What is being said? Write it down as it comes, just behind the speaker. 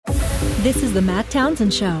This is the Matt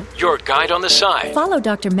Townsend Show. Your guide on the side. Follow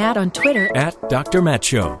Dr. Matt on Twitter at Dr. Matt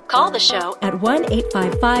Show. Call the show at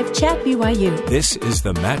 1-855-CHAT-BYU. This is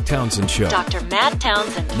the Matt Townsend Show. Dr. Matt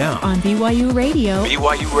Townsend. Now on BYU Radio.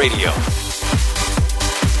 BYU Radio.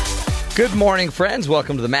 Good morning, friends.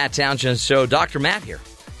 Welcome to the Matt Townsend Show. Dr. Matt here,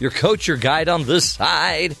 your coach, your guide on the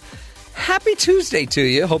side. Happy Tuesday to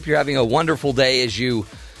you. Hope you're having a wonderful day as you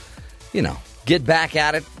get back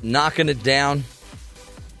at it, knocking it down.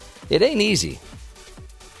 It ain't easy.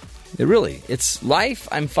 It's life.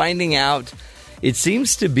 I'm finding out it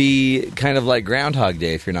seems to be kind of like Groundhog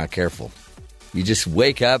Day if you're not careful. You just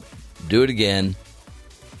wake up, do it again,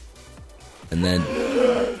 and then,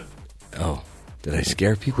 did I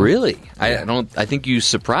scare people? Really? I think you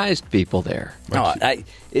surprised people there. No,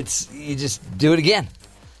 you just do it again.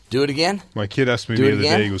 Do it again. My kid asked me the other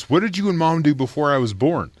day, he goes, "What did you and Mom do before I was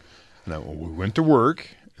born?" And we went to work,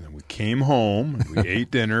 and then we came home, and we ate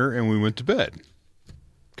dinner, and we went to bed.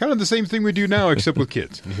 Kind of the same thing we do now, except with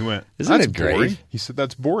kids. And he went, Isn't "That's it great?" boring. He said,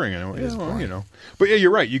 "That's boring." And I went, "Yeah, But yeah, you're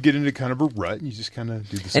right. You get into kind of a rut, and you just kind of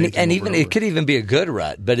do the same thing. And even it could even be a good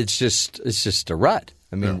rut, but it's just a rut.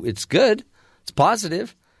 I mean, It's good. It's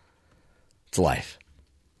positive. It's life.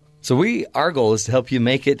 So our goal is to help you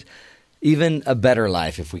make it even a better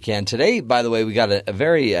life if we can. Today, by the way, we got a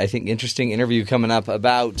very, I think, interesting interview coming up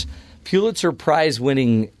about Pulitzer Prize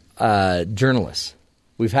winning journalists.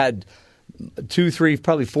 We've had 2, 3,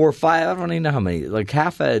 probably 4, 5, I don't even know how many, like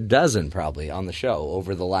half a dozen probably on the show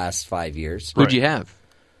over the last 5 years. Who'd you have?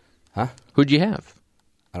 Huh? Who'd you have?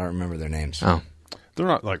 I don't remember their names. Oh. They're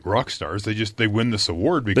not like rock stars. They win this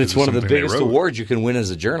award because but it's one of the biggest they wrote. awards you can win as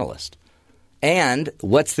a journalist. And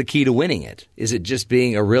what's the key to winning it? Is it just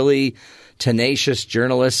being a really tenacious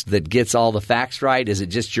journalist that gets all the facts right? Is it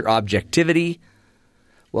just your objectivity?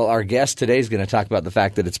 Well, our guest today is going to talk about the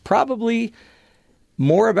fact that it's probably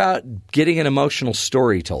more about getting an emotional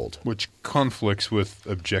story told. Which conflicts with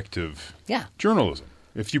objective journalism.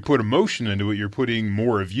 If you put emotion into it, you're putting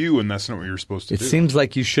more of you, and that's not what you're supposed to do. It seems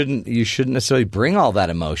like you shouldn't necessarily bring all that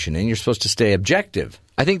emotion in. You're supposed to stay objective.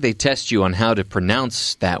 I think they test you on how to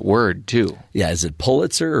pronounce that word, too. Yeah, is it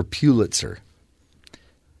Pulitzer or Pulitzer?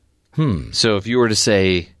 So if you were to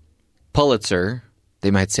say Pulitzer,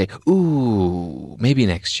 they might say, ooh, maybe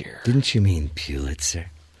next year. Didn't you mean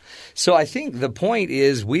Pulitzer? So I think the point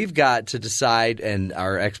is we've got to decide, and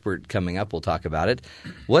our expert coming up will talk about it,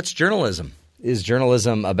 what's journalism? Is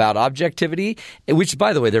journalism about objectivity? Which,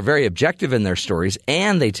 by the way, they're very objective in their stories,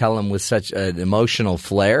 and they tell them with such an emotional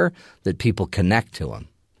flair that people connect to them.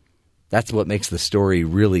 That's what makes the story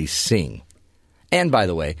really sing. And, by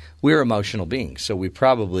the way, we're emotional beings, so we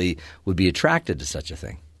probably would be attracted to such a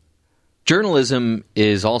thing. Journalism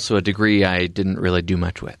is also a degree I didn't really do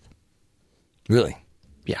much with. Really?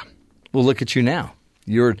 Yeah. Well, look at you now.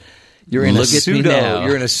 You're in a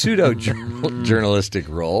pseudo journalistic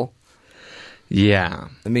role. Yeah.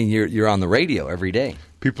 I mean, you're on the radio every day.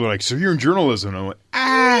 People are like, "So you're in journalism?" And I'm like,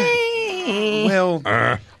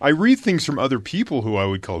 I read things from other people who I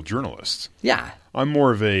would call journalists. Yeah. I'm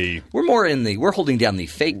more of a... We're holding down the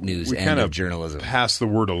fake news end of journalism. Pass the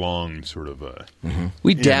word along, sort of.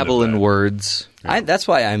 We dabble in words. That's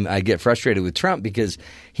why I get frustrated with Trump, because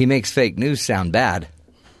he makes fake news sound bad.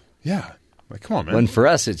 Yeah. Like, come on, man. When for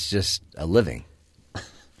us, it's just a living.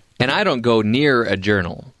 And I don't go near a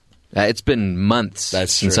journal. It's been months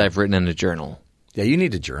since I've written in a journal. Yeah, you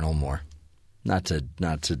need to journal more. Not to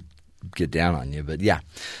get down on you, but yeah.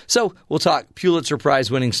 So we'll talk Pulitzer Prize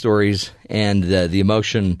winning stories and the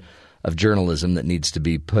emotion of journalism that needs to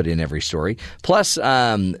be put in every story. Plus,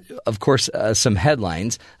 of course, some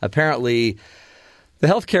headlines. Apparently, the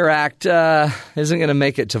Health Care Act isn't going to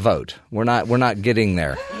make it to vote. We're not getting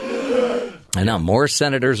there. I know more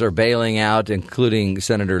senators are bailing out, including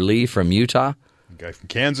Senator Lee from Utah. Guy from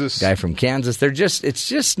Kansas. It's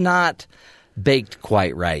just not baked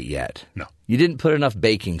quite right yet. No. You didn't put enough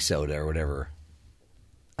baking soda or whatever.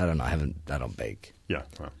 I don't know. I don't bake. Yeah.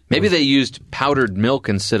 Well. Maybe they used powdered milk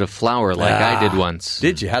instead of flour like I did once.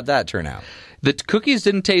 Did you? How'd that turn out? The cookies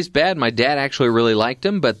didn't taste bad. My dad actually really liked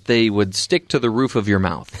them, but they would stick to the roof of your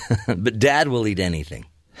mouth. But Dad will eat anything.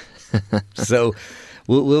 So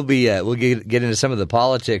we'll get into some of the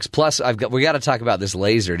politics. Plus, we got to talk about this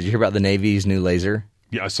laser. Did you hear about the Navy's new laser?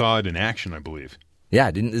 Yeah, I saw it in action, I believe. Yeah,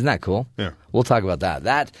 isn't that cool? Yeah. We'll talk about that.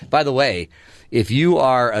 That, by the way, if you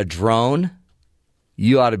are a drone,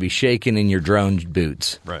 you ought to be shaking in your drone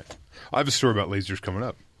boots. Right. I have a story about lasers coming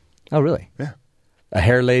up. Oh, really? Yeah. A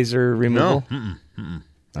hair laser removal? No.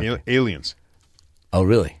 Okay. Aliens. Oh,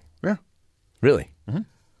 really? Yeah. Really? Mm-hmm.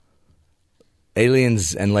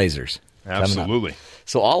 Aliens and lasers. Absolutely.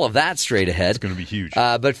 So all of that straight ahead. It's going to be huge.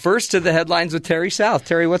 But first to the headlines with Terry South.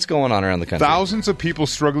 Terry, what's going on around the country? Thousands of people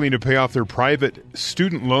struggling to pay off their private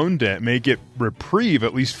student loan debt may get reprieve.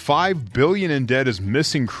 At least $5 billion in debt is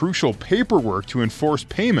missing crucial paperwork to enforce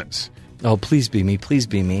payments. Oh, please be me. Please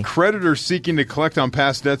be me. Creditors seeking to collect on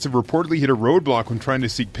past debts have reportedly hit a roadblock when trying to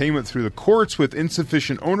seek payment through the courts with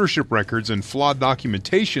insufficient ownership records and flawed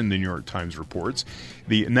documentation, the New York Times reports.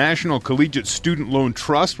 The National Collegiate Student Loan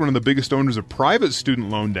Trust, one of the biggest owners of private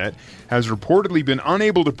student loan debt, has reportedly been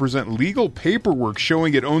unable to present legal paperwork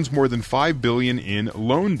showing it owns more than $5 billion in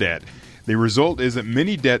loan debt. The result is that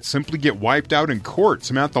many debts simply get wiped out in court.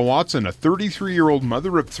 Samantha Watson, a 33-year-old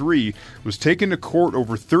mother of three, was taken to court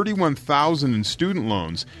over $31,000 in student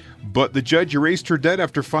loans, but the judge erased her debt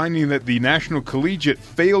after finding that the National Collegiate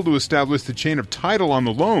failed to establish the chain of title on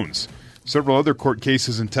the loans. Several other court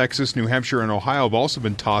cases in Texas, New Hampshire, and Ohio have also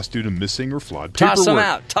been tossed due to missing or flawed paperwork. Toss them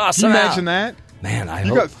out. Toss them out. Can you imagine that? Man,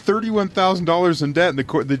 you got $31,000 in debt, and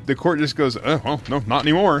the court just goes, oh, well, no, not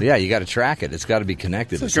anymore. Yeah, you got to track it. It's got to be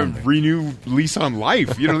connected. It's like a renew lease on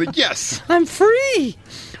life. You know, like, yes, I'm free.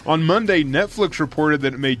 On Monday, Netflix reported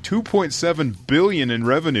that it made $2.7 billion in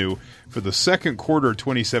revenue for the second quarter of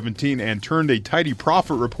 2017 and turned a tidy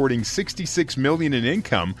profit, reporting $66 million in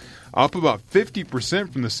income, up about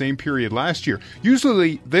 50% from the same period last year.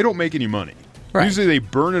 Usually, they don't make any money. Right. Usually, they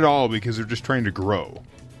burn it all because they're just trying to grow.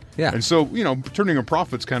 Yeah. And so, turning a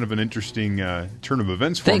profit's kind of an interesting turn of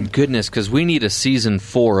events for them. Thank goodness, because we need a season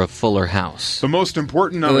 4 of Fuller House. The most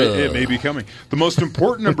important number, it may be coming. The most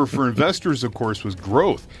important number for investors, of course, was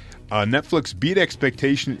growth. Netflix beat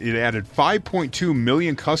expectation. It added 5.2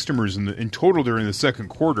 million customers in total during the second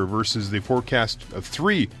quarter versus the forecast of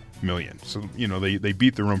 3 million. So, they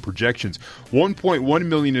beat their own projections. 1.1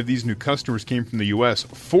 million of these new customers came from the U.S.,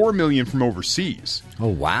 4 million from overseas. Oh,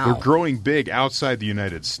 wow. They're growing big outside the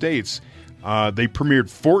United States. They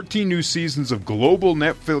premiered 14 new seasons of global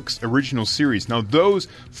Netflix original series. Now, those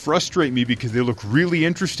frustrate me because they look really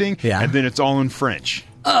interesting, and then it's all in French.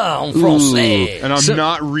 Oh, en français. And I'm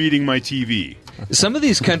not reading my TV. Some of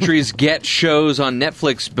these countries get shows on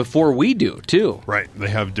Netflix before we do, too. Right. They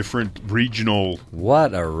have different regional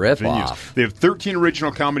What a ripoff. venues. They have 13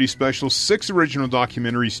 original comedy specials, 6 original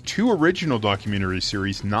documentaries, 2 original documentary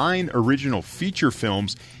series, 9 original feature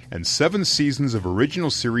films, and 7 seasons of original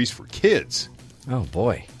series for kids. Oh,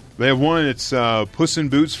 boy. They have one, it's Puss in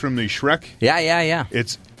Boots from the Shrek. Yeah.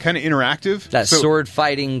 It's kind of interactive. That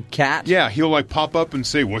sword-fighting cat? Yeah, he'll pop up and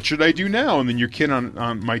say, what should I do now? And then your kid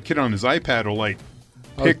my kid on his iPad will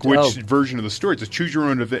pick which version of the story. It's a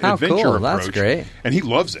choose-your-own adventure cool. approach. That's great. And he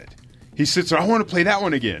loves it. He sits there, I want to play that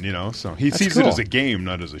one again, So he sees it as a game,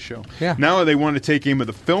 not as a show. Yeah. Now they want to take aim at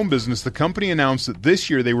the film business. The company announced that this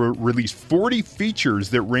year they will release 40 features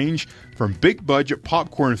that range from big-budget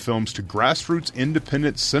popcorn films to grassroots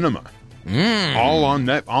independent cinema. All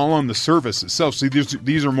on the service itself. See,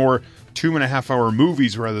 these are more 2.5-hour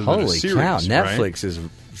movies rather than a series. Holy cow! Netflix right?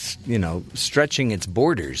 is, stretching its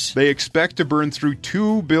borders. They expect to burn through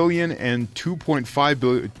 $2 billion and $2.5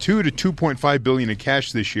 billion, $2 to $2.5 billion in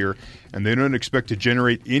cash this year, and they don't expect to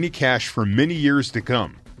generate any cash for many years to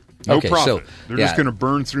come. No profit. So, they're just going to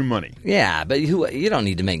burn through money. Yeah, but you don't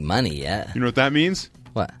need to make money yet. You know what that means?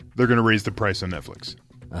 What? They're going to raise the price on Netflix.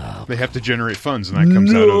 Oh, they have to generate funds, and that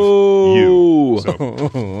comes out of you.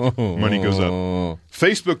 So money goes up.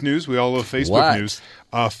 Facebook news. We all love Facebook news.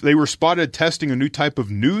 They were spotted testing a new type of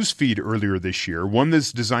news feed earlier this year, one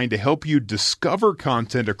that's designed to help you discover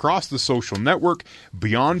content across the social network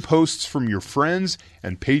beyond posts from your friends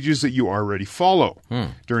and pages that you already follow.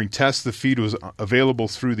 During tests, the feed was available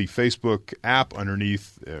through the Facebook app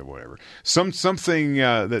underneath whatever. Something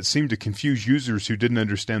that seemed to confuse users who didn't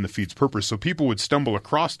understand the feed's purpose. So people would stumble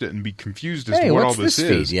across it and be confused as to what all this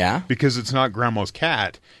is. Feed? Yeah. Because it's not grandma's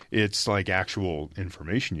cat. It's like actual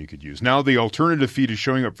information you could use. Now the alternative feed is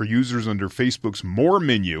showing up for users under Facebook's More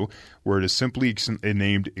menu, where it is simply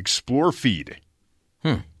named Explore Feed.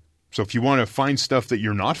 So if you want to find stuff that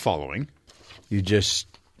you're not following, you just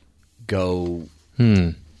go.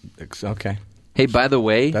 Okay. Hey, by the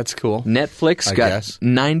way, that's cool. Netflix got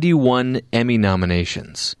 91 Emmy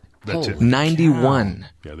nominations. That's it. 91.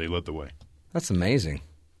 Yeah, they led the way. That's amazing.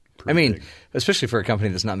 Big. Especially for a company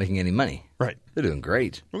that's not making any money. Right. They're doing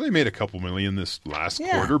great. Well, they made a couple million this last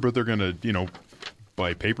quarter, but they're going to,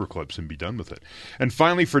 buy paper clips and be done with it. And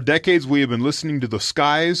finally, for decades, we have been listening to the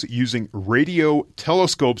skies using radio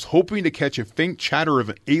telescopes, hoping to catch a faint chatter of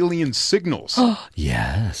alien signals.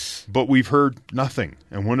 Yes. But we've heard nothing.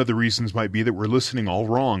 And one of the reasons might be that we're listening all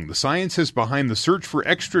wrong. The scientists behind the Search for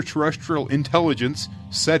Extraterrestrial Intelligence,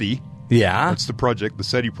 SETI, Yeah. That's the project, the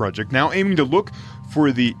SETI project, now aiming to look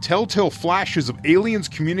for the telltale flashes of aliens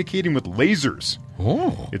communicating with lasers.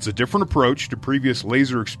 Oh. It's a different approach to previous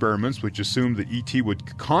laser experiments, which assumed that ET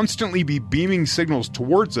would constantly be beaming signals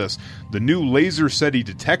towards us. The new laser SETI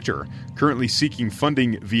detector, currently seeking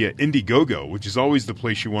funding via Indiegogo, which is always the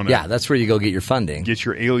place you want to... Yeah, that's where you go get your funding. Get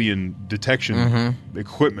your alien detection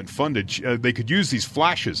equipment funded. They could use these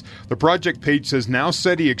flashes. The project page says now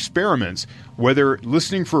SETI experiments, whether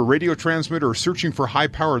listening for a radio transmitter or searching for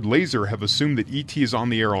high-powered laser, have assumed that ET is on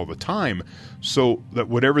the air all the time, so that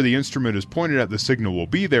whatever the instrument is pointed at, the signal will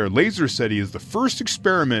be there. Laser SETI is the first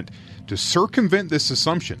experiment to circumvent this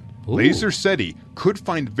assumption. Ooh. Laser SETI could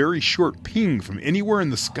find very short ping from anywhere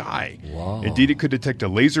in the sky. Whoa. Indeed, it could detect a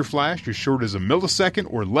laser flash as short as a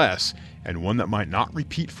millisecond or less, and one that might not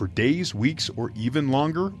repeat for days, weeks, or even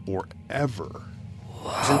longer, or ever.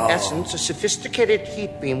 It's in essence a sophisticated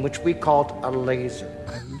heat beam, which we called a laser.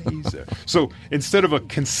 Laser. So instead of a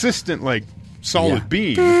consistent, solid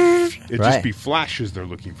beam, it'd just be flashes they're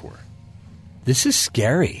looking for. This is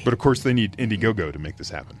scary. But of course, they need Indiegogo to make this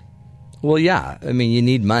happen. Well, yeah. I mean, you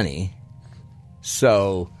need money.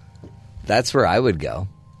 So that's where I would go.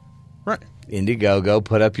 Right. Indiegogo,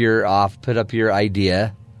 put up your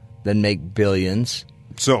idea, then make billions.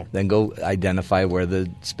 So then go identify where the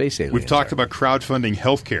space aliens We've talked are. about crowdfunding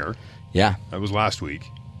healthcare. Yeah. That was last week.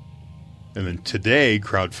 And then today,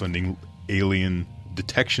 crowdfunding alien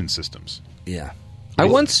detection systems. Yeah. I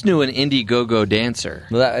once knew an Indiegogo dancer.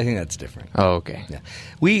 Well, I think that's different. Oh, okay. Yeah.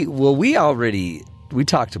 We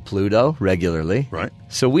talk to Pluto regularly. Right.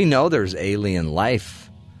 So we know there's alien life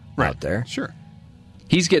out there. Sure.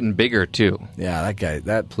 He's getting bigger, too. Yeah,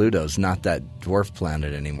 that Pluto's not that dwarf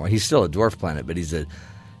planet anymore. He's still a dwarf planet, but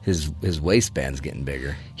his waistband's getting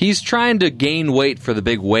bigger. He's trying to gain weight for the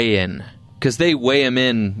big weigh-in, because they weigh him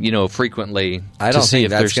in, frequently. I don't to see think if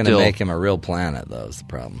that's they're going to still... make him a real planet, though, is the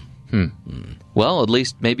problem. Well, at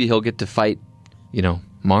least maybe he'll get to fight,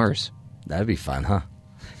 Mars. That'd be fun, huh?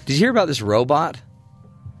 Did you hear about this robot?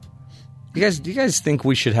 Do you guys think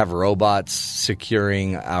we should have robots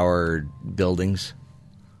securing our buildings?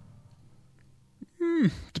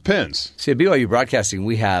 Depends. See, at BYU Broadcasting,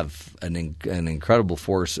 we have an incredible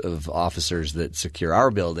force of officers that secure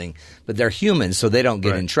our building, but they're humans, so they don't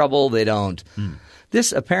get in trouble. They don't.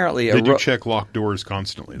 This apparently... They do check locked doors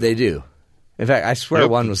constantly. They do. In fact, I swear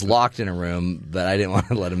one was locked in a room, but I didn't want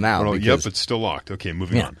to let him out. Oh, it's still locked. Okay,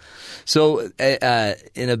 moving on. So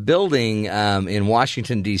in a building in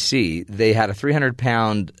Washington, D.C., they had a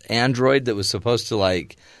 300-pound android that was supposed to,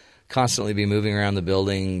 constantly be moving around the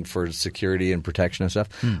building for security and protection and stuff.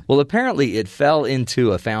 Well, apparently it fell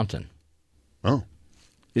into a fountain. Oh.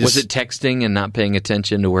 Was it texting and not paying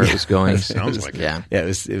attention to where it was going? Sounds like it. Yeah, it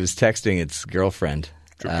was texting its girlfriend.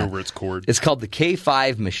 Tripped over its cord. It's called the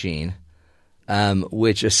K5 machine.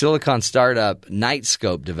 Which a Silicon startup,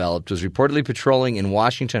 Nightscope, developed, was reportedly patrolling in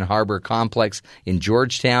Washington Harbor Complex in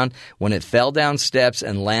Georgetown when it fell down steps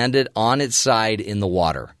and landed on its side in the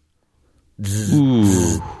water.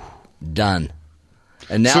 Ooh. Done.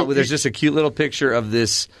 And now there's just a cute little picture of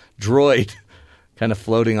this droid kind of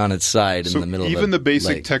floating on its side in the middle of the even the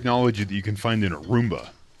basic lake. Technology that you can find in a Roomba.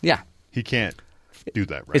 Yeah. He can't do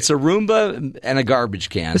that right. It's a Roomba and a garbage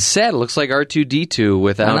can. It's sad. It looks like R2-D2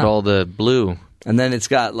 without all the blue. And then it's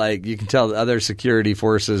got you can tell the other security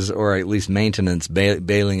forces or at least maintenance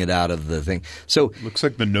bailing it out of the thing. So looks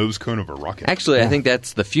like the nose cone of a rocket. Actually, I think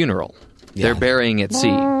that's the funeral. Yeah. They're burying at sea.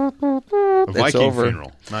 A Viking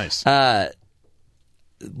funeral. Nice.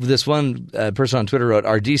 This one person on Twitter wrote,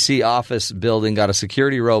 our D.C. office building got a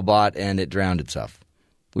security robot and it drowned itself.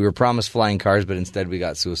 We were promised flying cars, but instead we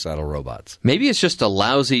got suicidal robots. Maybe it's just a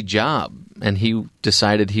lousy job, and he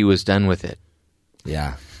decided he was done with it.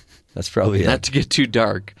 Yeah, that's probably Not to get too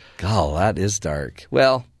dark. God, that is dark.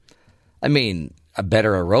 Well, I mean, a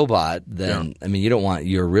robot than – I mean, you don't want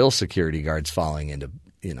your real security guards falling into,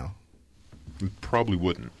 We probably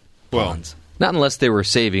wouldn't. Ponds. Not unless they were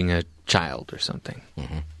saving a child or something.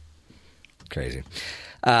 Mm-hmm. Crazy.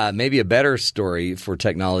 Maybe a better story for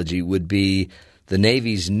technology would be – the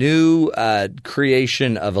Navy's new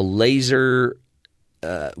creation of a laser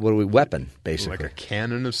weapon, basically. Like a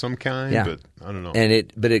cannon of some kind, but I don't know.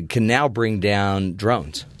 But it can now bring down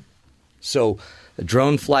drones. So a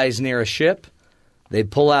drone flies near a ship. They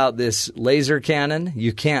pull out this laser cannon.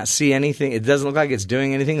 You can't see anything. It doesn't look like it's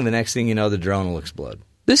doing anything, and the next thing you know, the drone will explode.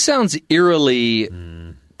 This sounds eerily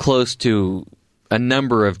close to a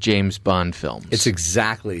number of James Bond films. It's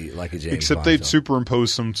exactly like a James Bond Except film. they'd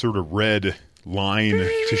superimpose some sort of red line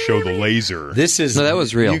to show the laser. That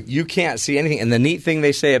was real. You can't see anything. And the neat thing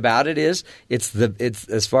they say about it is it's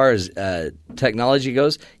as far as technology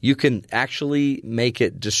goes, you can actually make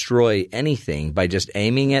it destroy anything by just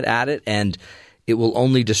aiming it at it, and it will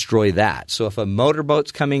only destroy that. So if a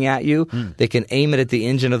motorboat's coming at you, they can aim it at the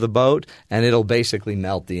engine of the boat, and it'll basically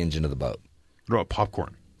melt the engine of the boat. What about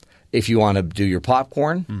popcorn? If you want to do your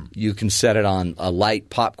popcorn, you can set it on a light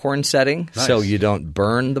popcorn setting so you don't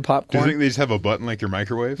burn the popcorn. Do you think they just have a button like your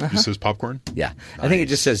microwave? It just says popcorn? Yeah. Nice. I think it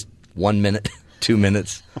just says 1 minute, 2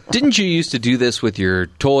 minutes. Didn't you used to do this with your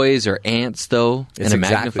toys or ants, though, in a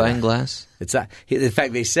magnifying glass? It's that. In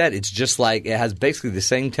fact, they said it's just like it has basically the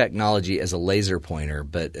same technology as a laser pointer,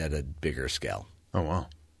 but at a bigger scale. Oh, wow.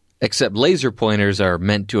 Except laser pointers are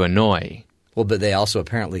meant to annoy. Well, but they also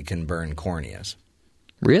apparently can burn corneas.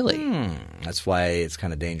 Really? That's why it's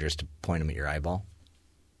kind of dangerous to point them at your eyeball.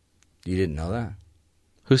 You didn't know that?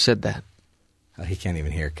 Who said that? Oh, he can't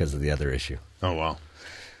even hear because of the other issue. Oh, wow.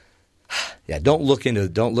 Yeah, don't look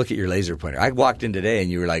at your laser pointer. I walked in today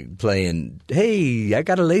and you were like playing, hey, I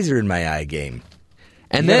got a laser in my eye game.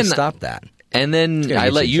 And you then stop that. And then I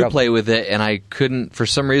let you play with it, and I couldn't. For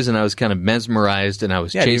some reason, I was kind of mesmerized, and I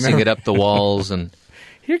was chasing it up the walls. And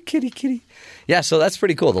here, kitty. Yeah, so that's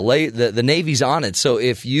pretty cool. The Navy's on it. So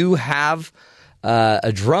if you have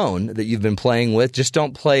a drone that you've been playing with, just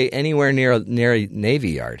don't play anywhere near a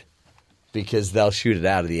Navy yard because they'll shoot it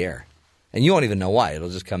out of the air. And you won't even know why. It'll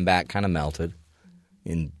just come back kind of melted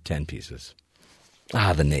in 10 pieces.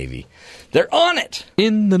 Ah, the Navy. They're on it!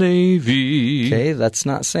 In the Navy. Okay, let's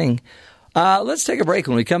not sing. Let's take a break.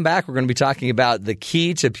 When we come back, we're going to be talking about the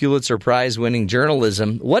key to Pulitzer Prize winning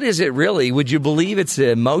journalism. What is it really? Would you believe it's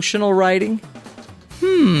emotional writing?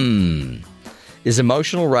 Is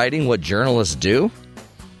emotional writing what journalists do?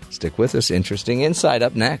 Stick with us. Interesting insight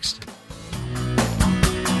up next.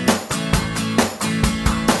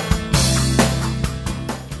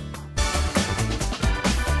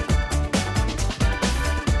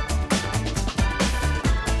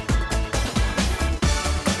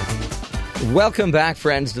 Welcome back,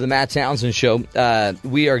 friends, to the Matt Townsend Show.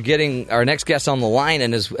 We are getting our next guest on the line,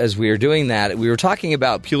 and as we are doing that, we were talking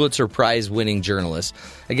about Pulitzer Prize-winning journalists.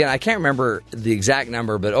 Again, I can't remember the exact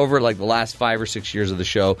number, but over like the last 5 or 6 years of the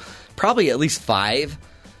show, probably at least 5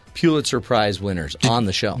 Pulitzer Prize winners on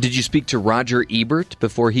the show. Did you speak to Roger Ebert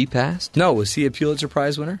before he passed? No, was he a Pulitzer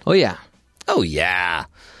Prize winner? Oh, yeah. Oh, yeah.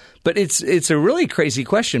 But it's a really crazy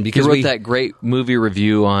question because he wrote that great movie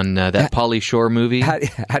review on that Pauly Shore movie. How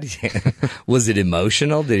do you, was it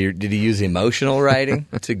emotional? Did he use emotional writing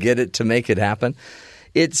to get it to make it happen?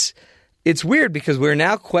 It's weird because we're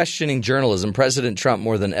now questioning journalism. President Trump,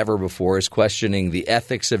 more than ever before, is questioning the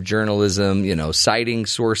ethics of journalism. Citing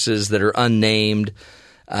sources that are unnamed,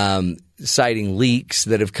 citing leaks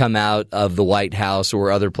that have come out of the White House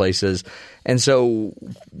or other places. And so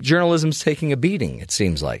journalism's taking a beating, it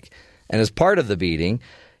seems like. And as part of the beating,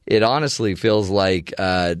 it honestly feels like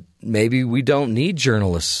maybe we don't need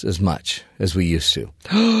journalists as much as we used to.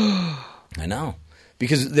 I know.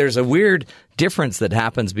 Because there's a weird difference that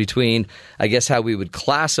happens between, I guess, how we would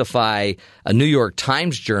classify a New York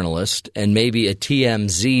Times journalist and maybe a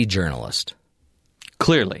TMZ journalist.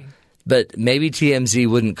 Clearly. But maybe TMZ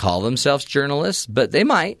wouldn't call themselves journalists, but they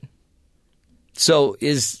might. So are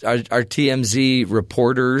TMZ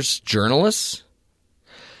reporters journalists?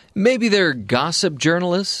 Maybe they're gossip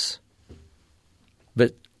journalists.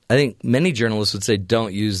 But I think many journalists would say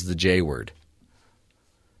don't use the J word.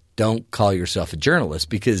 Don't call yourself a journalist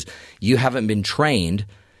because you haven't been trained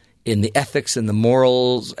in the ethics and the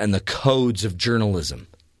morals and the codes of journalism.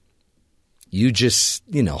 You just,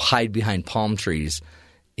 hide behind palm trees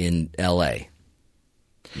in L.A.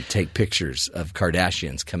 You take pictures of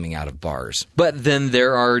Kardashians coming out of bars. But then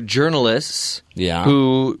there are journalists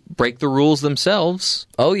who break the rules themselves.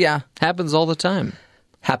 Oh, yeah. Happens all the time.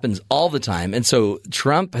 Happens all the time. And so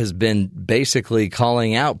Trump has been basically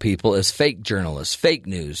calling out people as fake journalists, fake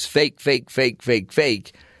news,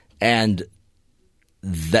 fake. And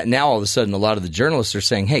that now all of a sudden a lot of the journalists are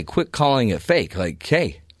saying, hey, quit calling it fake. Like,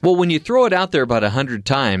 hey. Well, when you throw it out there about 100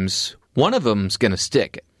 times, one of them's going to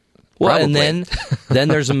stick. Well, probably. And then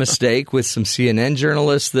there's a mistake with some CNN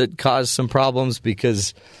journalists that caused some problems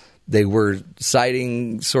because they were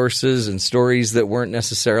citing sources and stories that weren't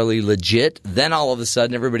necessarily legit. Then all of a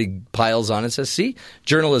sudden everybody piles on and says, see,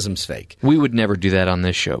 journalism's fake. We would never do that on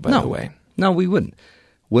this show, by the way. No, we wouldn't.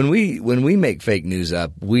 When we make fake news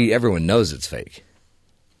up, everyone knows it's fake.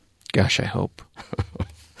 Gosh, I hope.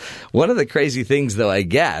 One of the crazy things, though, I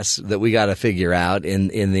guess, that we got to figure out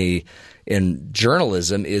in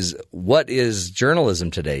journalism is what is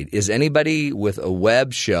journalism today? Is anybody with a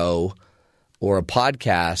web show or a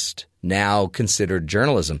podcast now considered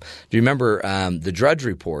journalism. Do you remember the Drudge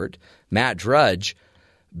Report? Matt Drudge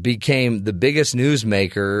became the biggest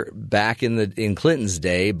newsmaker back in Clinton's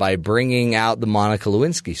day by bringing out the Monica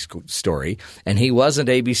Lewinsky story. And he wasn't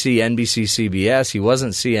ABC, NBC, CBS. He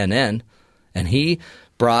wasn't CNN. And he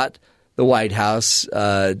brought the White House,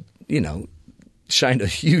 shined a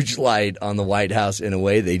huge light on the White House in a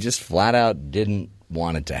way they just flat out didn't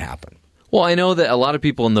want it to happen. Well, I know that a lot of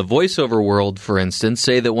people in the voiceover world, for instance,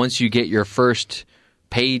 say that once you get your first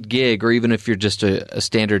paid gig, or even if you're just a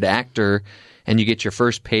standard actor and you get your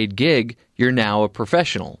first paid gig, you're now a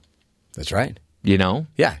professional. That's right. You know?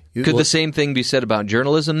 Yeah. Could the same thing be said about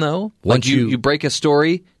journalism, though? Once you break a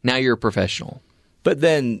story, now you're a professional. But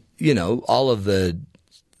then, all of the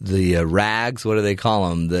rags, what do they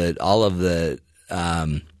call them? All of the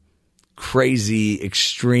crazy,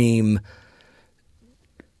 extreme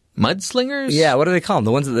mudslingers? Yeah, what do they call them?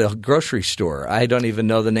 The ones at the grocery store. I don't even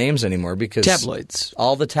know the names anymore because tabloids.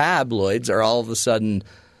 All the tabloids are all of a sudden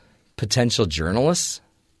potential journalists,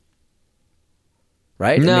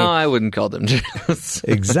 right? No, I wouldn't call them journalists.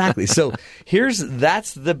 Exactly. So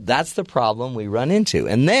that's the problem we run into,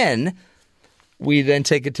 and then we then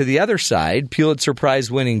take it to the other side. Pulitzer Prize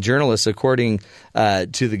winning journalists, according to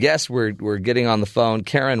the guest we're getting on the phone,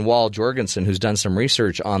 Karin Whal-Jorgensen, who's done some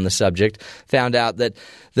research on the subject, found out that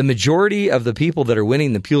the majority of the people that are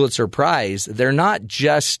winning the Pulitzer Prize, they're not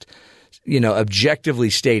just objectively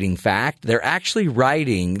stating fact. They're actually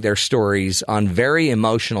writing their stories on very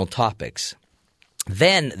emotional topics.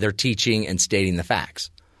 Then they're teaching and stating the facts.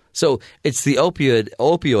 So it's the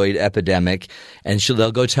opioid epidemic, and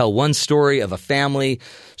they'll go tell one story of a family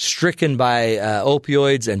stricken by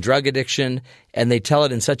opioids and drug addiction, and they tell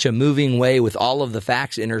it in such a moving way with all of the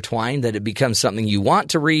facts intertwined that it becomes something you want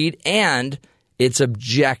to read, and it's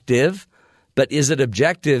objective. But is it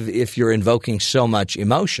objective if you're invoking so much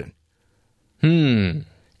emotion? And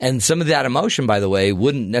some of that emotion, by the way,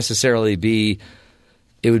 wouldn't necessarily be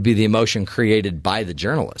 – it would be the emotion created by the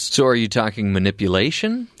journalist. So are you talking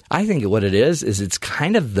manipulation? I think what it is it's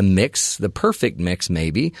kind of the mix, the perfect mix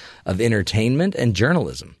maybe, of entertainment and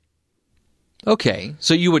journalism. Okay.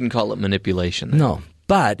 So you wouldn't call it manipulation then? No.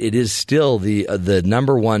 But it is still the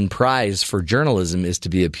number one prize for journalism is to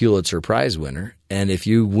be a Pulitzer Prize winner. And if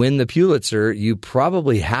you win the Pulitzer, you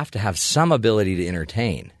probably have to have some ability to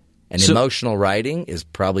entertain. And emotional writing is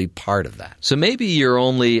probably part of that. So maybe you're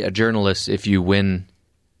only a journalist if you win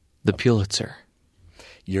the Pulitzer.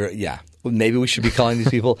 Well, maybe we should be calling these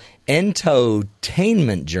people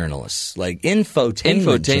entertainment journalists, like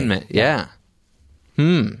infotainment. Yeah.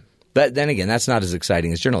 But then again, that's not as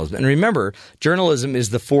exciting as journalism. And remember, journalism is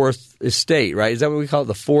the fourth estate, right? Is that what we call it?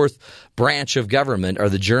 The fourth branch of government are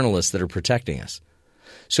the journalists that are protecting us.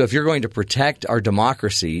 So if you're going to protect our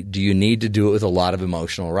democracy, do you need to do it with a lot of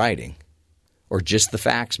emotional writing? Or just the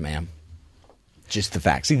facts, ma'am? Just the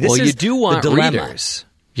facts. See, this is you do want readers.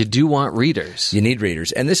 You do want readers. You need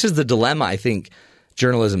readers. And this is the dilemma I think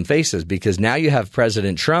journalism faces, because now you have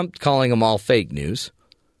President Trump calling them all fake news.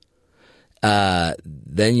 Then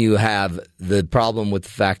you have the problem with the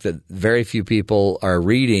fact that very few people are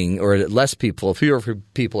reading, or fewer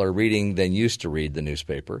people are reading than used to read the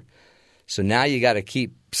newspaper. So now you got to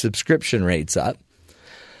keep subscription rates up.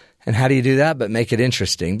 And how do you do that? But make it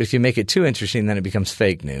interesting. But if you make it too interesting, then it becomes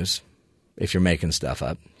fake news if you're making stuff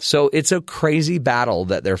up. So it's a crazy battle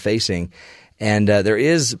that they're facing. And there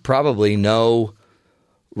is probably no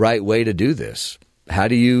right way to do this. How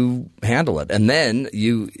do you handle it? And then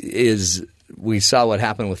we saw what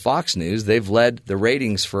happened with Fox News. They've led the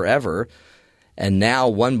ratings forever. And now,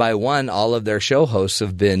 one by one, all of their show hosts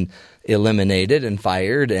have been eliminated and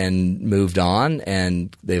fired and moved on,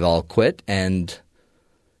 and they've all quit, and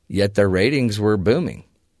yet their ratings were booming.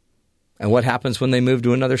 And what happens when they move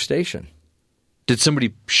to another station? Did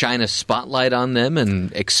somebody shine a spotlight on them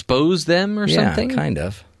and expose them or something? Yeah, kind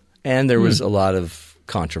of. And there was a lot of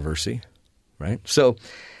controversy, right? So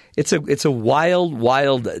it's a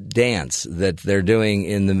wild dance that they're doing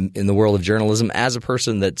in the world of journalism. As a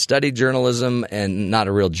person that studied journalism and not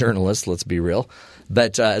a real journalist, let's be real,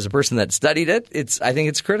 but as a person that studied it, I think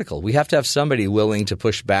it's critical. We have to have somebody willing to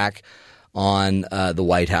push back on the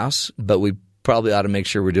White House, but we probably ought to make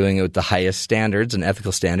sure we're doing it with the highest standards and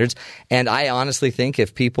ethical standards. And I honestly think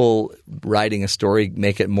if people writing a story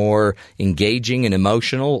make it more engaging and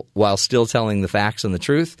emotional while still telling the facts and the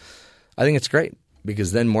truth, I think it's great,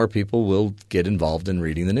 because then more people will get involved in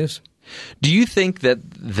reading the news. Do you think that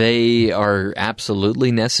they are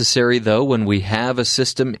absolutely necessary, though, when we have a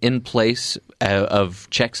system in place of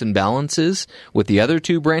checks and balances with the other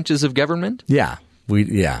two branches of government? Yeah,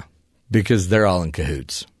 because they're all in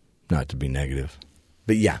cahoots. not to be negative.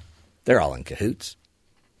 But yeah, they're all in cahoots.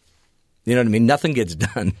 You know what I mean? Nothing gets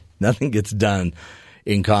done. Nothing gets done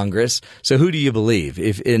in Congress. So who do you believe?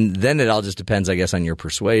 Then it all just depends, I guess, on your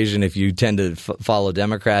persuasion. If you tend to follow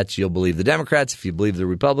Democrats, you'll believe the Democrats. If you believe the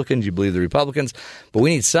Republicans, you believe the Republicans. But we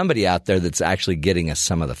need somebody out there that's actually getting us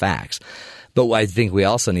some of the facts. But I think we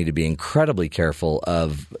also need to be incredibly careful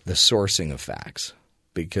of the sourcing of facts,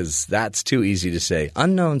 because that's too easy to say.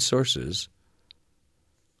 Unknown sources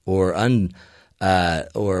or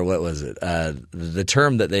what was it? The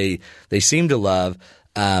term that they seem to love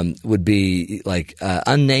would be like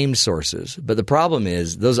unnamed sources. But the problem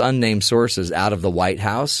is those unnamed sources out of the White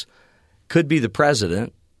House could be the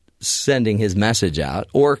president sending his message out,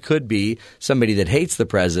 or could be somebody that hates the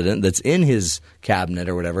president that's in his cabinet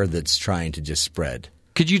or whatever that's trying to just spread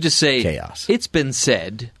Could you just say, chaos. It's been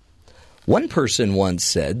said? One person once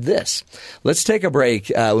said this. Let's take a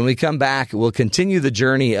break. When we come back, we'll continue the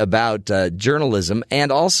journey about journalism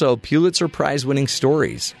and also Pulitzer Prize winning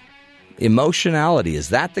stories. Emotionality, is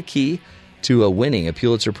that the key to winning a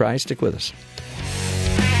Pulitzer Prize? Stick with us.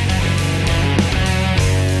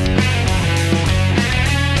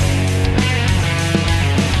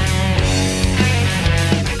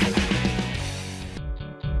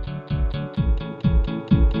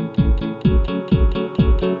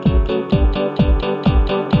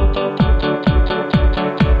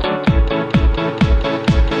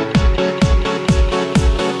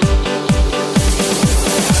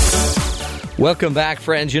 Welcome back,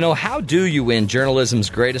 friends. You know, how do you win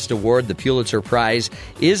journalism's greatest award, the Pulitzer Prize?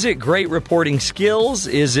 Is it great reporting skills?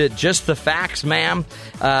 Is it just the facts, ma'am?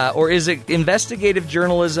 Or is it investigative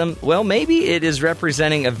journalism? Well, maybe it is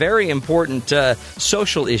representing a very important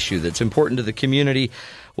social issue that's important to the community.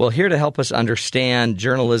 Well, here to help us understand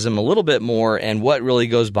journalism a little bit more and what really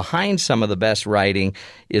goes behind some of the best writing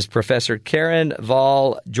is Professor Karin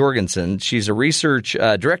Whal-Jorgensen. She's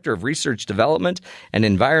a director of research development and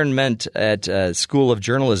environment at School of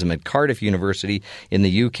Journalism at Cardiff University in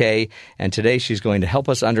the UK. And today she's going to help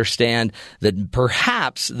us understand that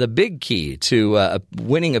perhaps the big key to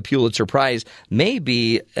winning a Pulitzer Prize may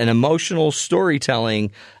be an emotional storytelling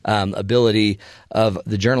ability of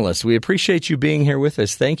the journalist. We appreciate you being here with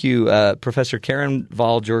us. Thank you, Professor Karin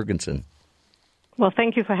Whal-Jorgensen. Well,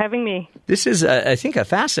 thank you for having me. This is, I think, a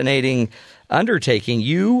fascinating undertaking.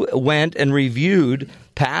 You went and reviewed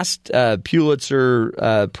past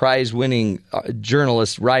Pulitzer Prize-winning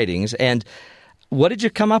journalist writings, and what did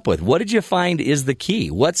you come up with? What did you find is the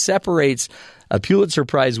key? What separates a Pulitzer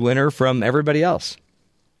Prize winner from everybody else?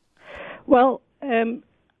 Well,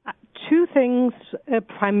 two things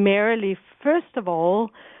primarily. First of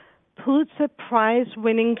all, Pulitzer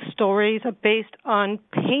Prize-winning stories are based on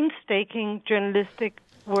painstaking journalistic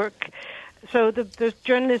work. So the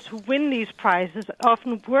journalists who win these prizes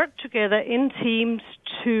often work together in teams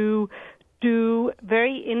to do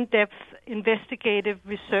very in-depth investigative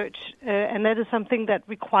research, and that is something that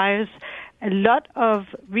requires a lot of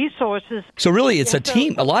resources. So really it's a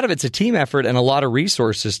team. A lot of it's a team effort and a lot of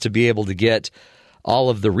resources to be able to get all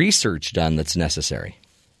of the research done that's necessary.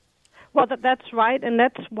 Well, that's right, and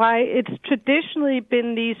that's why it's traditionally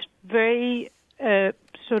been these very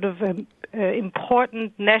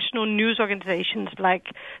important national news organizations like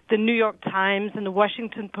the New York Times and the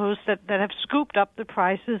Washington Post that have scooped up the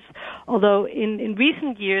prizes, although in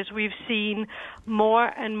recent years we've seen more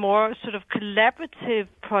and more sort of collaborative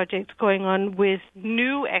projects going on with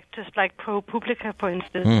new actors like ProPublica, for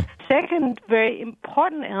instance. Second very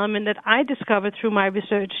important element that I discovered through my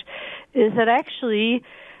research is that actually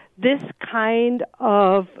this kind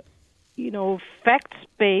of,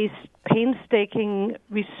 facts-based, painstaking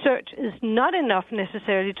research is not enough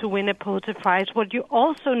necessarily to win a Pulitzer Prize. What you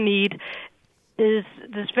also need is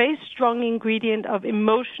this very strong ingredient of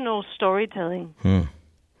emotional storytelling.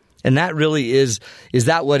 And that really is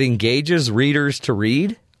that what engages readers to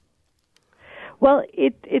read? Well,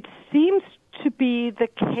 it seems to be the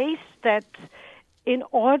case that in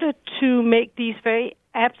order to make these very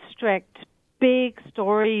abstract, big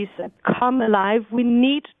stories come alive, we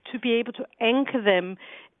need to be able to anchor them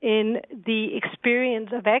in the experience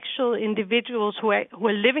of actual individuals who are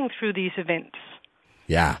living through these events.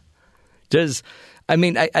 Yeah.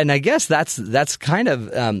 I guess that's kind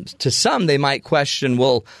of, to some they might question,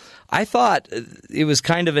 well, I thought it was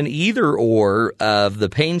kind of an either-or of the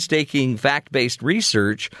painstaking fact-based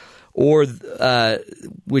research, or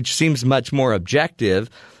which seems much more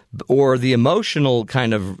objective, or the emotional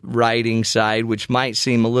kind of writing side, which might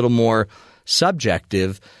seem a little more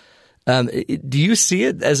subjective. Do you see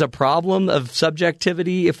it as a problem of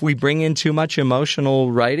subjectivity if we bring in too much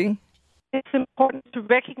emotional writing? It's important important to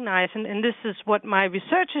recognize, and this is what my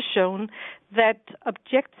research has shown, that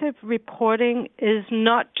objective reporting is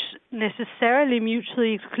not necessarily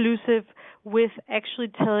mutually exclusive with actually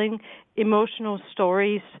telling emotional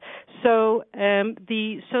stories. So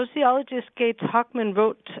the sociologist Gay Tuchman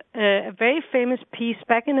wrote a very famous piece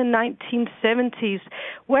back in the 1970s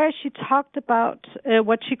where she talked about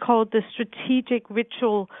what she called the strategic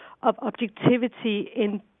ritual of objectivity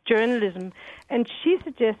in journalism. And she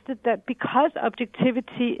suggested that because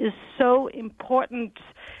objectivity is so important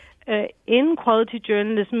in quality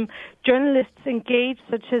journalism, journalists engage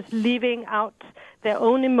such as leaving out their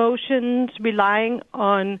own emotions, relying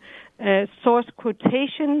on source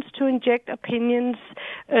quotations to inject opinions,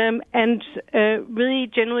 and really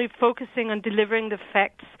generally focusing on delivering the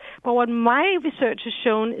facts. But what my research has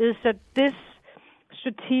shown is that this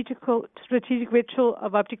strategic ritual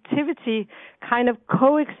of objectivity kind of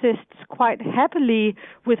coexists quite happily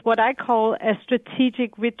with what I call a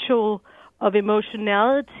strategic ritual of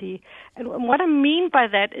emotionality. And what I mean by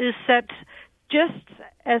that is that just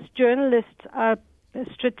as journalists are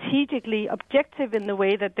strategically objective in the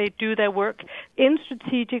way that they do their work, in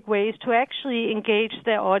strategic ways to actually engage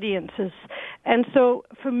their audiences. And so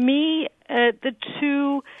for me, the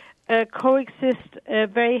two coexist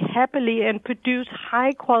very happily and produce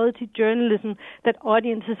high-quality journalism that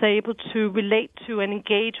audiences are able to relate to and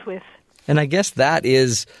engage with. And I guess that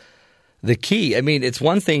is the key. I mean, it's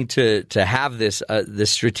one thing to have this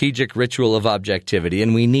strategic ritual of objectivity,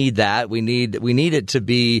 and we need that. We need it to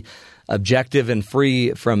be objective and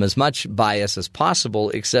free from as much bias as possible,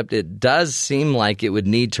 except it does seem like it would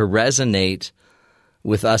need to resonate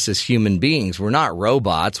with us as human beings. We're not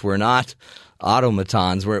robots. We're not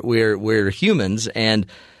automatons. We're humans, and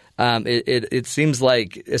it seems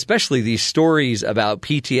like, especially these stories about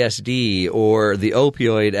PTSD or the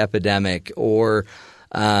opioid epidemic, or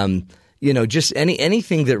just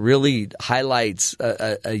anything that really highlights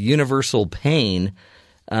a universal pain.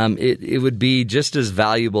 It would be just as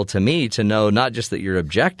valuable to me to know not just that you're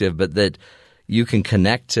objective, but that you can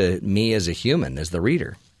connect to me as a human, as the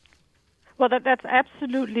reader. Well, that's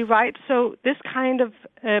absolutely right. So this kind of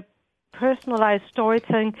personalized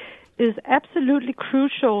storytelling is absolutely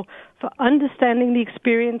crucial for understanding the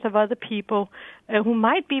experience of other people who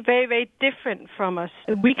might be very, very different from us.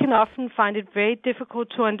 We can often find it very difficult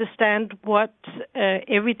to understand what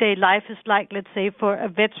everyday life is like, let's say, for a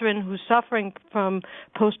veteran who's suffering from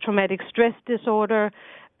post-traumatic stress disorder,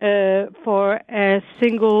 for a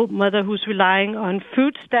single mother who's relying on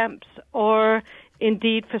food stamps, or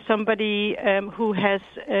indeed for somebody who has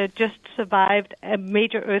just survived a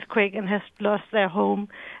major earthquake and has lost their home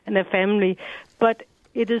and their family. But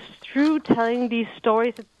it is through telling these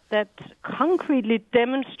stories that concretely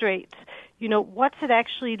demonstrates, what's it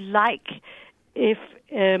actually like if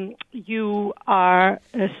you are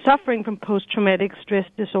suffering from post-traumatic stress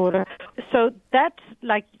disorder. So that's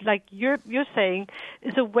like you're saying,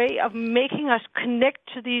 is a way of making us connect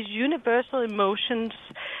to these universal emotions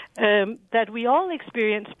that we all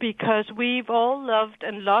experience because we've all loved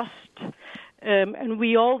and lost, and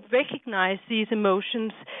we all recognize these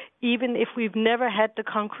emotions, even if we've never had the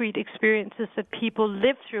concrete experiences that people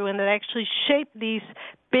live through and that actually shape these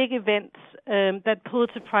big events that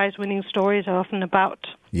Pulitzer Prize winning stories are often about.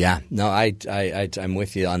 Yeah, no, I'm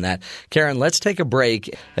with you on that. Karin, let's take a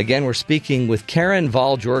break. Again, we're speaking with Karin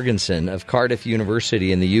Whal-Jorgensen of Cardiff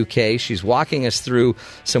University in the UK. She's walking us through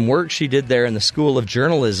some work she did there in the School of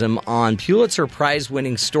Journalism on Pulitzer Prize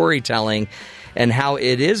winning storytelling and how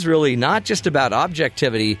it is really not just about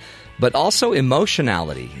objectivity, but also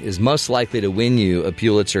emotionality is most likely to win you a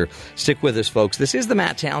Pulitzer. Stick with us, folks. This is the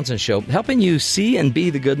Matt Townsend Show, helping you see and be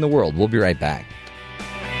the good in the world. We'll be right back.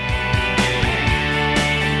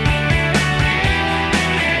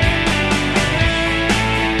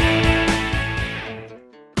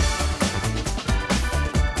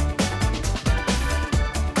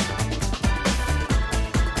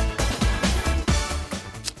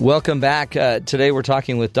 Welcome back. Today we're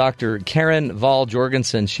talking with Dr. Karin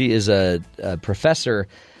Whal-Jorgensen. She is a professor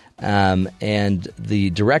and the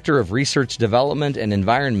Director of Research Development and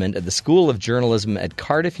Environment at the School of Journalism at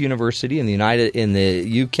Cardiff University in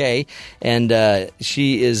the UK. And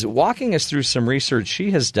she is walking us through some research she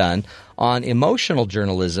has done on emotional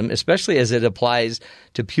journalism, especially as it applies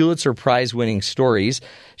to Pulitzer Prize-winning stories.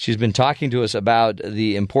 She's been talking to us about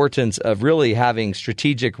the importance of really having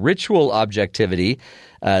strategic ritual objectivity.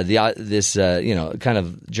 Kind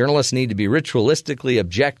of journalists need to be ritualistically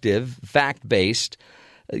objective, fact-based,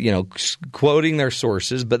 quoting their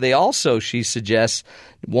sources, but they also, she suggests,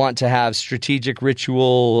 want to have strategic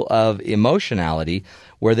ritual of emotionality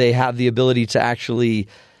where they have the ability to actually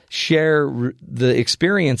share the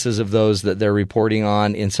experiences of those that they're reporting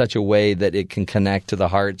on in such a way that it can connect to the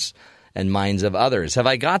hearts and minds of others. Have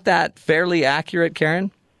I got that fairly accurate,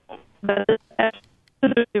 Karin? That's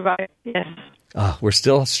absolutely right, yes. Oh, we're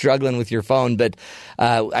still struggling with your phone, but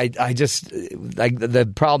the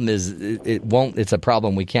problem is it won't. It's a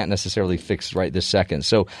problem we can't necessarily fix right this second.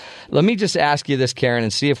 So let me just ask you this, Karin,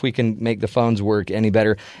 and see if we can make the phones work any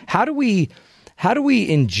better. How do we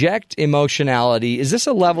inject emotionality? Is this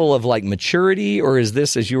a level of like maturity, or is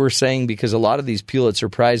this, as you were saying, because a lot of these Pulitzer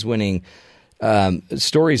Prize winning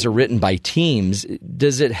stories are written by teams?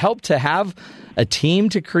 Does it help to have a team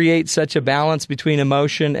to create such a balance between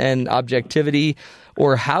emotion and objectivity?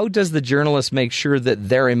 Or how does the journalist make sure that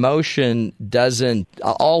their emotion doesn't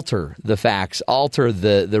alter the facts, alter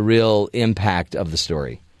the real impact of the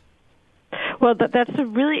story? Well, that's a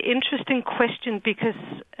really interesting question, because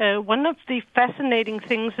one of the fascinating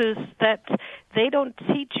things is that they don't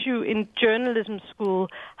teach you in journalism school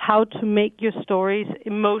how to make your stories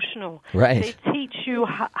emotional. Right. They teach you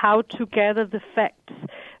how to gather the facts.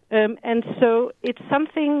 And so it's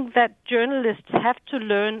something that journalists have to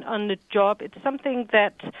learn on the job. It's something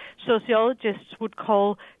that sociologists would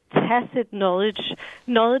call tacit knowledge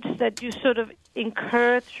that you sort of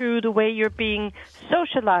incur through the way you're being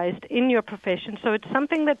socialized in your profession. So it's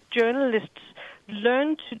something that journalists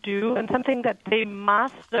learn to do and something that they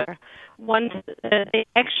master once they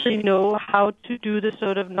actually know how to do the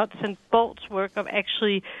sort of nuts and bolts work of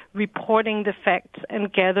actually reporting the facts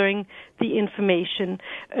and gathering the information.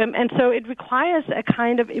 And so it requires a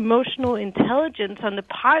kind of emotional intelligence on the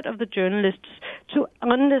part of the journalists to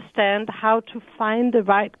understand how to find the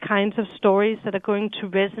right kinds of stories that are going to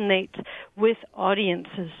resonate with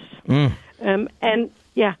audiences.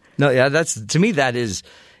 That's, to me, that is...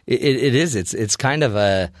 It's kind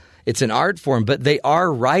of it's an art form, but they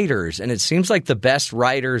are writers, and it seems like the best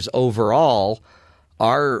writers overall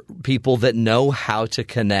are people that know how to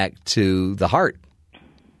connect to the heart.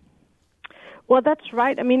 Well, that's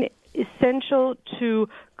right. I mean, essential to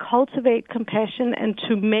cultivate compassion and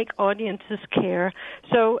to make audiences care.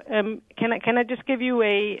 So, can I just give you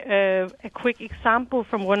a quick example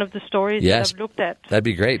from one of the stories that I've looked at? That'd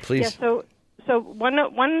be great, please. Yeah, So one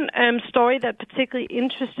story that particularly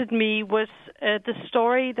interested me was the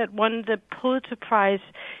story that won the Pulitzer Prize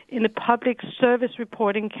in the public service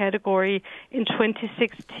reporting category in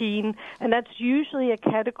 2016, and that's usually a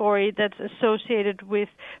category that's associated with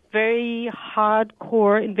very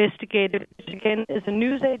hardcore investigative. Again, is a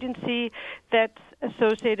news agency that's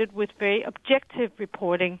associated with very objective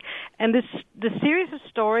reporting, and the series of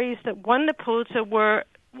stories that won the Pulitzer was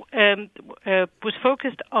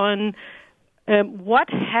focused on what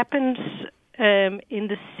happens in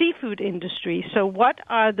the seafood industry. So what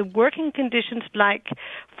are the working conditions like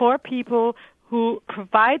for people who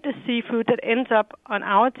provide the seafood that ends up on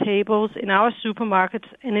our tables, in our supermarkets,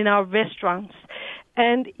 and in our restaurants?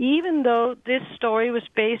 And even though this story was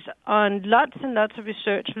based on lots and lots of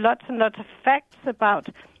research, lots and lots of facts about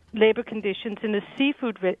labor conditions in the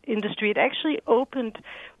seafood industry, it actually opened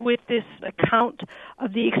with this account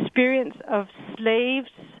of the experience of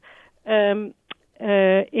slaves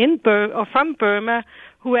from Burma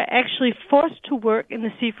who are actually forced to work in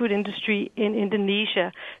the seafood industry in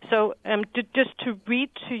Indonesia. So just to read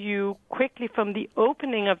to you quickly from the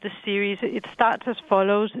opening of the series, it starts as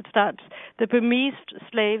follows. It starts, the Burmese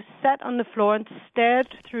slaves sat on the floor and stared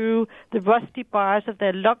through the rusty bars of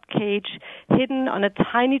their locked cage hidden on a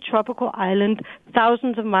tiny tropical island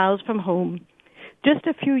thousands of miles from home. Just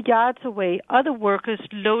a few yards away, other workers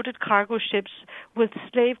loaded cargo ships with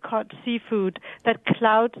slave-caught seafood that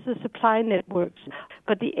clouds the supply networks.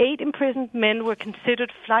 But the 8 imprisoned men were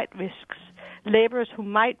considered flight risks, laborers who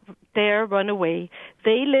might dare run away.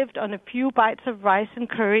 They lived on a few bites of rice and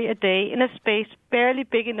curry a day in a space barely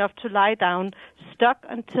big enough to lie down, stuck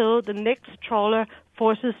until the next trawler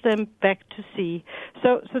forces them back to sea.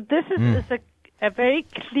 So this is a very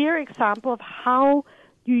clear example of how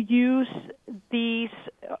you use these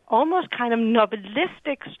almost kind of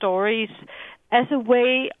novelistic stories as a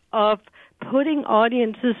way of putting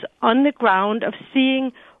audiences on the ground, of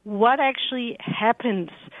seeing what actually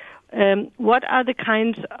happens, what are the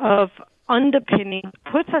kinds of underpinning,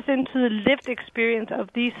 puts us into the lived experience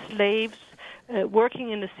of these slaves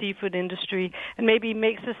working in the seafood industry, and maybe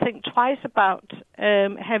makes us think twice about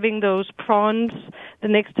having those prawns the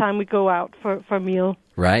next time we go out for a meal.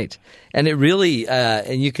 Right. And it really,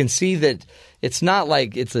 and you can see that it's not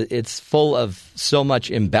like it's full of so much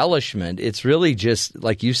embellishment. It's really just,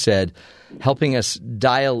 like you said, helping us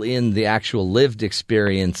dial in the actual lived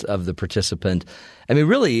experience of the participant. I mean,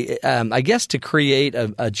 really, I guess to create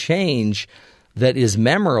a change that is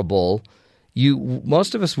memorable,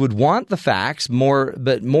 most of us would want the facts more,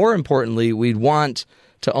 but more importantly, we'd want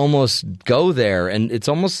to almost go there. And it's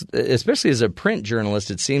almost, especially as a print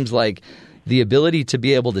journalist, it seems like the ability to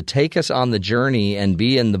be able to take us on the journey and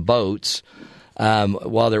be in the boats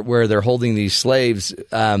where they're holding these slaves,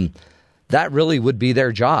 that really would be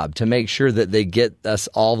their job, to make sure that they get us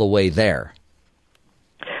all the way there.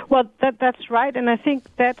 Well, that's right, and I think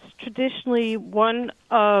that's traditionally one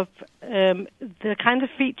of the kind of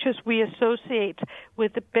features we associate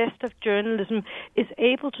with the best of journalism, is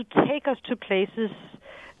able to take us to places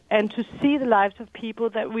and to see the lives of people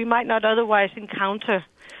that we might not otherwise encounter.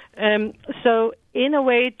 So, in a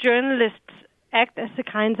way, journalists act as the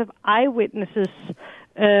kinds of eyewitnesses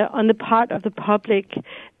on the part of the public,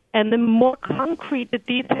 and the more concrete the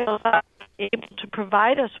details are able to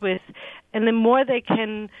provide us with, and the more they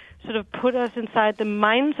can sort of put us inside the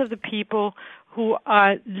minds of the people who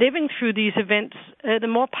are living through these events, the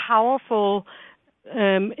more powerful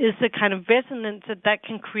is the kind of resonance that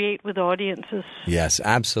can create with audiences. Yes,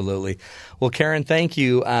 absolutely. Well, Karin, thank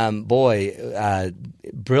you.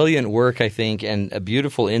 Brilliant work, I think, and a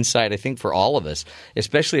beautiful insight, I think, for all of us,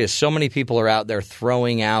 especially as so many people are out there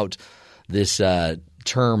throwing out this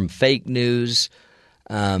term fake news.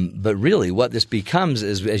 But really what this becomes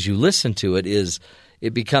is, as you listen to it, is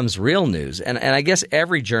it becomes real news. And I guess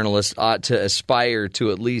every journalist ought to aspire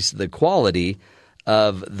to at least the quality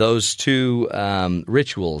of those two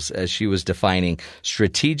rituals, as she was defining: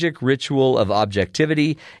 strategic ritual of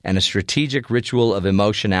objectivity and a strategic ritual of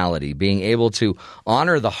emotionality, being able to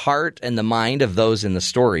honor the heart and the mind of those in the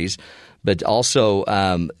stories, but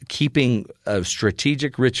also keeping a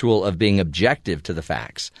strategic ritual of being objective to the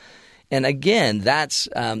facts. And again,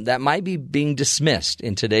 that might be being dismissed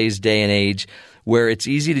in today's day and age, where it's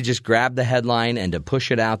easy to just grab the headline and to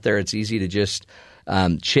push it out there. It's easy to just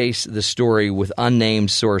chase the story with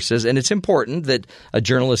unnamed sources. And it's important that a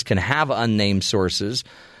journalist can have unnamed sources.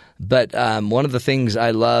 But one of the things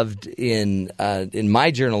I loved in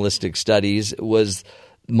my journalistic studies was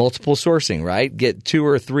multiple sourcing, right? Get 2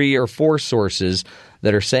 or 3 or 4 sources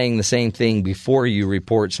that are saying the same thing before you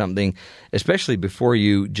report something, especially before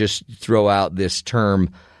you just throw out this term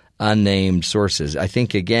unnamed sources. I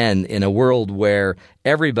think, again, in a world where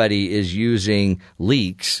everybody is using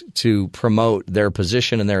leaks to promote their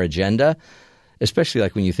position and their agenda, especially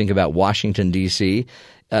like when you think about Washington, D.C.,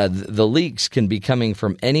 the leaks can be coming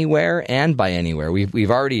from anywhere and by anywhere.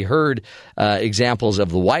 We've already heard examples of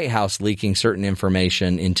the White House leaking certain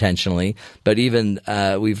information intentionally, but even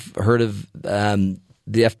we've heard of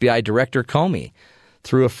the FBI Director Comey,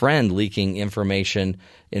 through a friend, leaking information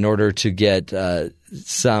in order to get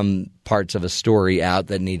some parts of a story out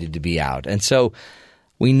that needed to be out. And so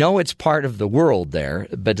we know it's part of the world there,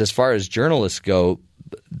 but as far as journalists go,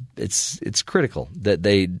 it's critical that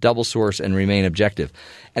they double source and remain objective.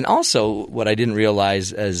 And also, what I didn't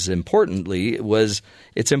realize as importantly was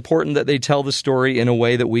it's important that they tell the story in a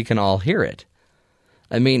way that we can all hear it.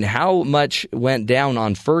 I mean, how much went down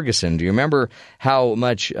on Ferguson? Do you remember how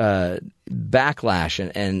much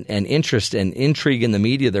backlash and interest and intrigue in the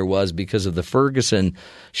media there was because of the Ferguson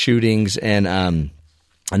shootings and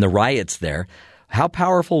the riots there? How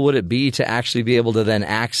powerful would it be to actually be able to then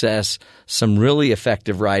access some really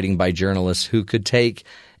effective writing by journalists who could take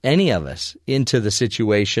any of us into the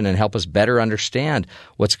situation and help us better understand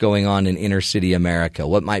what's going on in inner city America,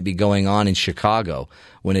 what might be going on in Chicago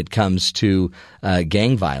when it comes to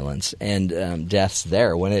gang violence and deaths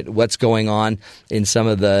there, what's going on in some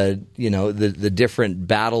of the different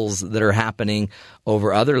battles that are happening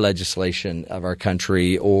over other legislation of our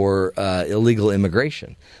country or illegal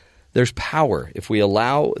immigration. There's power if we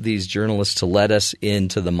allow these journalists to let us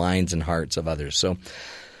into the minds and hearts of others. So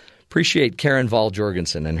appreciate Karin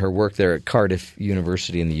Whal-Jorgensen and her work there at Cardiff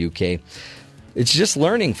University in the UK. It's just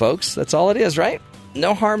learning, folks. That's all it is, right?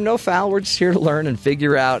 No harm, no foul. We're just here to learn and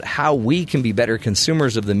figure out how we can be better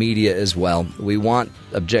consumers of the media as well. We want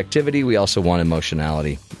objectivity. We also want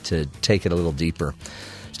emotionality to take it a little deeper.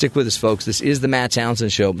 Stick with us, folks. This is the Matt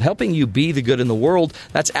Townsend Show, helping you be the good in the world.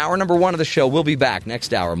 That's hour number 1 of the show. We'll be back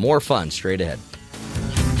next hour. More fun straight ahead.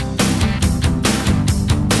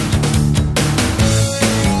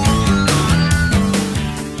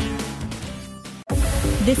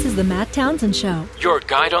 This is the Matt Townsend Show. Your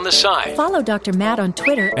guide on the side. Follow Dr. Matt on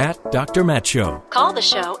Twitter At Dr. Matt Show. Call the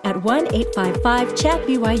show at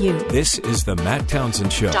 1-855-CHAT-BYU. This is the Matt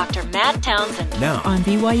Townsend Show. Dr. Matt Townsend. Now On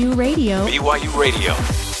BYU Radio. BYU Radio.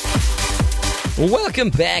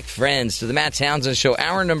 Welcome back, friends, to the Matt Townsend Show,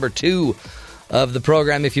 hour number 2 of the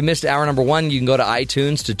program. If you missed hour number 1, you can go to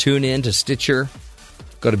iTunes to tune in, to Stitcher.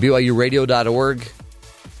 Go to BYURadio.org.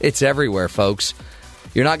 It's everywhere, folks.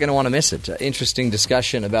 You're not going to want to miss it. Interesting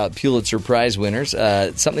discussion about Pulitzer Prize winners.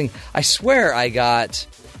 Something, I swear I got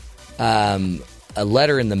a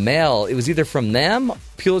letter in the mail. It was either from them,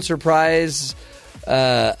 Pulitzer Prize,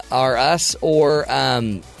 or us, or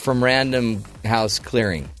from Random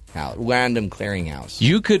Clearinghouse.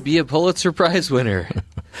 You could be a Pulitzer Prize winner.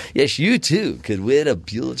 Yes, you too could win a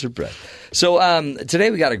Pulitzer Prize. So today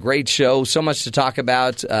we got a great show, so much to talk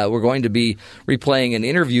about. We're going to be replaying an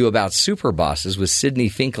interview about Superbosses with Sidney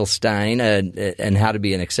Finkelstein and how to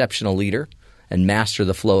be an exceptional leader and master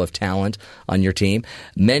the flow of talent on your team.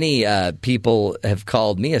 Many people have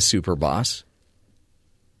called me a Superboss.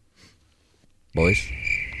 Boys,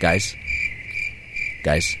 guys.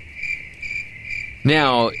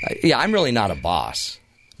 Now, yeah, I'm really not a boss.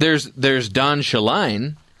 there's Don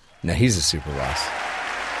Shaline. No, he's a Superboss.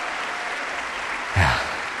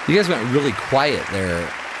 You guys went really quiet there.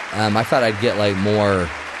 I thought I'd get more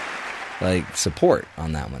support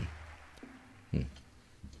on that one.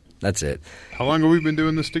 That's it. How long have we been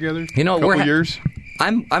doing this together? Couple years.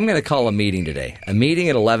 I'm going to call a meeting today. A meeting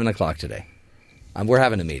at 11 o'clock today. We're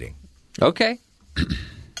having a meeting. Okay.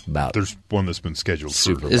 There's one that's been scheduled.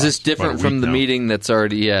 Is this different from the meeting that's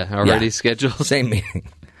already scheduled? Same meeting.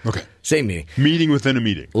 Okay. Same meeting. Meeting within a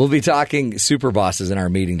meeting. We'll be talking Superbosses in our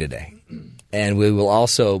meeting today. And we will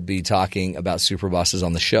also be talking about Superbosses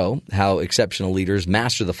on the show, how exceptional leaders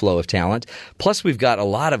master the flow of talent. Plus, we've got a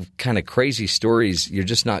lot of kind of crazy stories you're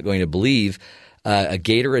just not going to believe. A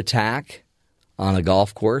gator attack on a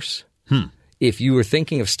golf course. If you were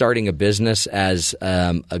thinking of starting a business as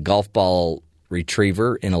a golf ball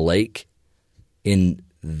retriever in a lake in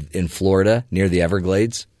Florida near the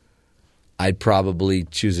Everglades, I'd probably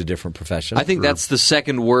choose a different profession. I think that's the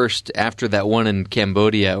second worst after that one in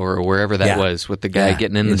Cambodia or wherever that was with the guy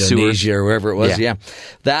getting in the sewers. Indonesia or wherever it was,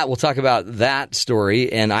 That, we'll talk about that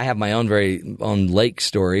story, and I have my own lake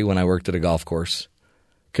story when I worked at a golf course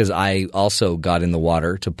because I also got in the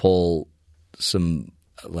water to pull some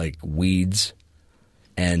weeds.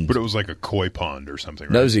 But it was like a koi pond or something,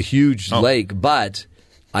 right? That was a huge lake, but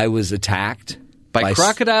I was attacked. By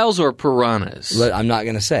crocodiles or piranhas? I'm not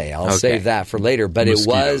going to say. I'll save that for later. But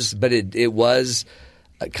Mosquitoes. it was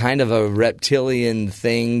a kind of a reptilian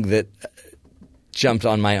thing that jumped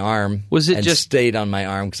on my arm. Was it and just stayed on my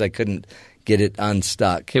arm because I couldn't get it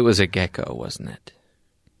unstuck? It was a gecko, wasn't it?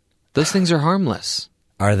 Those things are harmless.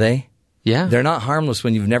 Are they? Yeah. They're not harmless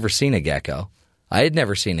when you've never seen a gecko. I had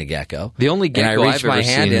never seen a gecko. The only gecko and I reached I've my ever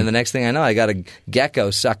hand seen... in. The next thing I know, I got a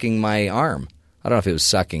gecko sucking my arm. I don't know if it was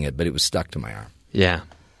sucking it, but it was stuck to my arm. Yeah.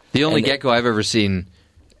 The only gecko I've ever seen,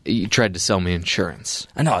 he tried to sell me insurance.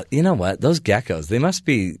 I know. You know what? Those geckos,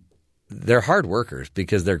 they're hard workers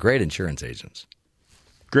because they're great insurance agents.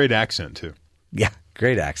 Great accent, too. Yeah,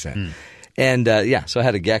 great accent. And, so I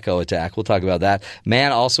had a gecko attack. We'll talk about that.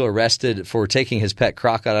 Man also arrested for taking his pet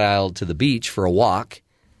crocodile to the beach for a walk.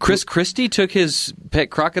 Chris Christie took his pet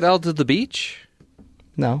crocodile to the beach?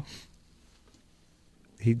 No.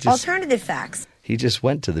 Alternative facts. He just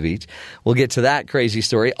went to the beach. We'll get to that crazy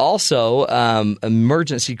story. Also,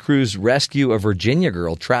 emergency crews rescue a Virginia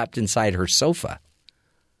girl trapped inside her sofa.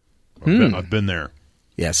 I've been there.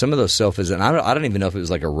 Yeah, some of those sofas, and I don't even know if it was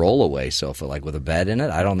like a rollaway sofa, like with a bed in it.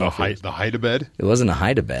 I don't know. The hide-a-bed? It wasn't a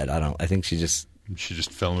hide-a-bed. I think she just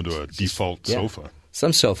fell into a default sofa.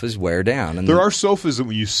 Some sofas wear down. And there are sofas that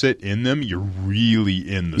when you sit in them, you're really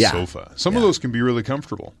in the sofa. Some of those can be really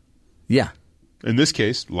comfortable. Yeah. In this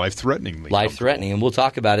case, life-threateningly. Life-threatening, and we'll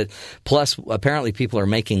talk about it. Plus, apparently people are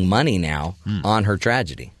making money now on her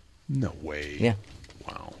tragedy. No way. Yeah.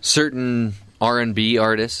 Wow. Certain R&B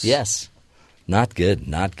artists. Yes. Not good,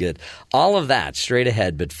 not good. All of that straight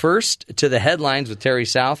ahead. But first, to the headlines with Terry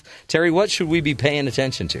South. Terry, what should we be paying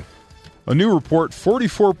attention to? A new report,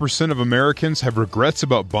 44% of Americans have regrets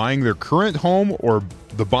about buying their current home or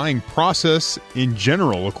the buying process in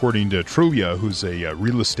general, according to Trulia, who's a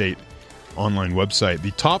real estate online website.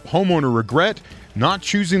 The top homeowner regret not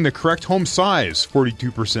choosing the correct home size.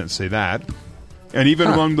 42% say that. And even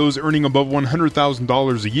among those earning above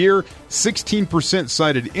 $100,000 a year, 16%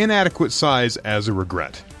 cited inadequate size as a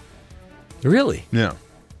regret. Really? Yeah. I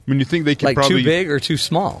mean, you think they could probably... too big or too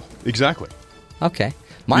small? Exactly. Okay.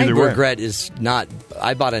 My regret is not...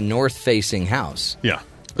 I bought a north-facing house. Yeah.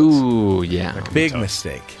 Ooh, yeah. Big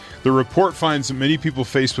mistake. The report finds that many people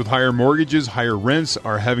faced with higher mortgages, higher rents,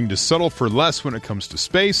 are having to settle for less when it comes to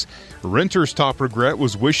space. Renters' top regret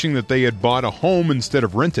was wishing that they had bought a home instead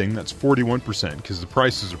of renting. That's 41%, because the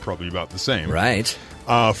prices are probably about the same. Right.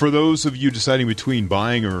 For those of you deciding between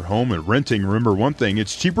buying a home and renting, remember one thing.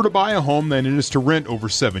 It's cheaper to buy a home than it is to rent over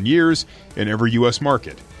 7 years in every U.S.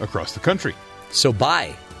 market across the country. So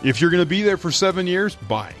buy. If you're going to be there for 7 years,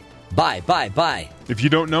 buy. Buy. If you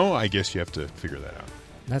don't know, I guess you have to figure that out.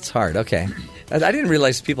 That's hard. Okay. I didn't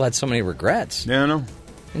realize people had so many regrets. Yeah, I know.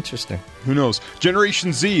 Interesting. Who knows?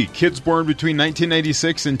 Generation Z, kids born between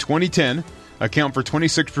 1996 and 2010, account for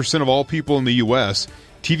 26% of all people in the U.S.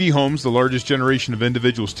 TV homes, the largest generation of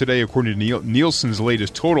individuals today, according to Nielsen's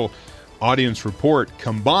latest total audience report.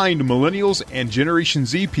 Combined, millennials and Generation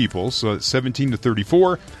Z people, so that's 17 to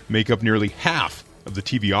 34, make up nearly half of the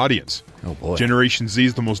TV audience. Oh, boy. Generation Z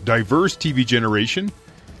is the most diverse TV generation.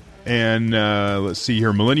 And let's see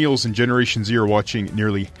here, millennials and Generation Z are watching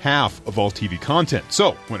nearly half of all TV content.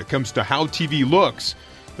 So when it comes to how TV looks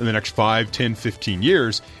in the next 5, 10, 15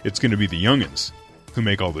 years, it's going to be the youngins who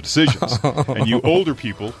make all the decisions. And you older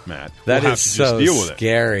people, Matt, will have to just deal with it.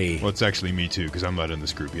 Scary. Well, it's actually me too, because I'm not in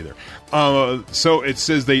this group either. So it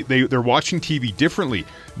says they're watching TV differently.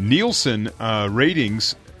 Nielsen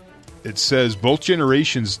ratings, it says both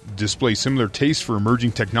generations display similar tastes for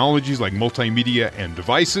emerging technologies like multimedia and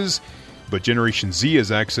devices, but Generation Z is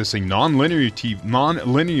accessing non-linear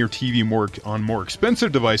TV on more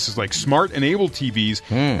expensive devices like smart-enabled TVs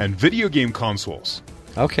and video game consoles.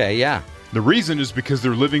 Okay, yeah. The reason is because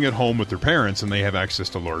they're living at home with their parents and they have access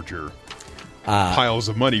to larger piles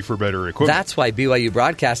of money for better equipment. That's why BYU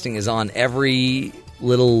Broadcasting is on every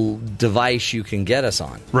little device you can get us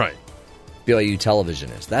on. Right. BYU Television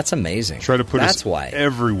is. That's amazing. Try to put That's us why.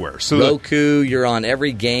 everywhere. So Roku, you're on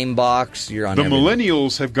every game box. You're on the everything.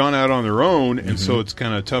 millennials have gone out on their own, and so it's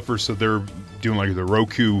kind of tougher. So they're doing like the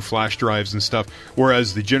Roku flash drives and stuff.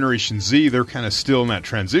 Whereas the Generation Z, they're kind of still in that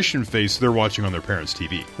transition phase. So they're watching on their parents'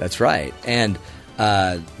 TV. That's right. And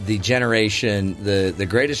the generation, the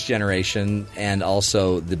greatest generation, and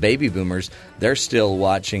also the baby boomers, they're still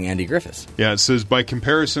watching Andy Griffiths. Yeah, it says by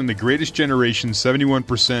comparison, the greatest generation,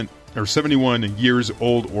 71% or 71 years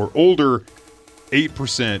old or older,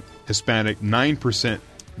 8% Hispanic, 9%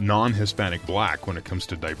 non-Hispanic Black when it comes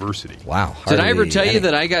to diversity. Wow. Did I ever tell you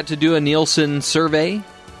that I got to do a Nielsen survey?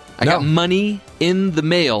 I got money in the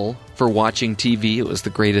mail for watching TV. It was the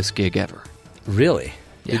greatest gig ever. Really?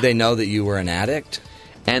 Yeah. Did they know that you were an addict?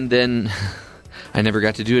 And then I never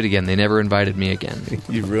got to do it again. They never invited me again.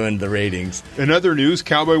 You ruined the ratings. In other news,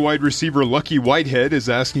 Cowboy wide receiver Lucky Whitehead is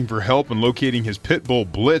asking for help in locating his pit bull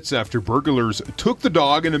Blitz after burglars took the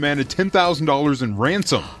dog and demanded $10,000 in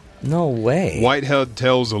ransom. No way. Whitehead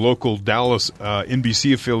tells a local Dallas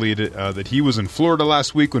NBC affiliate that he was in Florida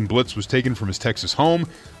last week when Blitz was taken from his Texas home,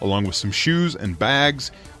 along with some shoes and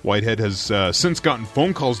bags. Whitehead has since gotten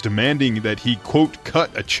phone calls demanding that he, quote,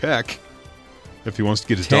 cut a check if he wants to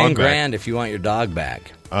get his dog back. $10,000 if you want your dog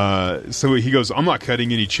back. So he goes, I'm not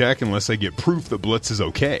cutting any check unless I get proof that Blitz is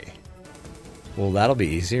okay. Well, that'll be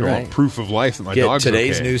easy, I right? want proof of life that my Get dog's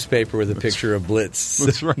today's okay. newspaper with a picture of Blitz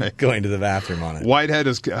That's right. going to the bathroom on it. Whitehead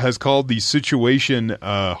has called the situation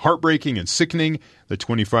heartbreaking and sickening. The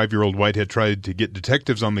 25-year-old Whitehead tried to get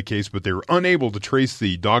detectives on the case, but they were unable to trace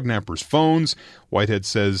the dog napper's phones. Whitehead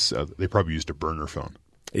says they probably used a burner phone.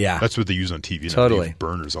 Yeah. That's what they use on TV now. Totally. They use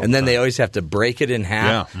burners all and the then time. they always have to break it in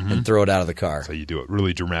half and throw it out of the car. That's how you do it.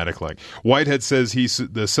 Really dramatic like. Whitehead says he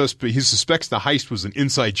suspects the heist was an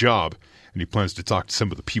inside job, and he plans to talk to some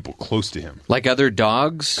of the people close to him. Like other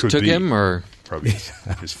dogs Could took be. him, or Probably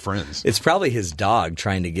his friends. It's probably his dog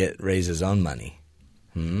trying to raise his own money.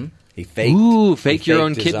 He faked. fake your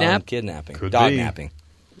own his kidnapping. Could Dog be. napping.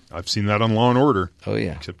 I've seen that on Law and Order. Oh,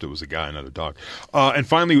 yeah. Except it was a guy, not a dog. And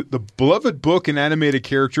finally, the beloved book and animated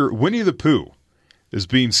character Winnie the Pooh is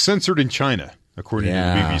being censored in China, according to the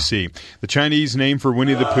BBC. The Chinese name for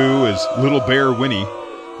Winnie the Pooh is Little Bear Winnie,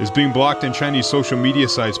 is being blocked on Chinese social media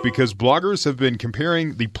sites because bloggers have been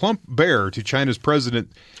comparing the plump bear to China's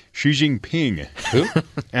president Xi Jinping.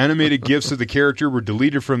 Animated GIFs of the character were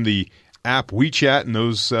deleted from the app WeChat, and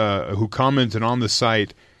those who commented on the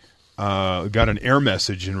site got an error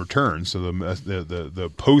message in return, so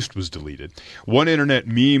the post was deleted. One internet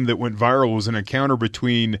meme that went viral was an encounter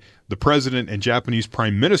between the president and Japanese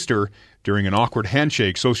prime minister during an awkward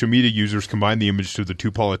handshake. Social media users combined the image to the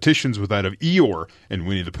two politicians with that of Eeyore and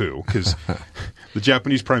Winnie the Pooh, because the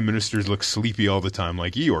Japanese prime ministers look sleepy all the time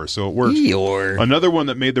like Eeyore, so it works. Eeyore. Another one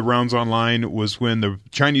that made the rounds online was when the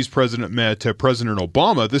Chinese president met President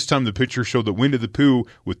Obama. This time the picture showed that Winnie the Pooh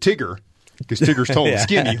with Tigger, because Tigger's tall and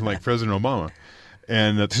skinny, like President Obama.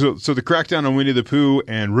 And so the crackdown on Winnie the Pooh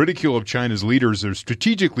and ridicule of China's leaders are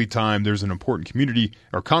strategically timed. There's an important community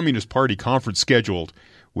or Communist Party conference scheduled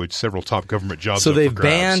with several top government jobs. So up they've for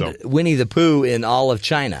grabs. banned Winnie the Pooh in all of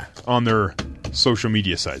China. On their social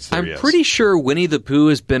media sites there, I'm pretty sure Winnie the Pooh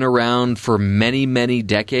has been around for many, many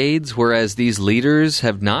decades, whereas these leaders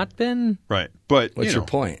have not been. Right. But What's your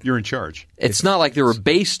point? You're in charge. It's not like they were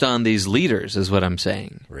based on these leaders, is what I'm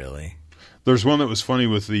saying. Really? There's one that was funny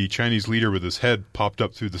with the Chinese leader with his head popped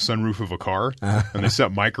up through the sunroof of a car, and they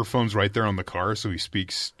set microphones right there on the car, so he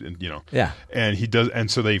speaks, and Yeah. and he does, and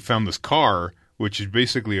so they found this car, which is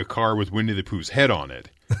basically a car with Winnie the Pooh's head on it,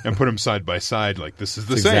 and put them side by side, like this is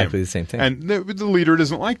the It's same, exactly the same thing. And the leader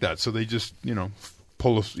doesn't like that, so they just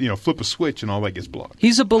flip a switch, and all that gets blocked.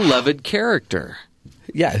 He's a beloved character.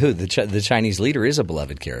 Yeah, who? The Chinese leader is a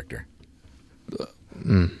beloved character.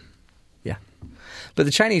 Yeah. But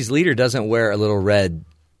the Chinese leader doesn't wear a little red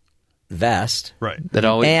vest. Right.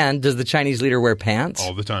 And does the Chinese leader wear pants?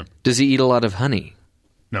 All the time. Does he eat a lot of honey?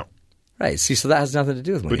 No. Right. See, so that has nothing to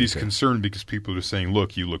do with Winnie But he's the Pooh. concerned because people are saying,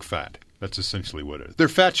 look, you look fat. That's essentially what it is. They're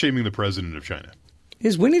fat-shaming the president of China.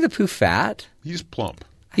 Is Winnie the Pooh fat? He's plump.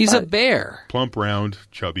 He's a bear. Plump, round,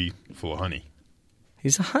 chubby, full of honey.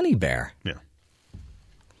 He's a honey bear. Yeah.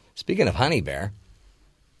 Speaking of honey bear.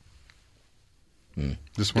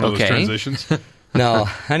 This one of those transitions? No,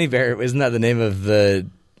 honey bear, isn't that the name of the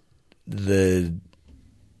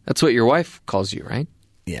That's what your wife calls you, right?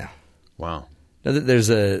 yeah. Wow. No, there's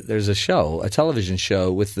a show, a television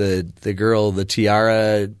show with the girl, the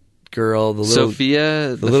tiara girl, the little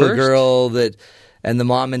Sophia, the little first? girl that, and the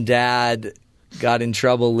mom and dad got in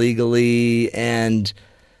trouble legally, and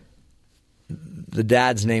the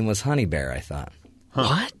dad's name was Honey Bear, I thought.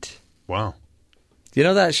 What? Wow. Do you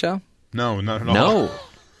know that show? No, not at all. No.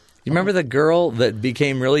 You remember the girl that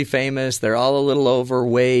became really famous? They're all a little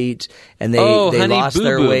overweight, and they Honey lost Boo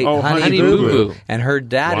their Boo. weight. Oh, Honey Honey Boo Boo Boo. Boo. And her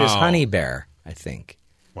dad is Wow. Honey Bear, I think.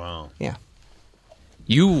 Wow. Yeah.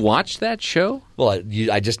 You watched that show? Well,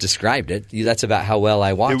 I just described it. That's about how well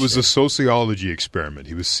I watched it. It was a sociology experiment.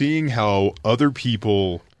 He was seeing how other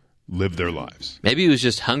people live their lives. Maybe he was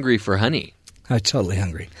just hungry for honey. I'm totally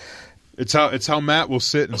hungry. It's how Matt will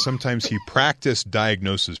sit and sometimes he practice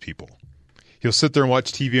diagnoses people. He'll sit there and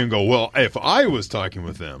watch TV and go, well, if I was talking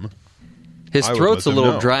with them. His I would throat's a let them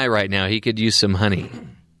little know. dry right now. He could use some honey.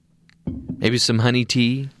 Maybe some honey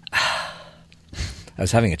tea. I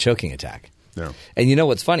was having a choking attack. No. And you know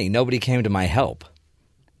what's funny? Nobody came to my help.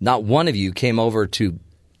 Not one of you came over to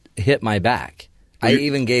hit my back. I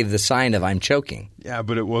even gave the sign of I'm choking. Yeah,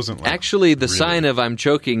 but it wasn't like Actually, the really. sign of I'm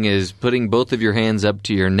choking is putting both of your hands up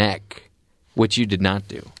to your neck, which you did not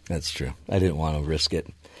do. That's true. I didn't want to risk it.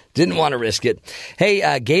 Didn't want to risk it.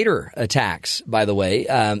 Hey, gator attacks, by the way.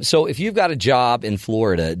 So if you've got a job in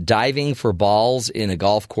Florida diving for balls in a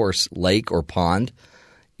golf course lake or pond,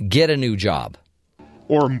 get a new job.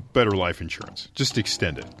 Or better life insurance. Just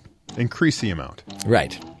extend it. Increase the amount.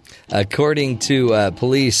 Right. According to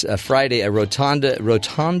police, Friday, a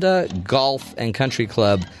Rotunda Golf and Country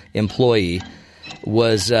Club employee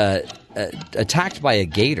was attacked by a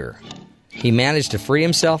gator. He managed to free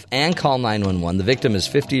himself and call 911. The victim is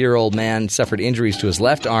a 50-year-old man, suffered injuries to his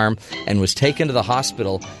left arm, and was taken to the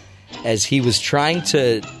hospital as he was trying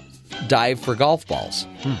to dive for golf balls.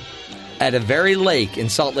 At a very lake in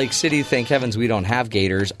Salt Lake City, thank heavens we don't have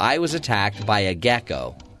gators, I was attacked by a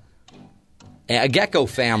gecko. A gecko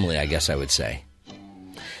family, I guess I would say.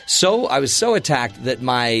 So I was so attacked that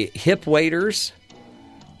my hip waders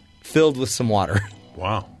filled with some water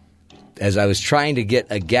Wow. as I was trying to get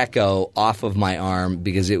a gecko off of my arm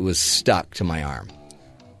because it was stuck to my arm.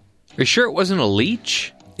 Are you sure it wasn't a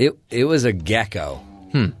leech? It was a gecko.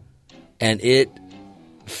 And it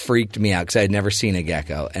freaked me out because I had never seen a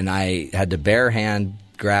gecko. And I had to bare hand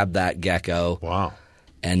grab that gecko. Wow.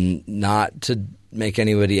 And not to make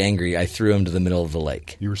anybody angry, I threw him to the middle of the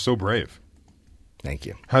lake. You were so brave. Thank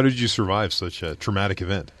you. How did you survive such a traumatic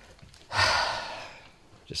event?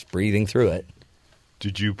 Just breathing through it.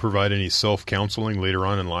 Did you provide any self-counseling later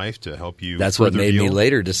on in life to help you That's what further made me heal?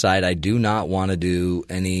 later decide I do not want to do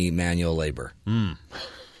any manual labor.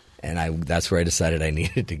 And that's where I decided I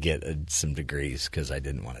needed to get some degrees because I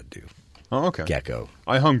didn't want to do Oh, okay. gecko.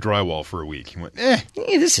 I hung drywall for a week. He went,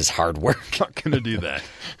 This is hard work. not going to do that.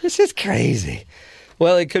 This is crazy.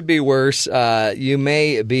 Well, it could be worse. You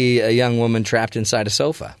may be a young woman trapped inside a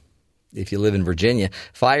sofa. If you live in Virginia,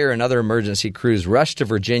 fire and other emergency crews rushed to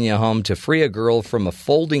Virginia home to free a girl from a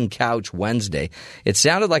folding couch Wednesday. It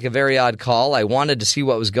sounded like a very odd call. I wanted to see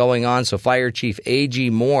what was going on, so Fire Chief A.G.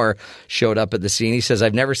 Moore showed up at the scene. He says,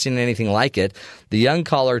 I've never seen anything like it. The young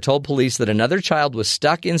caller told police that another child was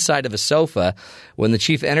stuck inside of a sofa. When the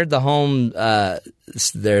chief entered the home,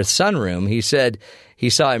 their sunroom. He said he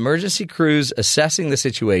saw emergency crews assessing the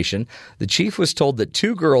situation. The chief was told that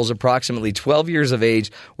 2 girls approximately 12 years of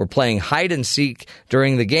age were playing hide and seek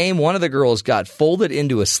during the game. One of the girls got folded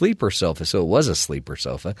into a sleeper sofa, so it was a sleeper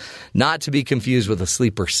sofa, not to be confused with a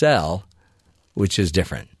sleeper cell, which is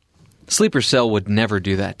different. Sleeper cell would never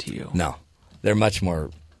do that to you. No, they're much more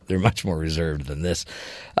reserved than this.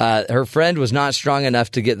 Her friend was not strong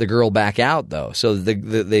enough to get the girl back out, though. So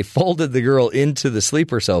they folded the girl into the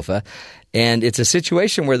sleeper sofa, and it's a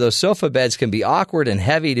situation where those sofa beds can be awkward and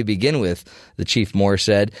heavy to begin with, the Chief Moore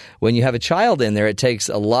said. When you have a child in there, it takes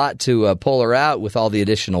a lot to pull her out with all the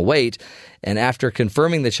additional weight. And after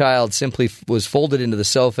confirming the child simply was folded into the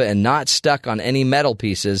sofa and not stuck on any metal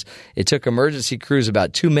pieces, it took emergency crews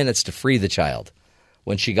about 2 minutes to free the child.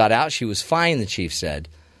 When she got out, she was fine, the chief said.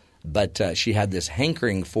 But she had this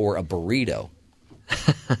hankering for a burrito.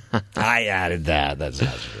 I added that. That's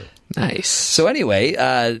not true. Nice. So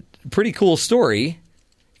anyway, pretty cool story,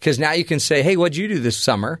 because now you can say, hey, what'd you do this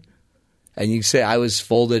summer? And you can say, I was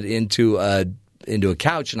folded into a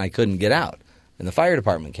couch and I couldn't get out. And the fire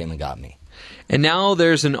department came and got me. And now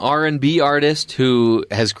there's an R&B artist who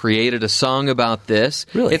has created a song about this.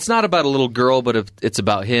 Really? It's not about a little girl, but it's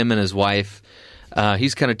about him and his wife.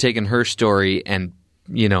 He's kind of taken her story and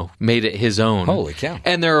made it his own. Holy cow.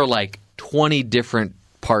 And there are like 20 different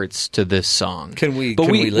parts to this song. Can we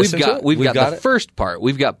listen to it? We've got the it? first part.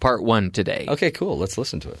 We've got part 1 today. Okay, cool. Let's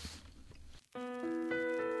listen to it.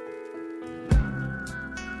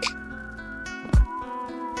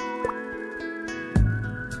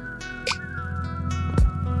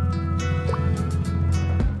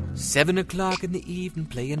 Seven o'clock in the evening,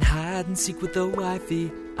 playing hide and seek with the wifey.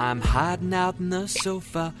 I'm hiding out on the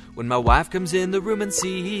sofa when my wife comes in the room and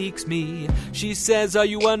seeks me. She says, are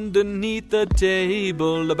you underneath the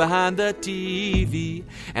table or behind the TV?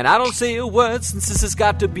 And I don't say a word since this has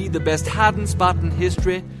got to be the best hiding spot in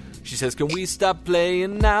history. She says, can we stop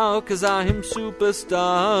playing now, cause I am super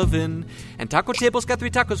starving. And taco tables got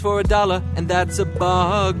 3 tacos for $1, and that's a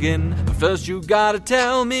bargain. But first you gotta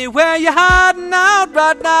tell me where you're hiding out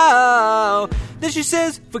right now. Then she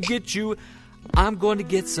says, forget you, I'm going to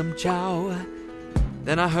get some chow.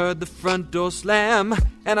 Then I heard the front door slam,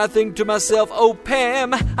 and I think to myself, oh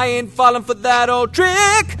Pam, I ain't falling for that old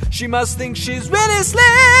trick. She must think she's really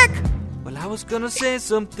slick. Well, I was gonna say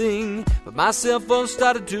something, but my cell phone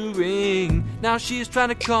started to ring. Now she's trying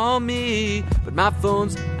to call me, but my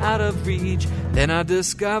phone's out of reach. Then I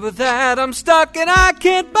discover that I'm stuck and I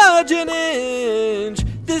can't budge an inch.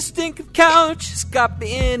 This stinking couch has got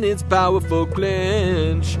me in its powerful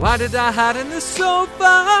clinch. Why did I hide in the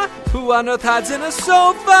sofa? Who on earth hides in a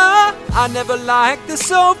sofa? I never liked the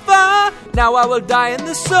sofa. Now I will die in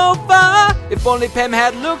the sofa. If only Pam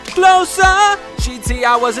had looked closer, she'd see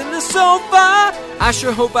I was in the sofa. I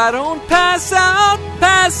sure hope I don't pass out,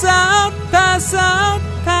 pass out, pass out,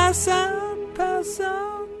 pass out, pass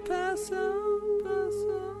out, pass out, pass out.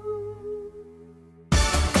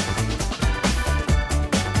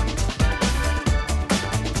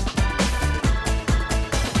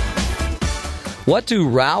 What do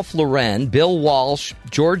Ralph Lauren, Bill Walsh,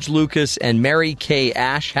 George Lucas, and Mary Kay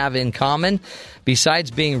Ash have in common? Besides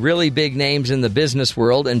being really big names in the business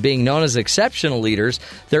world and being known as exceptional leaders,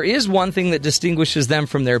 there is one thing that distinguishes them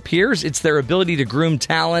from their peers. It's their ability to groom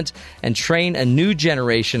talent and train a new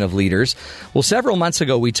generation of leaders. Well, several months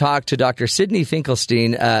ago, we talked to Dr. Sidney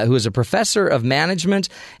Finkelstein, who is a professor of management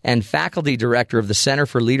and faculty director of the Center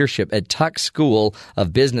for Leadership at Tuck School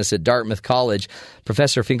of Business at Dartmouth College.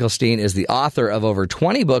 Professor Finkelstein is the author of over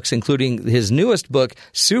 20 books, including his newest book,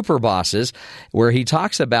 Superbosses, where he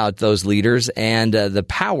talks about those leaders and the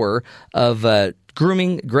power of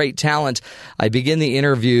grooming great talent. I begin the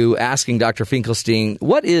interview asking Dr. Finkelstein,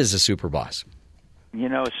 what is a superboss? You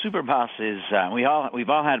know, a superboss is, we've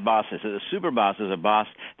all had bosses. A superboss is a boss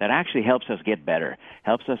that actually helps us get better,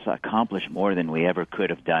 helps us accomplish more than we ever could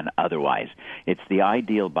have done otherwise. It's the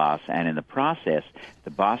ideal boss, and in the process,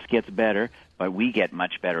 the boss gets better, but we get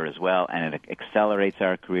much better as well, and it accelerates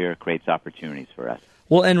our career, creates opportunities for us.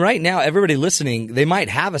 Well, and right now, everybody listening, they might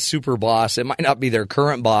have a super boss. It might not be their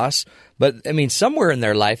current boss, but, I mean, somewhere in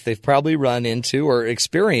their life, they've probably run into or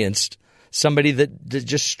experienced somebody that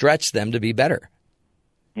just stretched them to be better.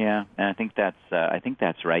 Yeah, and I think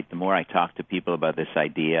that's right. The more I talk to people about this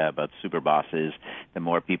idea about superbosses, the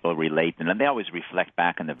more people relate, and they always reflect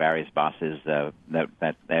back on the various bosses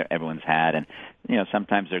that everyone's had. And you know,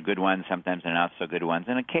 sometimes they're good ones, sometimes they're not so good ones,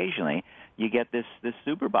 and occasionally you get this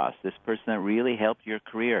super boss, this person that really helped your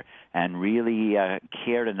career and really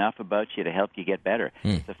cared enough about you to help you get better.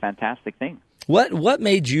 It's a fantastic thing. What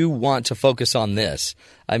made you want to focus on this?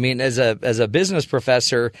 I mean, as a business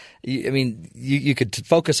professor, you could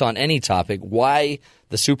focus on any topic. Why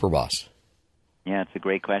the Superboss? Yeah, it's a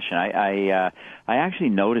great question. I actually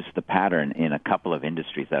noticed the pattern in a couple of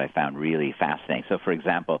industries that I found really fascinating. So, for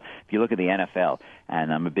example, if you look at the NFL,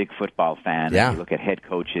 and I'm a big football fan, and you look at head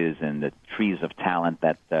coaches and the trees of talent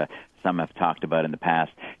that some have talked about in the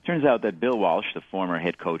past, it turns out that Bill Walsh, the former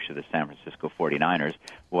head coach of the San Francisco 49ers,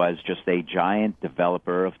 was just a giant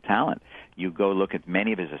developer of talent. You go look at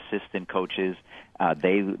many of his assistant coaches.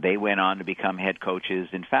 They went on to become head coaches.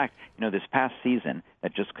 In fact, this past season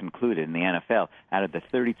that just concluded in the NFL, out of the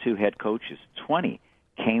 32 head coaches, 20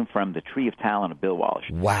 came from the tree of talent of Bill Walsh.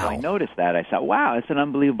 Wow. So I noticed that. I thought, wow, it's an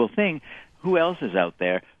unbelievable thing. Who else is out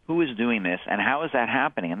there? Who is doing this? And how is that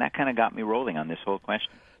happening? And that kind of got me rolling on this whole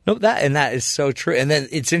question. No, that is so true. And then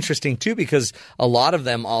it's interesting, too, because a lot of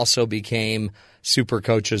them also became super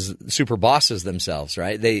coaches, super bosses themselves,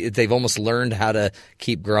 right? They've almost learned how to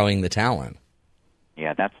keep growing the talent.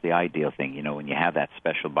 Yeah, that's the ideal thing. When you have that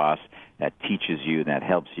special boss that teaches you, that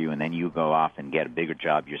helps you, and then you go off and get a bigger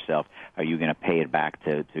job yourself, are you going to pay it back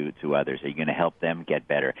to others? Are you going to help them get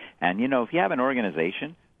better? And, if you have an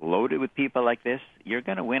organization loaded with people like this, you're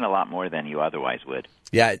going to win a lot more than you otherwise would.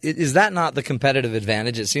 Yeah, is that not the competitive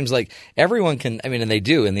advantage? It seems like everyone can, and they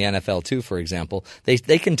do in the NFL too, for example. They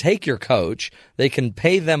can take your coach, they can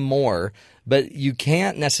pay them more, but you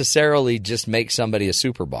can't necessarily just make somebody a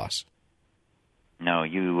super boss. No,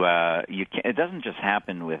 you can't. It doesn't just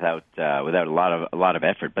happen without a lot of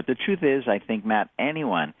effort. But the truth is, I think, Matt,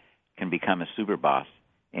 anyone can become a super boss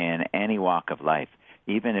in any walk of life.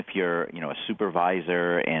 Even if you're, a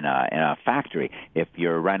supervisor in a factory, if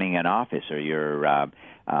you're running an office, or you're a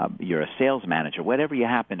sales manager, whatever you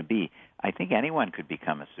happen to be, I think anyone could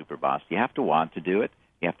become a super boss. You have to want to do it.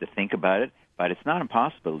 You have to think about it. But it's not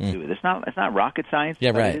impossible to do it. It's not rocket science.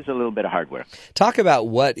 Yeah, right. It is a little bit of hard work. Talk about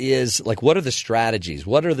what are the strategies?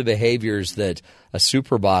 What are the behaviors that a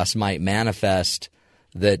super boss might manifest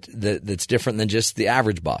that's different than just the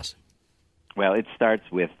average boss? Well, it starts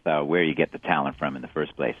with where you get the talent from in the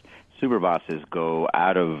first place. Superbosses go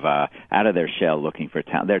out of their shell looking for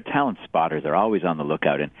talent. They're talent spotters. They're always on the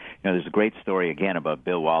lookout. And there's a great story again about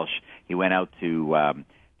Bill Walsh. He went out to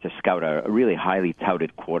scout a really highly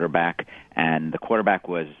touted quarterback, and the quarterback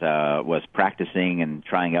was practicing and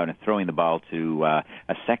trying out and throwing the ball to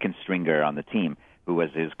a second stringer on the team, who was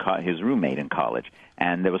his roommate in college.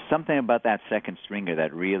 And there was something about that second stringer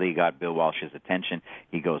that really got Bill Walsh's attention.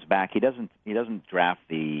 He goes back. He doesn't draft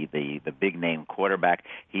the big name quarterback.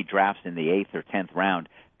 He drafts in the 8th or 10th round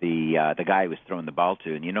the guy he was throwing the ball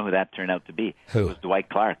to. And you know who that turned out to be? Who? It was Dwight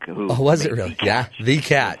Clark. Was it really? Yeah, the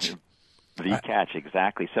catch. The catch,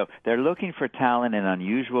 exactly. So they're looking for talent in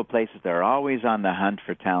unusual places. They're always on the hunt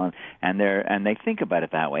for talent, and they think about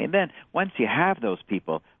it that way. And then once you have those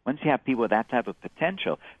people, once you have people with that type of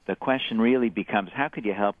potential, the question really becomes, how could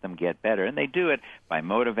you help them get better? And they do it by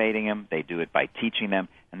motivating them. They do it by teaching them,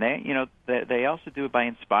 and they also do it by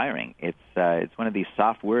inspiring. It's one of these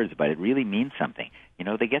soft words, but it really means something.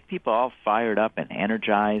 They get people all fired up and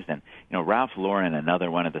energized. And Ralph Lauren, another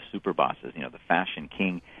one of the super bosses, the fashion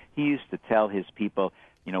king, he used to tell his people,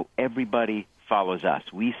 everybody follows us.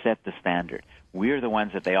 We set the standard. We're the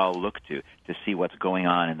ones that they all look to see what's going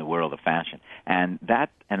on in the world of fashion. And that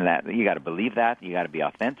you got to believe that. You got to be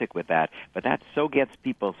authentic with that. But that so gets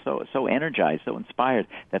people so energized, so inspired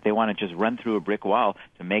that they want to just run through a brick wall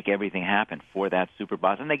to make everything happen for that super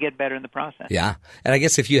boss, and they get better in the process. Yeah, and I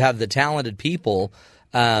guess if you have the talented people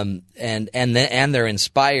and they're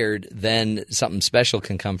inspired, then something special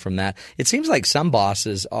can come from that. It seems like some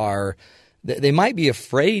bosses they might be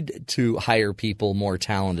afraid to hire people more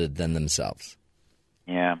talented than themselves.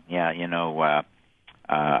 Yeah.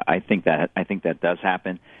 I think that does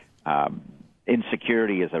happen.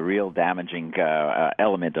 Insecurity is a real damaging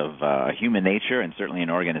element of human nature, and certainly in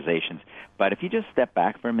organizations. But if you just step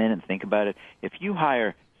back for a minute and think about it, if you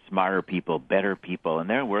hire smarter people, better people, and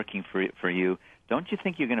they're working for you, don't you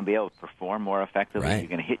think you're going to be able to perform more effectively? Right. You're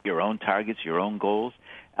going to hit your own targets, your own goals.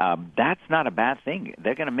 That's not a bad thing.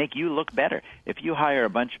 They're going to make you look better. If you hire a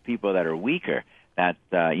bunch of people that are weaker, that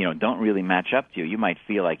don't really match up to you, you might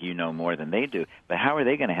feel like you know more than they do. But how are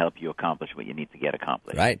they going to help you accomplish what you need to get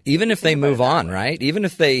accomplished? Right. Even if they move on, right? Even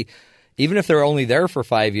if they're only there for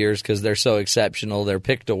 5 years because they're so exceptional, they're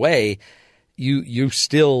picked away. You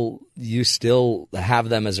still have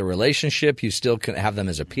them as a relationship. You still can have them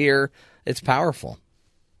as a peer. It's powerful.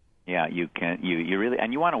 Yeah, you can. You really,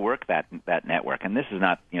 and you want to work that network. And this is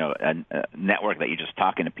not, a network that you're just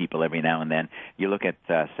talking to people every now and then. You look at,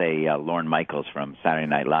 say, Lorne Michaels from Saturday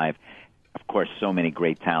Night Live. Of course, so many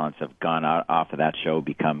great talents have gone off of that show,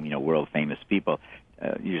 become, world famous people.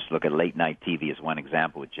 You just look at late night TV as one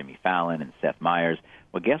example with Jimmy Fallon and Seth Meyers.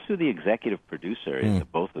 Well, guess who the executive producer is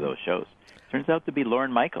of both of those shows? Turns out to be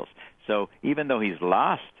Lorne Michaels. So even though he's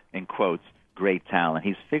lost, in quotes, great talent,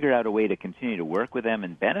 he's figured out a way to continue to work with them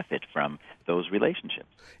and benefit from those relationships.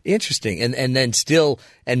 Interesting. And then still,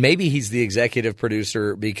 and maybe he's the executive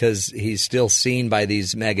producer because he's still seen by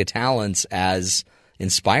these mega talents as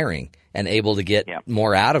inspiring and able to get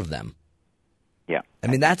more out of them. Yeah. I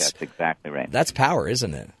mean, that's exactly right. That's power,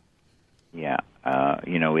 isn't it? Yeah.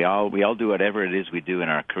 We all do whatever it is we do in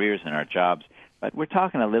our careers and our jobs. But we're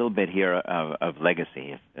talking a little bit here of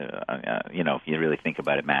legacy, if you really think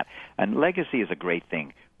about it, Matt. And legacy is a great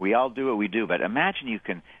thing. We all do what we do, but imagine you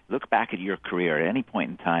can look back at your career at any point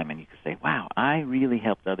in time and you can say, wow, I really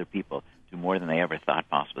helped other people do more than they ever thought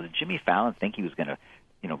possible. Did Jimmy Fallon think he was going to,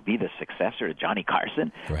 be the successor to Johnny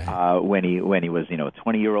Carson when he was, a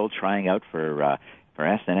 20-year-old trying out for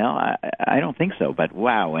SNL? I don't think so. But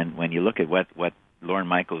wow, when you look at what Lorne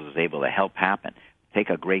Michaels was able to help happen, take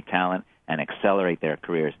a great talent and accelerate their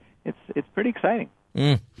careers, it's pretty exciting.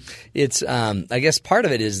 It's I guess part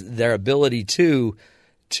of it is their ability to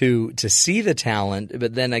see the talent,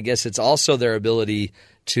 but then I guess it's also their ability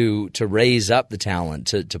to raise up the talent,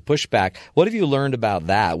 to push back. What have you learned about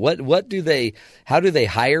that? How do they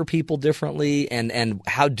hire people differently, and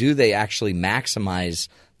how do they actually maximize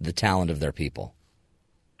the talent of their people?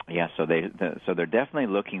 Yeah, so they're definitely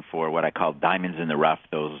looking for what I call diamonds in the rough.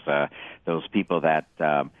 Those people that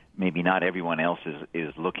maybe not everyone else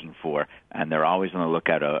is looking for, and they're always on the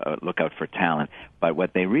lookout for talent. But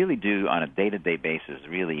what they really do on a day-to-day basis is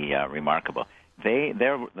really remarkable. The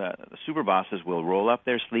Superbosses will roll up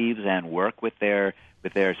their sleeves and work with their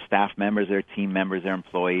staff members, their team members, their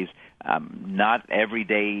employees. Not every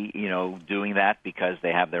day, doing that because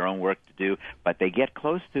they have their own work to do, but they get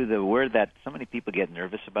close to the word that so many people get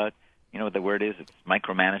nervous about. You know what the word is? It's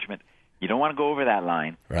micromanagement. You don't want to go over that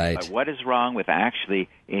line. Right. But what is wrong with actually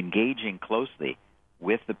engaging closely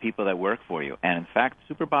with the people that work for you? And in fact,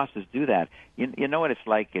 Superbosses do that. You know what it's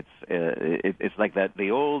like? It's like that the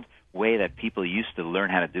old way that people used to learn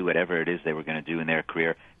how to do whatever it is they were going to do in their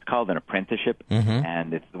career. It's called an apprenticeship,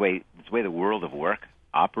 and it's the way the world of work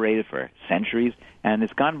operated for centuries, and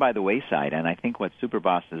it's gone by the wayside. And I think what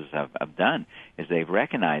Superbosses have done is they've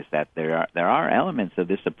recognized that there are elements of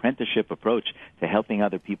this apprenticeship approach to helping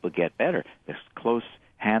other people get better. This close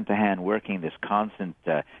hand-to-hand working, this constant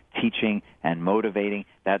teaching and motivating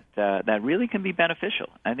that really can be beneficial.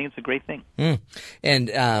 I think it's a great thing.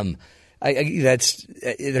 And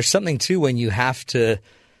there's something too when you have to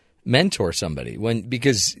mentor somebody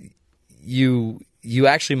because you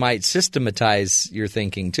actually might systematize your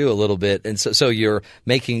thinking too a little bit, and so you're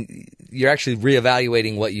actually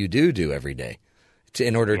reevaluating what you do every day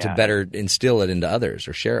in order to better instill it into others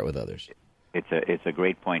or share it with others. It's a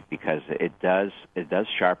great point because it does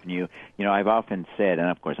sharpen you. I've often said,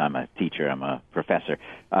 and of course I'm a teacher, I'm a professor,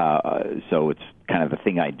 so it's kind of the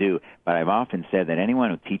thing I do. But I've often said that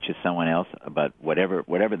anyone who teaches someone else about whatever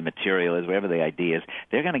the material is, whatever the idea is,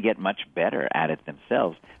 they're going to get much better at it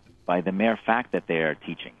themselves by the mere fact that they are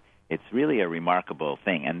teaching. It's really a remarkable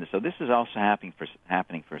thing, and so this is also happening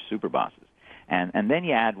for Superbosses. And then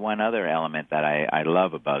you add one other element that I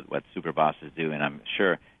love about what Superbosses do, and I'm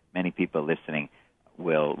sure many people listening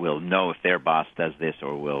will know if their boss does this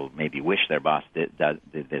or will maybe wish their boss did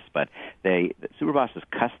this. But the Superbosses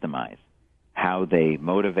customize how they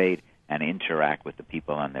motivate and interact with the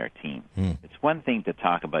people on their team. It's one thing to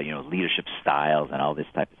talk about, leadership styles and all this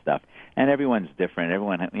type of stuff, and everyone's different.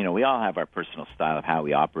 Everyone, we all have our personal style of how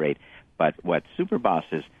we operate. But what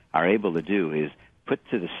Superbosses are able to do is put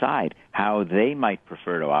to the side how they might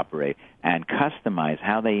prefer to operate and customize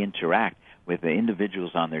how they interact with the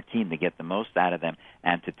individuals on their team to get the most out of them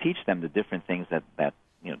and to teach them the different things that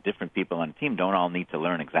different people on the team don't all need to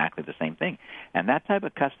learn exactly the same thing. And that type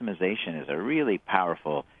of customization is a really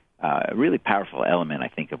powerful element, I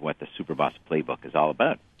think, of what the Superboss playbook is all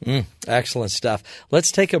about. Excellent stuff.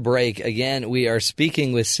 Let's take a break. Again, we are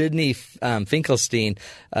speaking with Sidney Finkelstein,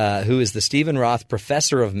 who is the Stephen Roth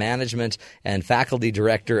Professor of Management and Faculty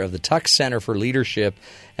Director of the Tuck Center for Leadership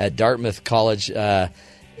at Dartmouth College.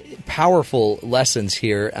 Powerful lessons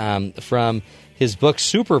here from his book,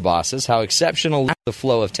 Superbosses, How Exceptional the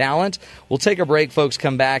Flow of Talent. We'll take a break, folks,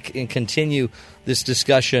 come back and continue this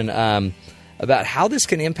discussion about how this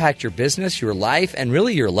can impact your business, your life, and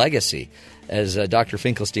really your legacy, as Dr.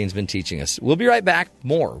 Finkelstein's been teaching us. We'll be right back.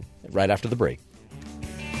 More right after the break.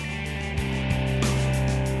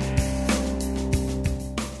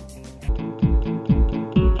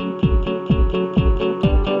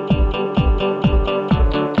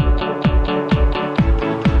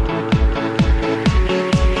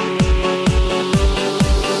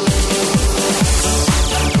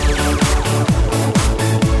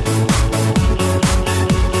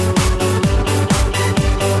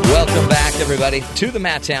 Everybody, to the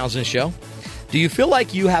Matt Townsend Show. Do you feel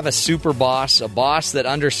like you have a super boss, a boss that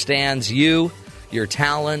understands you, your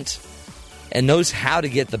talent, and knows how to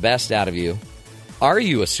get the best out of you? Are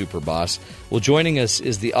you a super boss? Well, joining us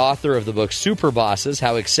is the author of the book Superbosses,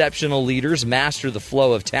 How Exceptional Leaders Master the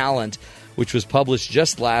Flow of Talent, which was published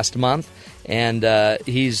just last month. And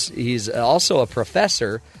he's also a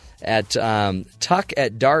professor at Tuck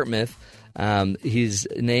at Dartmouth. His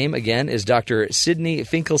name, again, is Dr. Sidney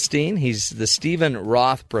Finkelstein. He's the Stephen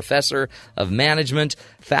Roth Professor of Management,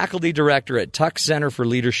 Faculty Director at Tuck Center for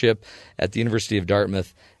Leadership at the University of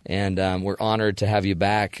Dartmouth. And we're honored to have you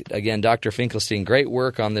back. Again, Dr. Finkelstein, great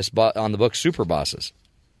work on this on the book Superbosses.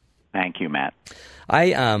 Thank you, Matt.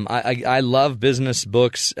 I love business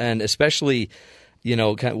books, and especially,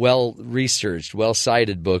 kind of well-researched,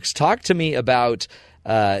 well-cited books. Talk to me about...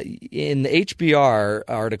 in the HBR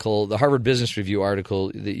article, the Harvard Business Review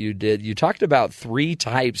article that you did, you talked about 3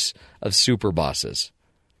 types of super bosses.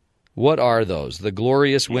 What are those? The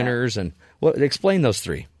glorious winners, and explain those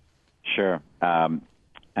 3. Sure. And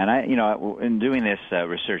I, in doing this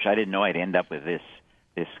research, I didn't know I'd end up with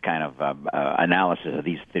this kind of analysis of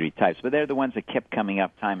these 3 types, but they're the ones that kept coming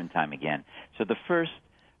up time and time again. So the first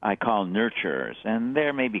I call nurturers, and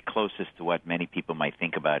they're maybe closest to what many people might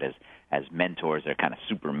think about as mentors. They're kind of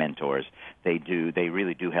super mentors. They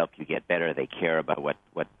really do help you get better. They care about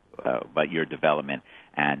about your development,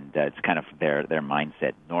 and it's kind of their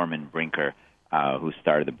mindset. Norman Brinker, who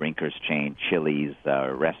started the Brinker's chain, Chili's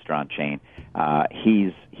restaurant chain,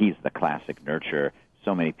 he's the classic nurturer.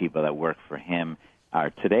 So many people that work for him are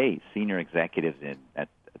today senior executives at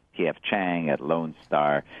P.F. Chang, at Lone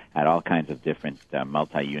Star, at all kinds of different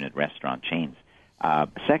multi-unit restaurant chains.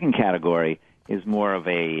 Second category is more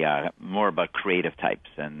about creative types,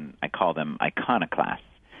 and I call them iconoclasts.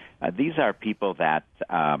 These are people that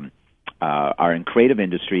are in creative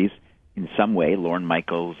industries in some way. Lorne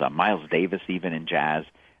Michaels, Miles Davis, even in jazz,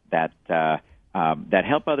 that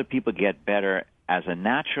help other people get better as a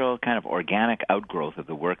natural kind of organic outgrowth of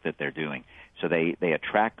the work that they're doing. So they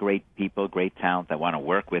attract great people, great talent that want to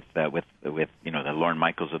work with the Lorne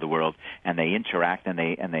Michaels of the world, and they interact and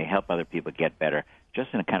they help other people get better,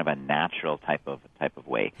 just in a kind of a natural type of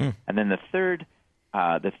way. And then the third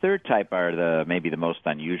type are maybe the most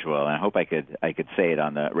unusual, and I hope I could say it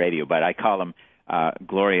on the radio, but I call them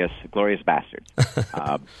glorious bastards.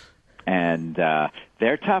 And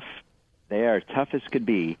they're tough. They are tough as could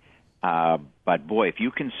be. But boy, if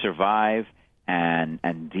you can survive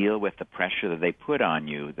and deal with the pressure that they put on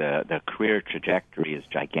you, the career trajectory is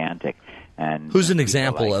gigantic. And who's an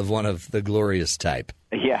example of one of the glorious type?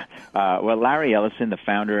 Yeah, well, Larry Ellison, the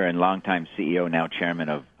founder and longtime CEO, now chairman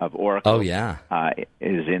of Oracle. Oh yeah,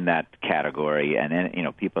 is in that category, and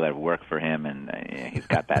then, people that have worked for him, and he's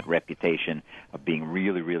got that reputation of being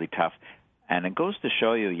really, really tough. And it goes to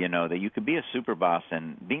show you, that you could be a super boss,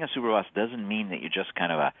 and being a super boss doesn't mean that you're just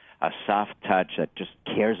kind of a soft touch that just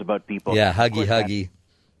cares about people. Yeah, huggy.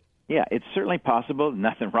 Yeah, it's certainly possible.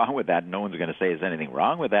 Nothing wrong with that. No one's going to say there's anything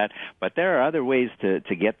wrong with that. But there are other ways to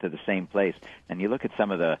get to the same place. And you look at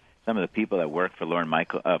some of the people that worked for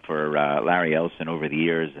Larry Ellison over the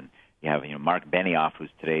years, and you have Mark Benioff, who's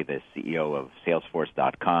today the CEO of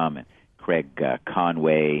Salesforce.com, and Craig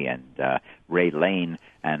Conway and Ray Lane,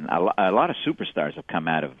 and a lot of superstars have come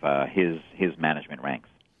out of his management ranks.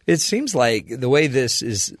 It seems like the way this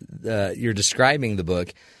is, you're describing the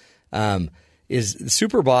book, is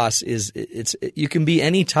Superboss it's you can be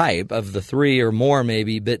any type of the 3 or more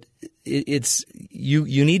maybe, but it's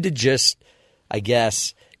you need to just, I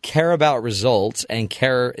guess, care about results and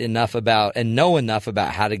care enough about and know enough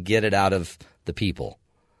about how to get it out of the people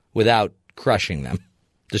without crushing them,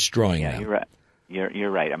 destroying them. Yeah, you're right.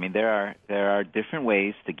 You're right. I mean, there are different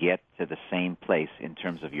ways to get to the same place in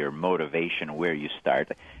terms of your motivation, where you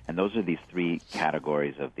start, and those are these 3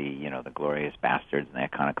 categories of the glorious bastards and the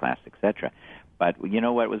iconoclasts, etc. But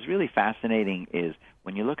what was really fascinating is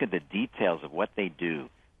when you look at the details of what they do,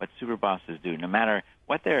 what superbosses do, no matter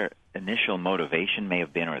what their initial motivation may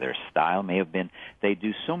have been or their style may have been, they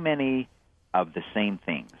do so many of the same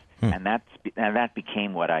things. And that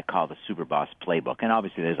became what I call the Superboss playbook. And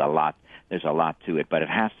obviously there's a lot to it, but it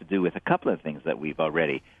has to do with a couple of things that we've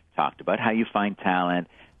already talked about: how you find talent,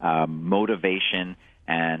 motivation,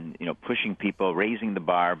 and pushing people, raising the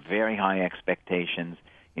bar, very high expectations,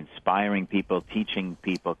 inspiring people, teaching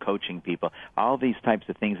people, coaching people, all these types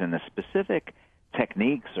of things, and the specific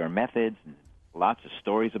techniques or methods, lots of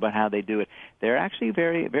stories about how they do it. They're actually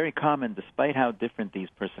very, very common, despite how different these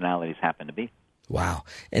personalities happen to be. Wow.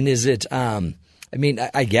 And is it,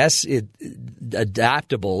 I guess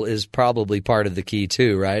adaptable is probably part of the key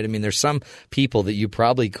too, right? I mean, there's some people that you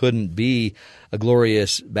probably couldn't be a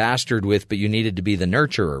glorious bastard with, but you needed to be the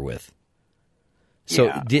nurturer with. So,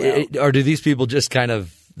 or do these people just kind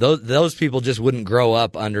of, those people just wouldn't grow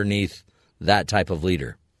up underneath that type of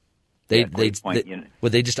leader?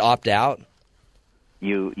 Would they just opt out?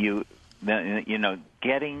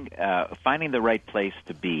 Finding the right place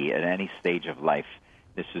to be at any stage of life.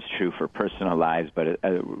 This is true for personal lives, but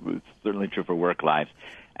it's certainly true for work lives.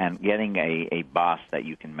 And getting a boss that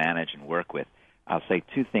you can manage and work with. I'll say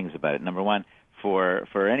two things about it. Number one,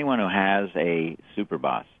 for anyone who has a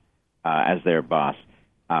superboss as their boss,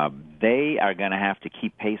 they are going to have to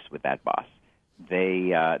keep pace with that boss.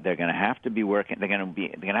 They're going to have to be working. They're going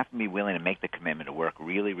to have to be willing to make the commitment to work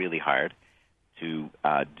really, really hard, to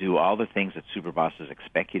do all the things that superbosses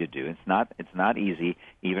expect you to do. It's not easy,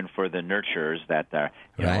 even for the nurturers that are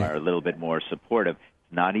a little bit more supportive.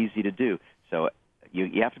 It's not easy to do. So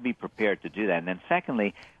you have to be prepared to do that. And then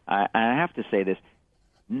secondly, I have to say this: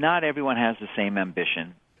 not everyone has the same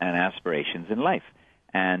ambition and aspirations in life,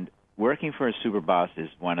 and working for a superboss is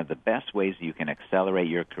one of the best ways you can accelerate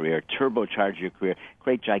your career, turbocharge your career,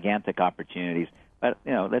 create gigantic opportunities. But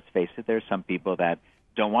let's face it, there are some people that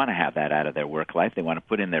don't want to have that out of their work life. They want to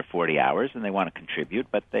put in their 40 hours and they want to contribute,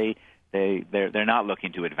 but they're not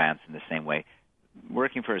looking to advance in the same way.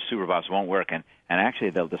 Working for a superboss won't work, and actually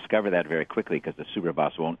they'll discover that very quickly, because the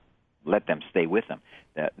superboss won't let them stay with them.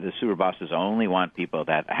 The superbosses only want people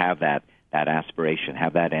that have that aspiration,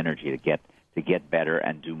 have that energy to get better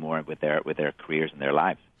and do more with their careers and their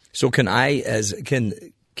lives. So does the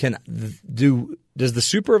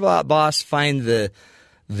superboss find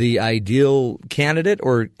the ideal candidate,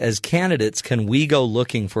 or as candidates can we go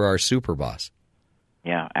looking for our superboss?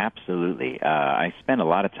 Yeah, absolutely. I spend a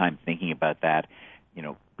lot of time thinking about that,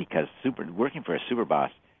 because working for a superboss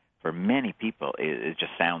for many people it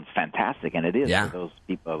just sounds fantastic, and it is for those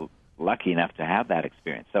people lucky enough to have that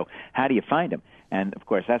experience. So how do you find them? And of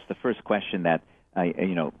course, that's the first question that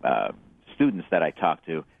students that I talk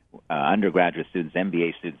to, undergraduate students,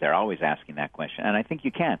 MBA students, they're always asking that question, and I think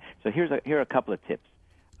you can. So here are a couple of tips.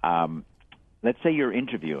 Let's say you're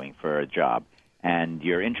interviewing for a job, and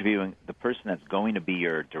you're interviewing the person that's going to be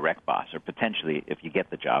your direct boss, or potentially, if you get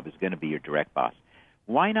the job, is going to be your direct boss.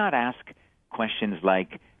 Why not ask questions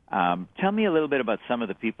like, tell me a little bit about some of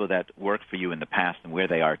the people that worked for you in the past and where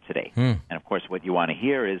they are today. And of course, what you want to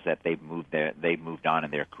hear is that they've moved on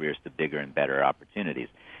in their careers to bigger and better opportunities.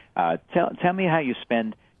 Tell me how you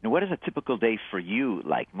spend. What is a typical day for you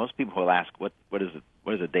like? Most people will ask, what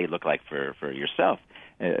does a day look like for yourself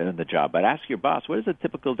in the job? But ask your boss, what does a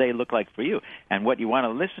typical day look like for you? And what you want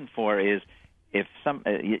to listen for is, if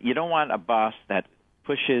you don't want a boss that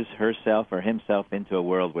pushes herself or himself into a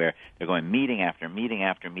world where they're going meeting after meeting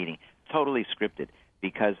after meeting, totally scripted,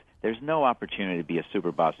 because there's no opportunity to be a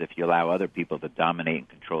superboss if you allow other people to dominate and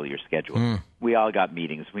control your schedule. We all got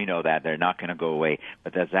meetings. We know that. They're not going to go away.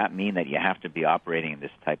 But does that mean that you have to be operating in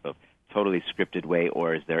this type of totally scripted way,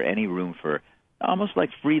 or is there any room for almost like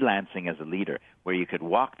freelancing as a leader, where you could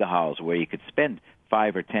walk the halls, where you could spend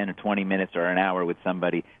 5 or 10 or 20 minutes or an hour with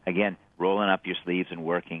somebody, again, rolling up your sleeves and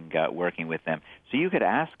working with them? So you could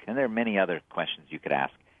ask, and there are many other questions you could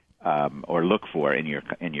ask or look for in your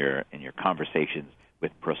conversations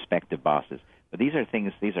with prospective bosses. But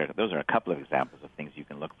those are a couple of examples of things you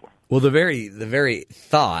can look for. Well, the very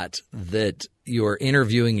thought that you're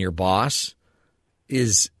interviewing your boss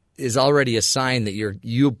is already a sign that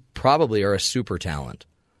you probably are a super talent,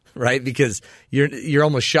 right? Because you're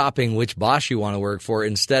almost shopping which boss you want to work for,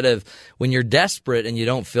 instead of when you're desperate and you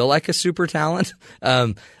don't feel like a super talent.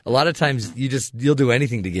 A lot of times you'll do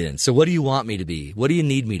anything to get in. So what do you want me to be? What do you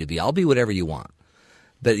need me to be? I'll be whatever you want.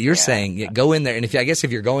 But you're saying go in there, and if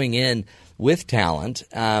you're going in with talent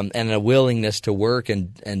and a willingness to work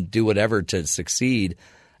and do whatever to succeed,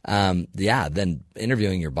 then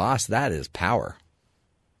interviewing your boss, that is power.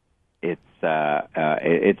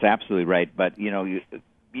 It's absolutely right, but you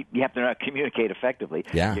have to communicate effectively.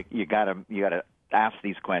 Yeah. You gotta ask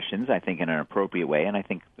these questions, I think, in an appropriate way, and I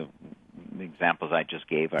think the examples I just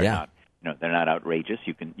gave are they're not outrageous.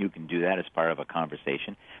 You can do that as part of a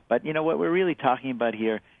conversation. But what we're really talking about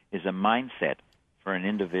here is a mindset for an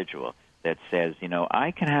individual that says,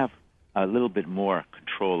 I can have a little bit more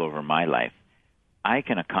control over my life. I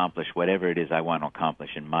can accomplish whatever it is I want to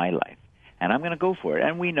accomplish in my life. And I'm going to go for it.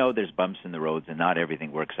 And we know there's bumps in the roads and not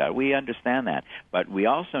everything works out. We understand that. But we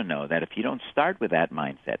also know that if you don't start with that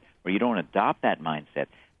mindset or you don't adopt that mindset,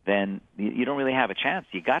 then you don't really have a chance.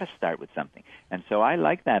 You got to start with something. And so I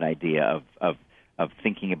like that idea of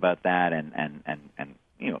thinking about that and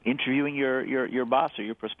interviewing your boss or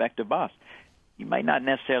your prospective boss. You might not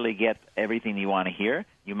necessarily get everything you want to hear.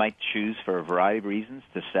 You might choose for a variety of reasons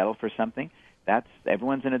to settle for something.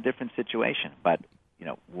 Everyone's in a different situation. But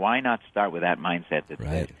why not start with that mindset that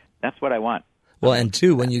says, that's what I want. Well, and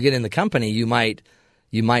two, when you get in the company, you might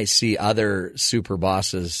see other super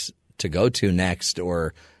bosses to go to next,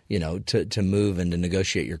 or to move and to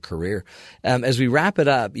negotiate your career. As we wrap it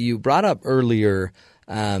up, you brought up earlier,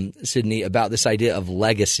 Sydney, about this idea of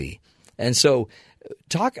legacy, and so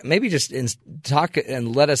talk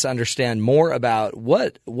and let us understand more about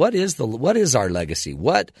what is our legacy.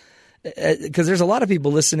 Because there's a lot of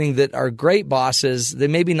people listening that are great bosses. They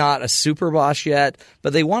maybe not a super boss yet,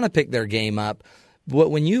 but they want to pick their game up.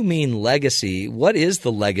 When you mean legacy, what is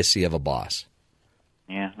the legacy of a boss?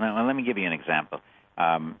 Yeah, well, let me give you an example.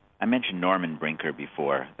 I mentioned Norman Brinker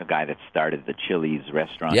before, the guy that started the Chili's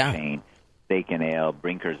restaurant chain, Steak and Ale,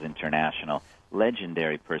 Brinker's International,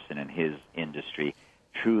 legendary person in his industry,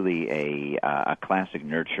 truly a classic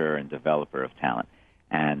nurturer and developer of talent.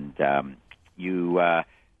 And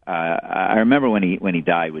I remember when he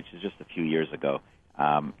died, which is just a few years ago,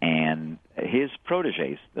 and his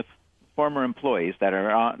protégés, the former employees that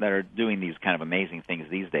are doing these kind of amazing things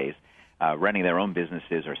these days, running their own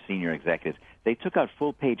businesses or senior executives, they took out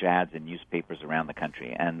full-page ads in newspapers around the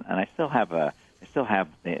country, and I still have the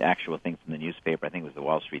actual thing from the newspaper. I think it was the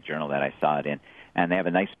Wall Street Journal that I saw it in, and they have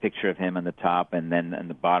a nice picture of him on the top, and then in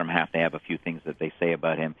the bottom half they have a few things that they say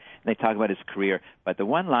about him, and they talk about his career. But the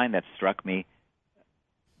one line that struck me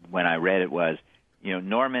when I read it was,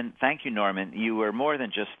 Norman, thank you, Norman. You were more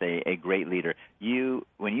than just a great leader.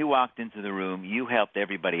 When you walked into the room, you helped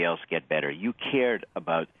everybody else get better. You cared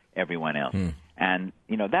about everyone else. And,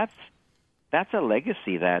 that's a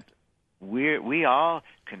legacy that we all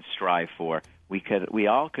can strive for. We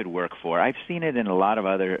all could work for. I've seen it in a lot of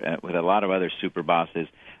other with a lot of other super bosses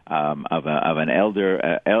of an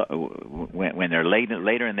elder when they're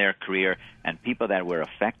later in their career, and people that were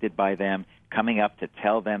affected by them coming up to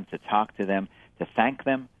tell them, to talk to them, to thank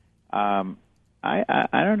them. I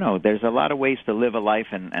don't know. There's a lot of ways to live a life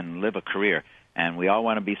and live a career, and we all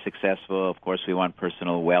want to be successful. Of course, we want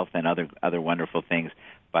personal wealth and other wonderful things,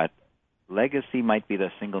 but legacy might be the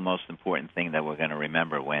single most important thing that we're going to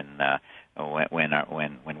remember when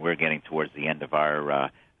we're getting towards the end of our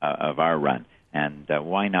run. And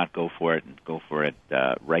why not go for it, and go for it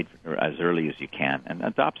right as early as you can, and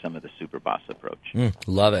adopt some of the Superboss approach.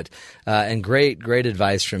 Love it. And great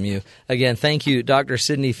advice from you. Again, thank you, Dr.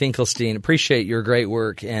 Sidney Finkelstein. Appreciate your great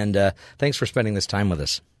work, and thanks for spending this time with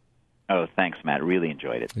us. Oh, thanks, Matt. Really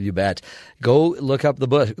enjoyed it. You bet. Go look up the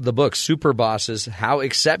book Superbosses, How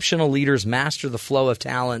Exceptional Leaders Master the Flow of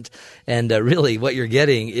Talent. And really what you're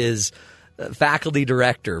getting is faculty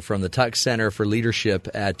director from the Tuck Center for Leadership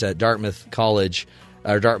at Dartmouth College,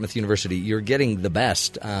 or Dartmouth University. You're getting the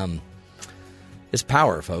best. It's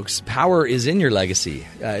power, folks. Power is in your legacy.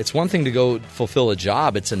 It's one thing to go fulfill a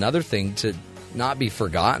job. It's another thing to not be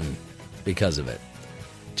forgotten because of it,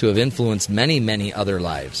 to have influenced many, many other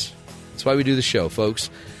lives. That's why we do the show,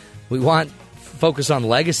 folks. We want focus on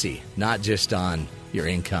legacy, not just on your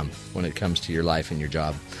income when it comes to your life and your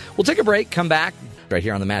job. We'll take a break, come back right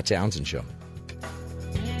here on the Matt Townsend Show.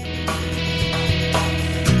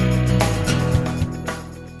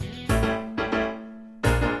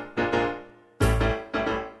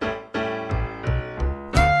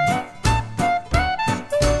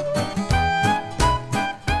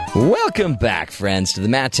 Welcome back, friends, to the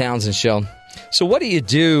Matt Townsend Show. So what do you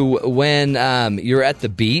do when you're at the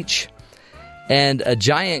beach and a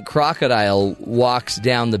giant crocodile walks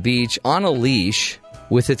down the beach on a leash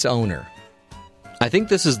with its owner? I think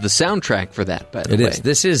this is the soundtrack for that, by the way. It is.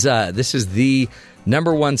 This is the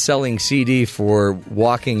number one selling CD for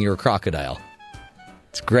walking your crocodile.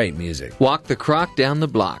 It's great music. Walk the croc down the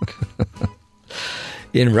block.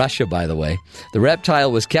 In Russia, by the way, the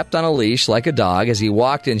reptile was kept on a leash like a dog as he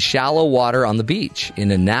walked in shallow water on the beach in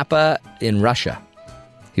Napa in Russia.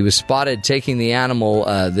 He was spotted taking the animal,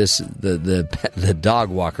 the dog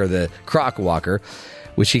walker, the croc walker,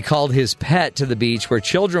 which he called his pet, to the beach where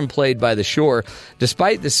children played by the shore.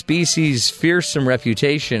 Despite the species' fearsome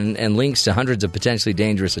reputation and links to hundreds of potentially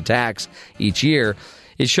dangerous attacks each year,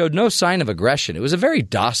 it showed no sign of aggression. It was a very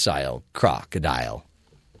docile crocodile.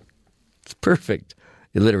 It's perfect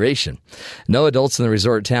alliteration. No adults in the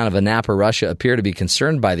resort town of Anapa, Russia, appear to be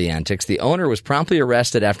concerned by the antics. The owner was promptly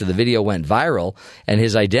arrested after the video went viral, and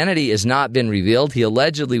his identity has not been revealed. He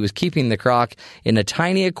allegedly was keeping the croc in a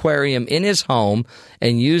tiny aquarium in his home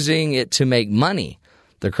and using it to make money.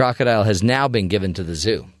 The crocodile has now been given to the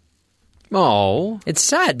zoo. Oh. It's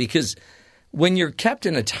sad because when you're kept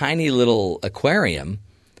in a tiny little aquarium,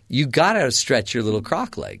 you got to stretch your little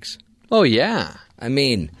croc legs. Oh, yeah. I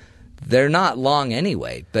mean, they're not long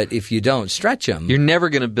anyway, but if you don't stretch them... You're never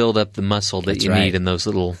going to build up the muscle that That's you right. need in those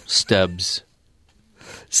little stubs.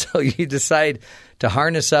 So you decide to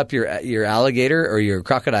harness up your alligator or your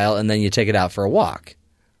crocodile, and then you take it out for a walk.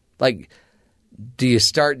 Like, do you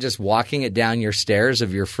start just walking it down your stairs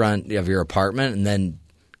of your apartment and then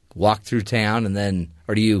walk through town, and then,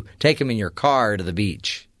 or do you take them in your car to the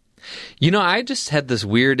beach? You know, I just had this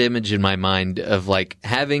weird image in my mind of like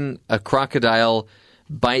having a crocodile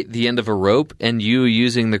bite the end of a rope and you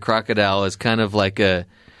using the crocodile as kind of like a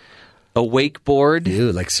wakeboard.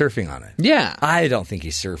 Dude, like surfing on it. Yeah. I don't think he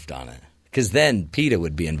surfed on it because then PETA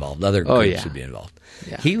would be involved. Other groups would be involved.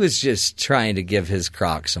 Yeah. He was just trying to give his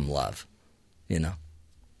croc some love, you know.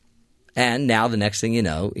 And now the next thing you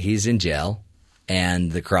know, he's in jail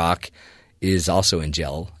and the croc is also in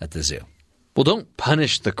jail at the zoo. Well, don't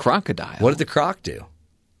punish the crocodile. What did the croc do?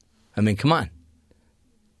 I mean, come on.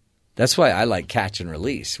 That's why I like catch and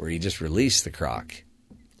release, where you just release the croc.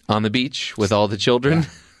 On the beach with all the children? Yeah.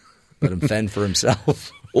 Let him fend for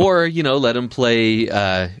himself. Or, you know, let him play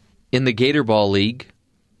in the Gator Ball League.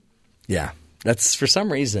 Yeah. That's, for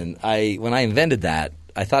some reason, when I invented that,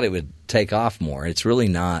 I thought it would take off more. It's really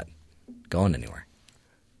not going anywhere.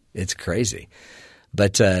 It's crazy.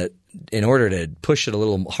 But in order to push it a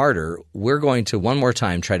little harder, we're going to one more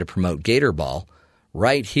time try to promote Gator Ball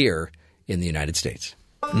right here in the United States.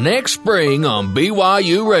 Next spring on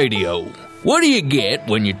BYU Radio. What do you get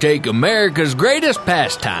when you take America's greatest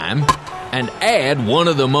pastime and add one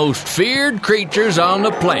of the most feared creatures on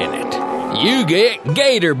the planet? You get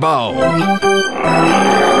Gator Ball.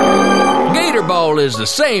 Gator Ball is the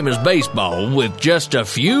same as baseball with just a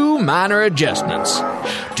few minor adjustments.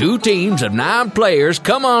 2 teams of 9 players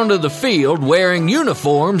come onto the field wearing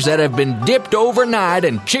uniforms that have been dipped overnight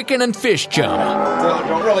in chicken and fish chum. I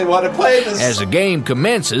don't really want to play this. As the game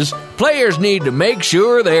commences, players need to make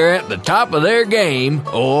sure they're at the top of their game,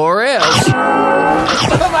 or else...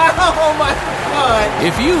 Oh my God!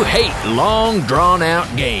 If you hate long,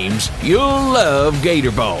 drawn-out games, you'll love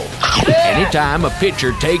Gator Ball. Anytime a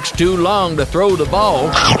pitcher takes too long to throw the ball,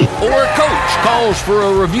 or a coach calls for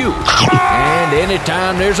a review, and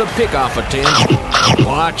anytime there's a pickoff attempt,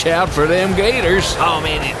 watch out for them Gators. Oh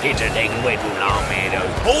man, this pitcher taking way too long, man.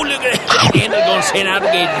 Oh, look at that. And they're going to send out the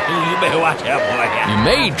Gators. You better watch out, boy. You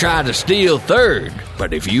may try to steal third,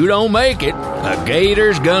 but if you don't make it, a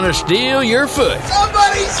Gator's gonna steal your foot.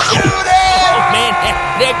 Somebody shoot him! Oh man,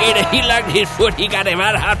 that Gator, he locked his foot. He got him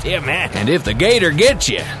out there, man. And if the Gator gets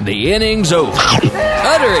you, the inning's over.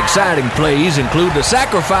 Other exciting plays include the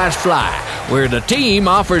sacrifice fly, where the team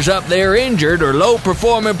offers up their injured or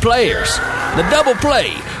low-performing players. The double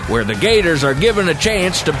play, where the Gators are given a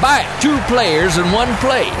chance to bite 2 players in one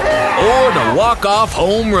play. Or the walk-off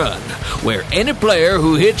home run, where any player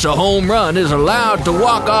who hits a home run is allowed to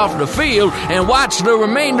walk off the field and watch the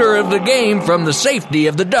remainder of the game from the safety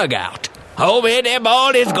of the dugout. Oh man, that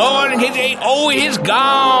ball is gone. It's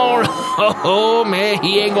gone. Oh man,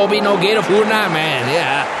 he ain't gonna be no Gator fool now, man.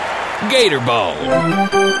 Yeah. Gator Ball.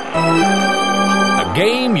 A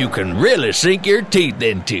game you can really sink your teeth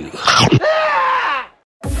into.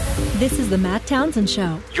 This is the Matt Townsend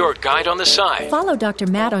Show. Your guide on the side. Follow Dr.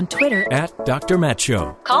 Matt on Twitter At Dr. Matt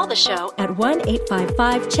Show. Call the show at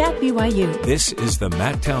 1-855-CHAT-BYU. This is the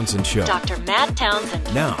Matt Townsend Show. Dr. Matt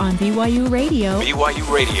Townsend. Now On BYU Radio.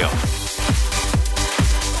 BYU Radio.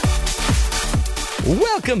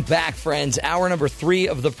 Welcome back, friends. Hour number 3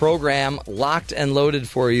 of the program, locked and loaded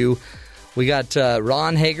for you. We got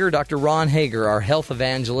Ron Hager, Dr. Ron Hager, our health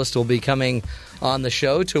evangelist, will be coming on the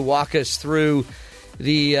show to walk us through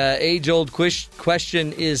the age-old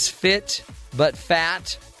question, is fit but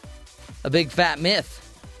fat a big fat myth?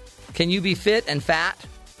 Can you be fit and fat?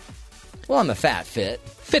 Well, I'm a fit.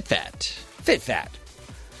 Fit fat.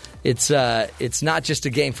 It's not just a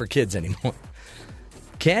game for kids anymore.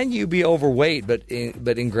 Can you be overweight but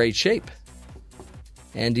in great shape?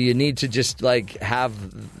 And do you need to just like have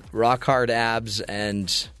rock hard abs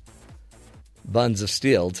and buns of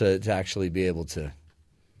steel to actually be able to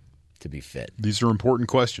be fit. These are important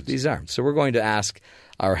questions. These are. So we're going to ask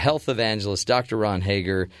our health evangelist, Dr. Ron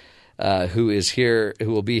Hager, who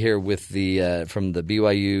will be here with from the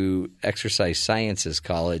BYU Exercise Sciences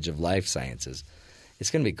College of Life Sciences. It's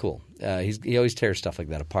going to be cool. He always tears stuff like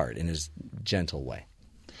that apart in his gentle way.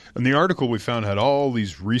 And the article we found had all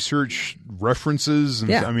these research references.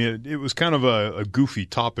 And I mean, it was kind of a goofy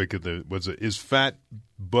topic. Is fat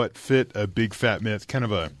butt fit a big fat myth? Kind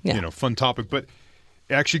of a fun topic, but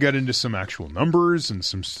it actually got into some actual numbers and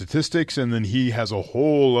some statistics. And then he has a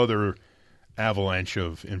whole other avalanche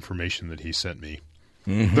of information that he sent me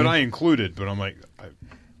that I included. But I'm like,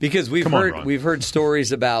 because we've heard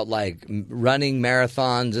stories about like running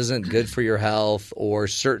marathons isn't good for your health, or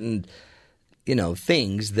certain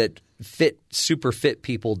things that super fit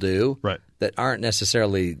people do that aren't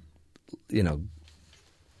necessarily,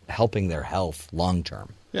 helping their health long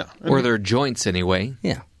term. Yeah. Or their joints anyway.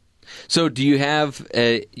 Yeah. So do you have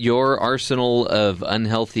your arsenal of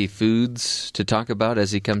unhealthy foods to talk about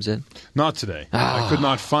as he comes in? Not today. I could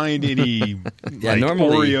not find any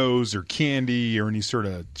normally, Oreos or candy or any sort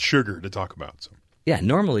of sugar to talk about. So. Yeah,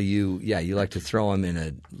 normally you like to throw them in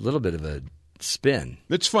a little bit of a spin.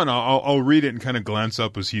 It's fun. I'll read it and kind of glance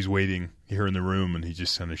up as he's waiting here in the room, and he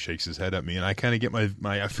just kind of shakes his head at me, and I kind of get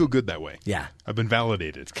I feel good that way. Yeah. I've been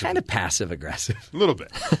validated. It's kind of passive-aggressive. A little bit.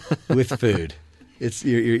 With food. It's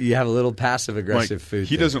you have a little passive-aggressive food.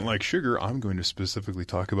 He doesn't like sugar. I'm going to specifically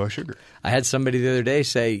talk about sugar. I had somebody the other day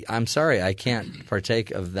say, I'm sorry, I can't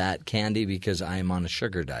partake of that candy because I'm on a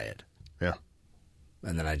sugar diet. Yeah.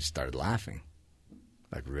 And then I just started laughing.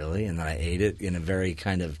 Like, really? And then I ate it in a very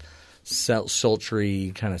kind of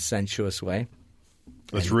sultry, kind of sensuous way.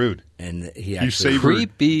 That's rude. And he actually...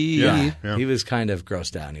 Creepy. Yeah. He was kind of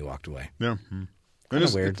grossed out and he walked away. Yeah. And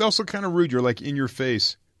it's also kind of rude. You're like in your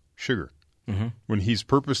face, sugar. Mm-hmm. When he's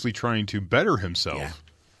purposely trying to better himself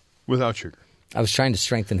without sugar. I was trying to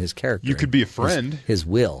strengthen his character. You could be a friend. His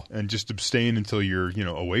will. And just abstain until you're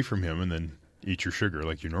away from him and then eat your sugar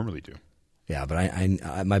like you normally do. Yeah, but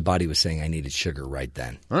I my body was saying I needed sugar right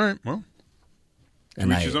then. All right, well,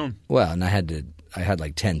 and each his own. Well, and I had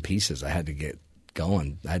like 10 pieces. I had to get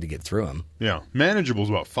going. I had to get through them. Yeah, manageable is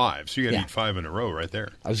about 5, so you got to eat 5 in a row right there.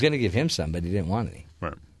 I was going to give him some, but he didn't want any.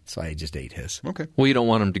 Right. So I just ate his. Okay. Well, you don't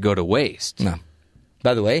want him to go to waste. No.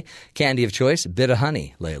 By the way, candy of choice, Bit of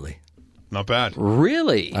Honey lately. Not bad.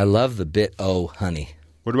 Really? I love the Bit O Honey.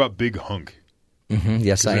 What about Big Hunk? Mm-hmm.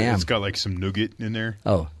 Yes, I am. It's got like some nougat in there.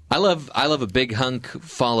 Oh. I love a big hunk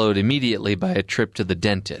followed immediately by a trip to the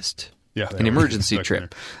dentist. Yeah, an emergency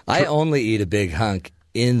trip. I only eat a big hunk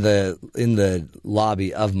in the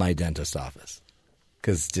lobby of my dentist office,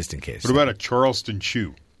 because just in case. What about a Charleston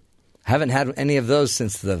Chew? Haven't had any of those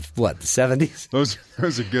since the 70s.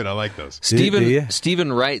 Those are good. I like those.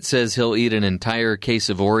 Stephen Wright says he'll eat an entire case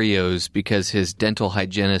of Oreos because his dental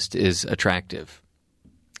hygienist is attractive.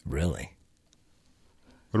 Really?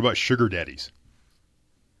 What about sugar daddies?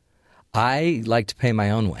 I like to pay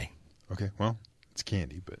my own way. Okay, well, it's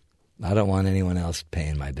candy, but I don't want anyone else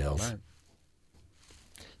paying my bills. Right.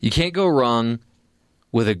 You can't go wrong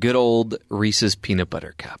with a good old Reese's peanut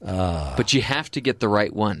butter cup. But you have to get the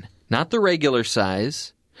right one. Not the regular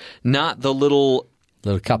size, not the little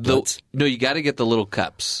cuplets. No, you got to get the little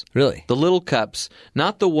cups. Really? The little cups,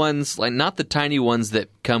 not the ones not the tiny ones that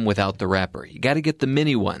come without the wrapper. You got to get the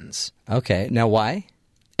mini ones. Okay. Now why?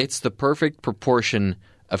 It's the perfect proportion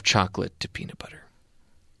of chocolate to peanut butter.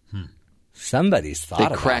 Somebody's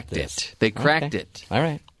thought about this. They cracked it. They cracked it. All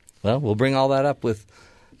right. Well, we'll bring all that up with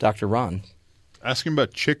Dr. Ron. Ask him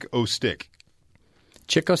about Chick-O-Stick.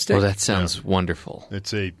 Chick-O-Stick? Oh, that sounds wonderful.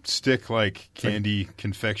 It's a stick-like candy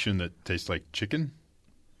confection that tastes like chicken.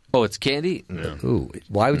 Oh, it's candy? Yeah. Ooh,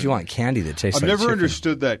 why would you want candy that tastes like chicken? I've never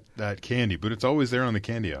understood that candy, but it's always there on the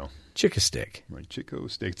candy aisle. Chick-O-Stick. Right,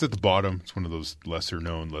 Chick-O-Stick. It's at the bottom. It's one of those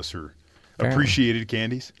lesser-known, lesser-appreciated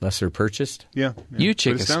candies. Lesser purchased? Yeah. You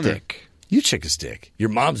Chick-O-Stick. You Chick-O-Stick. Your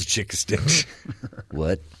mom's a Chick-O-Stick.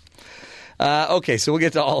 What? Okay, so we'll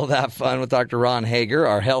get to all of that fun with Dr. Ron Hager,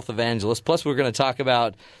 our health evangelist. Plus, we're going to talk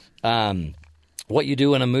about what you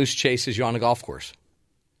do when a moose chases you on a golf course.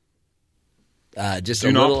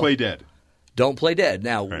 Do not play dead. Don't play dead.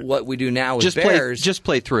 Now, what we do now with bears... Just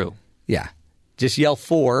play through. Yeah. Just yell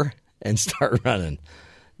 4 and start running.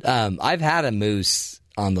 I've had a moose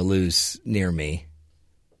on the loose near me,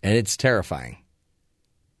 and it's terrifying.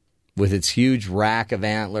 With its huge rack of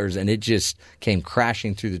antlers, and it just came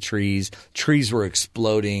crashing through the trees. Trees were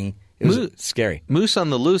exploding. It was scary. Moose on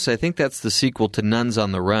the Loose, I think that's the sequel to Nuns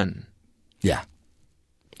on the Run. Yeah.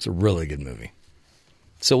 It's a really good movie.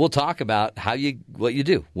 So we'll talk about what you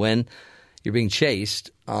do when you're being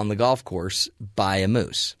chased on the golf course by a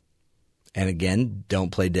moose. And again, don't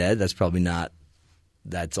play dead. That's probably not –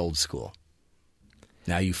 that's old school.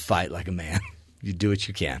 Now you fight like a man. You do what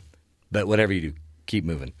you can. But whatever you do, keep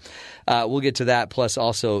moving. We'll get to that. Plus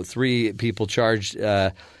also 3 people charged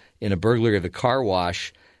in a burglary of a car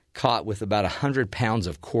wash caught with about 100 pounds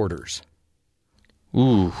of quarters.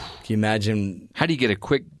 Ooh. Can you imagine? How do you get a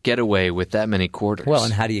quick getaway with that many quarters? Well,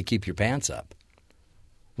 and how do you keep your pants up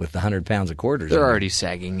with the 100 pounds of quarters? They're already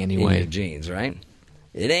sagging anyway. In your jeans, right?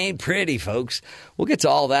 It ain't pretty, folks. We'll get to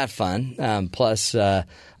all that fun. Plus,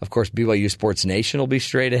 of course, BYU Sports Nation will be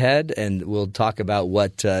straight ahead, and we'll talk about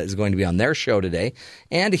what is going to be on their show today.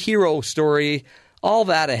 And a hero story, all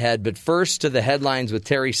that ahead. But first to the headlines with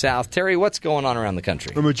Terry South. Terry, what's going on around the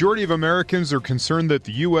country? The majority of Americans are concerned that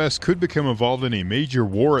the U.S. could become involved in a major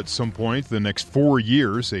war at some point in the next 4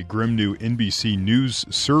 years. A grim new NBC News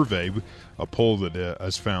survey, a poll that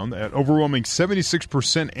has found that overwhelming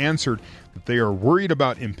 76% answered that they are worried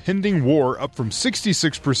about impending war, up from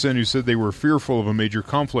 66% who said they were fearful of a major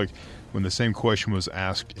conflict when the same question was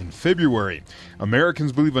asked in February.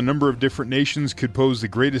 Americans believe a number of different nations could pose the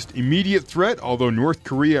greatest immediate threat, although North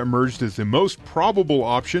Korea emerged as the most probable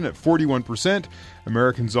option at 41%.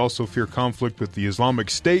 Americans also fear conflict with the Islamic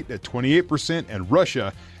State at 28% and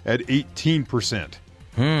Russia at 18%.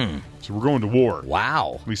 So we're going to war.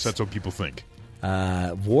 Wow. At least that's what people think.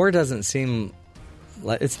 War doesn't seem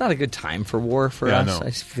like it's not a good time for war for us. No. I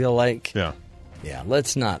feel like Yeah,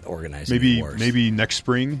 let's not organize any wars. Maybe next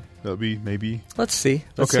spring. That'll be maybe. Let's see.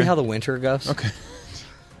 Let's see how the winter goes. Okay.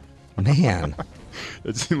 Man.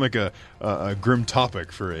 It seemed like a grim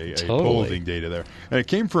topic for a polling data there. And it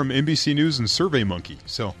came from NBC News and SurveyMonkey.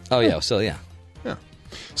 So. Oh, yeah. So, yeah. Yeah.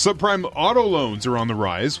 Subprime auto loans are on the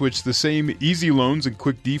rise, which the same easy loans and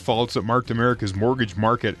quick defaults that marked America's mortgage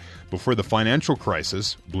market before the financial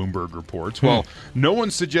crisis, Bloomberg reports. While no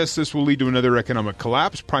one suggests this will lead to another economic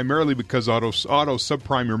collapse, primarily because auto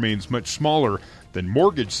subprime remains much smaller than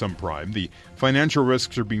mortgage subprime. The financial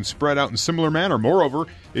risks are being spread out in similar manner. Moreover,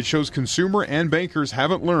 it shows consumer and bankers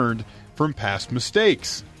haven't learned from past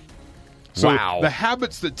mistakes. So the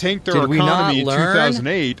habits that tanked our economy in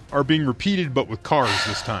 2008 are being repeated, but with cars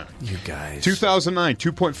this time. You guys. 2009,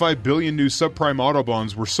 2.5 billion new subprime auto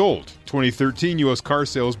bonds were sold. 2013, U.S. car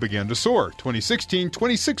sales began to soar. 2016,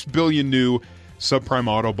 26 billion new subprime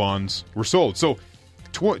auto bonds were sold. So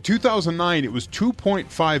 2009, it was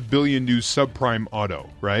 2.5 billion new subprime auto,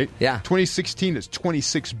 right? Yeah. 2016, it's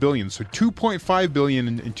 26 billion. So 2.5 billion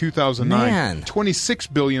in 2009, Man. 26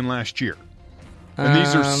 billion last year. And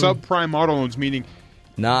these are subprime auto loans, meaning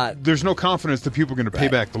there's no confidence that people are going to pay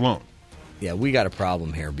back the loan. Yeah, we got a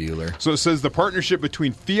problem here, Bueller. So it says the partnership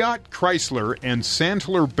between Fiat Chrysler and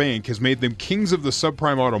Sandler Bank has made them kings of the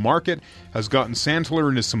subprime auto market, has gotten Sandler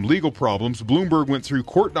into some legal problems. Bloomberg went through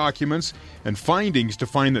court documents and findings to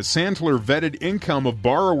find that Sandler vetted income of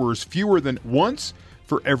borrowers fewer than once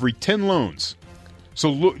for every 10 loans.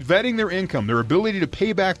 So vetting their income, their ability to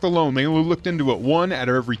pay back the loan, they only looked into it 1 out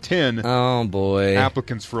of every 10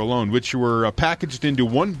 applicants for a loan, which were packaged into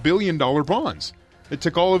 $1 billion bonds. It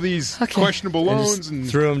took all of these questionable loans and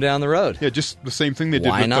threw them down the road. Yeah, just the same thing they did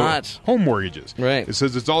with the home mortgages. Right. It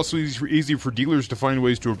says it's also easy for dealers to find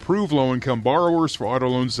ways to approve low-income borrowers for auto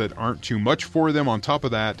loans that aren't too much for them. On top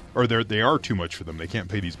of that, or they are too much for them. They can't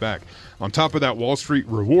pay these back. On top of that, Wall Street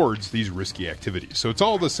rewards these risky activities. So it's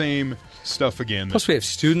all the same stuff again. Plus, we have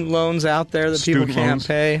student loans out there that people can't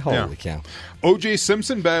pay. Holy cow. O.J.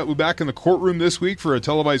 Simpson back in the courtroom this week for a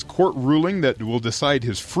televised court ruling that will decide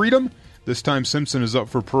his freedom. This time, Simpson is up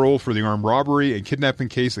for parole for the armed robbery and kidnapping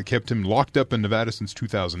case that kept him locked up in Nevada since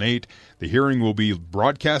 2008. The hearing will be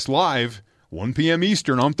broadcast live, 1 p.m.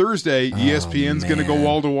 Eastern on Thursday. ESPN's going to go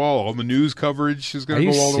wall-to-wall. All the news coverage is going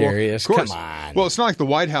to go wall-to-wall. Are you serious? Of course. Come on. Well, it's not like the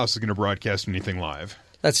White Wise is going to broadcast anything live.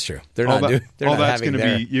 That's true. They're not doing that. All that's going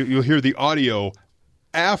to be, you'll hear the audio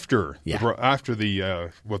after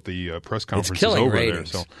the press conference is over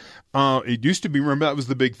ratings. there. So it used to be, remember, that was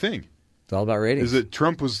the big thing. It's all about ratings. Is that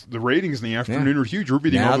Trump was the ratings in the afternoon are huge. We're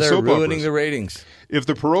beating all the soap soap operas. Now they're ruining the ratings. If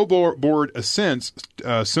the parole board assents,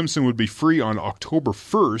 Simpson would be free on October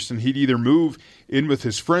 1st, and he'd either move in with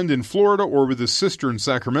his friend in Florida or with his sister in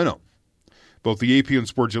Sacramento. Both the AP and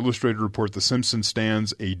Sports Illustrated report that Simpson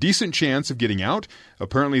stands a decent chance of getting out.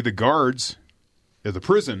 Apparently the guards at the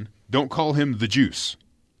prison don't call him the Juice.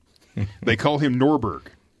 They call him Norberg.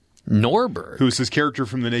 Norberg? Who's his character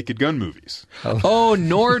from the Naked Gun movies. Oh,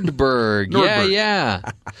 Nordberg. Yeah.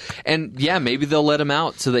 And, maybe they'll let him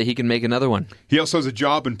out so that he can make another one. He also has a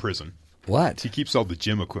job in prison. What? He keeps all the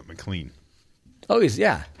gym equipment clean. Oh, he's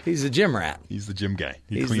a gym rat. He's the gym guy.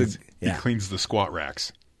 He cleans the squat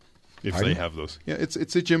racks. if they have those. Yeah,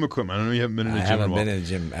 it's a gym equipment. I know you haven't been in a gym. I haven't been in a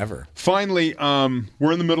gym ever. Finally,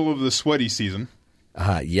 we're in the middle of the sweaty season.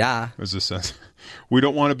 Yeah. As this says, we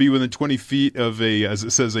don't want to be within 20 feet of as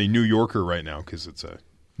it says, a New Yorker right now because it's a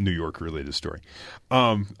New York related story.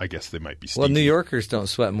 I guess they might be stinky. Well, New Yorkers don't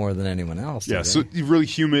sweat more than anyone else. Yeah, so really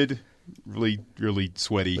humid, really, really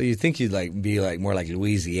sweaty. Well, you'd think you'd be more like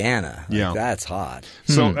Louisiana. Yeah. That's hot.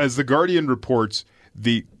 So as The Guardian reports,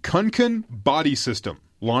 the Kunkan body system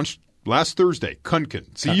launched last Thursday.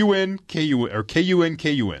 Kunkan. C-U-N-K-U-N or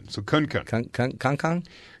K-U-N-K-U-N. So Kunkan. Kunkan?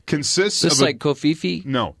 Consists Just of like Kofifi?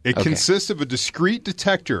 No. It consists of a discrete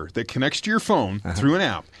detector that connects to your phone through an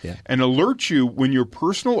app and alerts you when your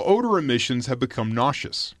personal odor emissions have become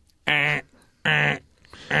nauseous. Can't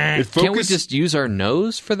we just use our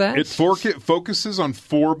nose for that? It focuses on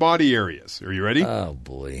 4 body areas. Are you ready? Oh,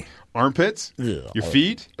 boy. Armpits, your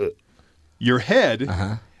feet, your head,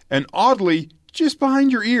 and oddly, just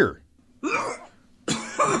behind your ear.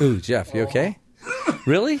 Ooh, Jeff, you okay?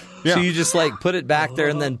 Really? Yeah. So you just put it back there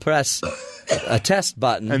and then press a test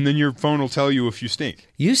button. And then your phone will tell you if you stink.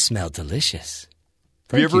 You smell delicious.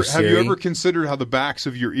 Have you ever considered how the backs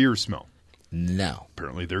of your ears smell? No.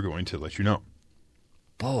 Apparently they're going to let you know.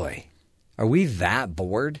 Boy, are we that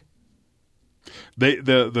bored?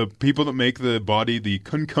 The people that make the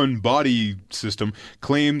Kunkan body system,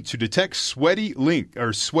 claim to detect sweaty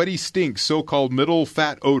stink, so-called middle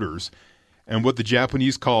fat odors, and what the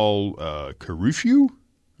Japanese call karushu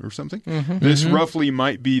or something. This roughly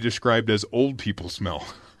might be described as old people smell.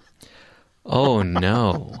 Oh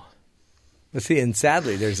no! But see, and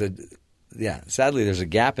sadly, there's a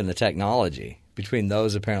gap in the technology between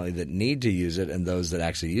those apparently that need to use it and those that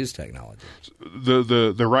actually use technology.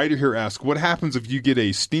 The writer here asks, what happens if you get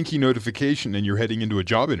a stinky notification and you're heading into a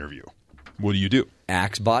job interview? What do?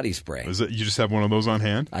 Axe body spray. Is it you just have one of those on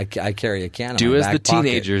hand? I carry a can. Do in my as back the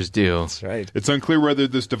teenagers pocket. do. That's right. It's unclear whether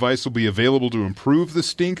this device will be available to improve the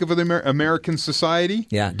stink of the American society.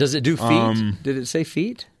 Yeah. Does it do feet? Did it say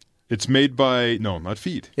feet? It's made by not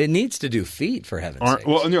feet. It needs to do feet, for heaven's sake.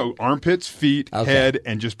 Well, no, armpits, feet, head,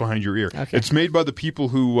 and just behind your ear. Okay. It's made by the people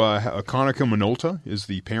who Konica Minolta is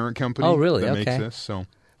the parent company. Oh, really? That Okay. makes this. So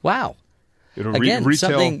wow. It'll Again, retail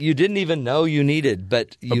something you didn't even know you needed,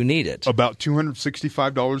 but you need it. About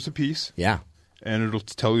 $265 a piece. Yeah. And it'll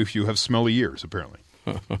tell you if you have smelly ears, apparently.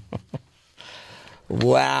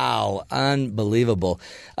 Wow. Unbelievable.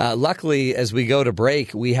 Luckily, as we go to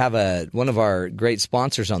break, we have one of our great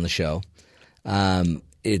sponsors on the show.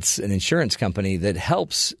 It's an insurance company that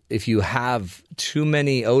helps if you have too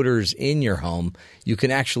many odors in your home, you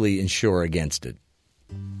can actually insure against it.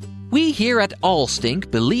 We here at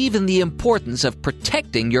Allstink believe in the importance of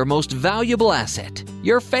protecting your most valuable asset,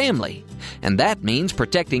 your family. And that means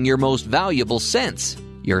protecting your most valuable sense,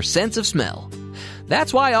 your sense of smell.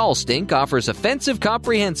 That's why Allstink offers offensive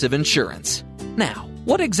comprehensive insurance. Now,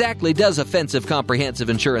 what exactly does offensive comprehensive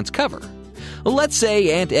insurance cover? Well, let's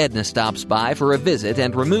say Aunt Edna stops by for a visit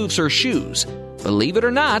and removes her shoes. Believe it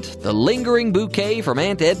or not, the lingering bouquet from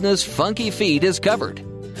Aunt Edna's funky feet is covered.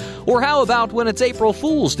 Or how about when it's April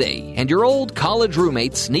Fool's Day and your old college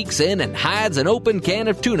roommate sneaks in and hides an open can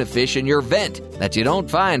of tuna fish in your vent that you don't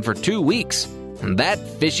find for 2 weeks? And that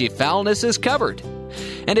fishy foulness is covered.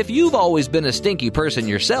 And if you've always been a stinky person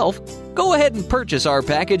yourself, go ahead and purchase our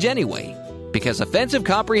package anyway, because Offensive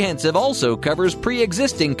Comprehensive also covers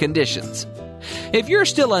pre-existing conditions. If you're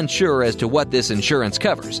still unsure as to what this insurance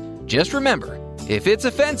covers, just remember, if it's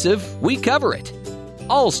offensive, we cover it.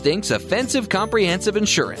 Allstink's Offensive Comprehensive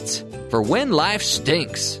Insurance, for when life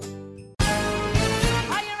stinks.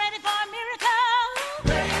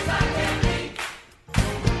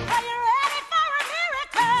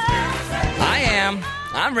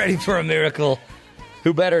 I'm ready for a miracle.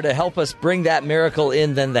 Who better to help us bring that miracle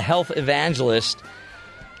in than the health evangelist?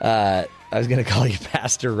 I was going to call you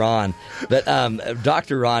Pastor Ron. But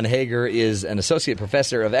Dr. Ron Hager is an associate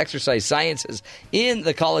professor of exercise sciences in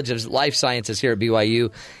the College of Life Sciences here at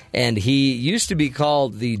BYU. And he used to be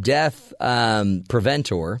called the death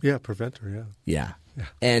preventor. Yeah, preventer, Yeah.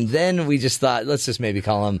 And then we just thought, let's just maybe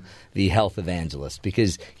call him the health evangelist,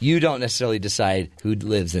 because you don't necessarily decide who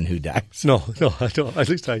lives and who dies. No, I don't. At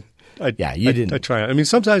least I didn't. I try. I mean,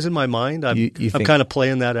 sometimes in my mind, I'm kind of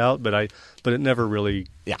playing that out, but it never really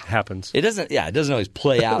happens. It doesn't. Yeah, it doesn't always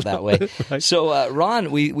play out that way. Right. So,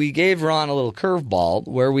 Ron, we gave Ron a little curveball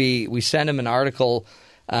where we sent him an article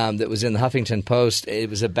that was in the Huffington Post. It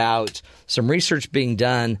was about some research being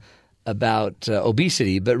done about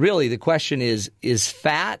obesity, but really the question is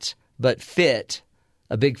fat but fit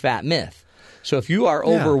a big fat myth? So if you are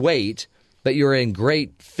overweight but you're in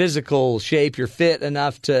great physical shape, you're fit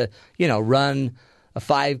enough to run a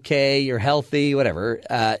 5K, you're healthy, whatever.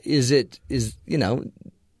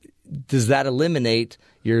 Does that eliminate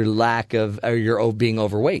your lack of or your being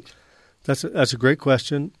overweight? That's a great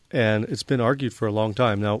question, and it's been argued for a long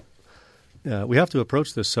time. Now, we have to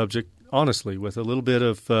approach this subject honestly with a little bit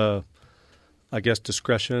of,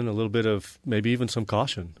 discretion, a little bit of maybe even some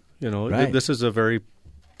caution. Right. This is a very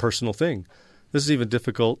personal thing. This is even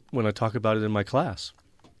difficult when I talk about it in my class,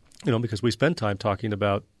 because we spend time talking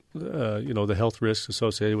about, the health risks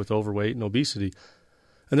associated with overweight and obesity.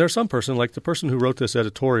 And there are some person, like the person who wrote this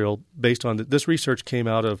editorial, based on this research came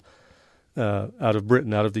out of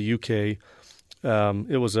Britain, out of the UK.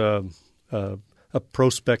 It was a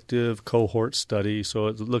prospective cohort study, so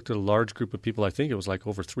it looked at a large group of people. I think it was like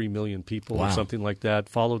over 3 million people or something like that.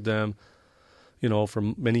 Followed them, for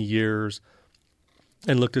many years,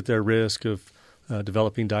 and looked at their risk of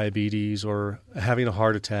developing diabetes or having a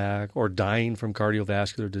heart attack or dying from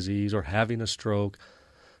cardiovascular disease or having a stroke.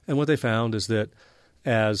 And what they found is that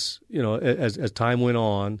as time went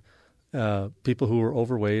on, people who were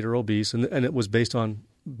overweight or obese, and it was based on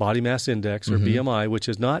body mass index or BMI, which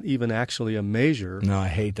is not even actually a measure. No, I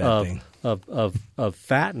hate that thing of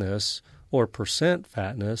fatness or percent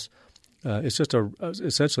fatness. It's just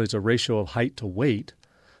essentially it's a ratio of height to weight,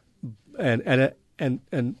 and at an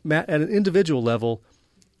individual level,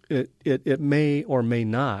 it may or may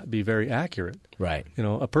not be very accurate. Right.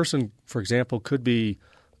 A person, for example, could be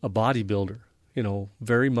a bodybuilder,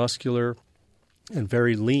 very muscular and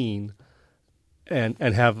very lean, and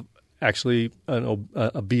have actually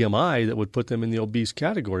a BMI that would put them in the obese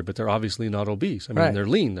category, but they're obviously not obese. I mean, they're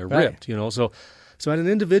lean, they're ripped, So at an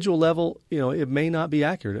individual level, it may not be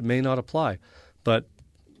accurate, it may not apply, but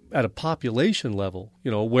at a population level,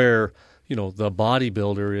 where the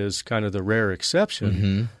bodybuilder is kind of the rare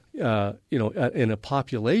exception, in a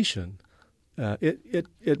population,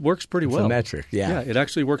 it works pretty well. It's a metric, yeah, it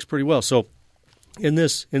actually works pretty well. So in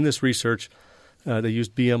this research, they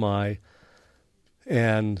used BMI,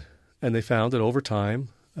 and they found that over time,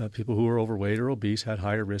 people who were overweight or obese had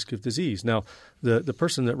higher risk of disease. Now, the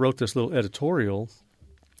person that wrote this little editorial,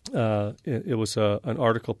 it was an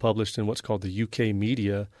article published in what's called the UK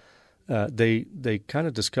media. They kind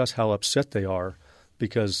of discuss how upset they are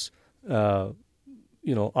because,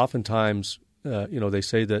 oftentimes, they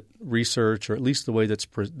say that research, or at least the way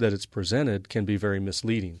that it's presented, can be very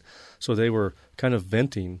misleading. So they were kind of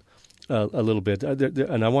venting a little bit.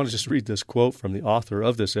 And I want to just read this quote from the author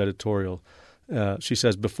of this editorial. She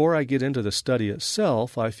says, "Before I get into the study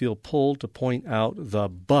itself, I feel pulled to point out the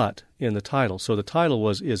but in the title." So the title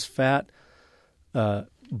was, "Is fat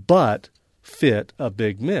but fit a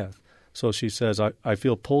big myth?" So she says, I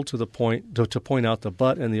feel pulled to the point to point out the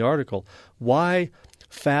but in the article. Why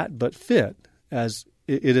fat but fit? As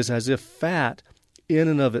it is as if fat in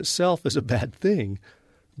and of itself is a bad thing.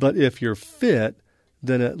 But if you're fit,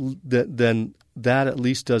 then that at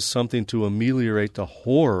least does something to ameliorate the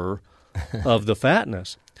horror of the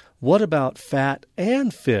fatness. What about fat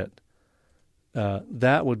and fit?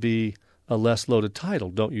 That would be a less loaded title,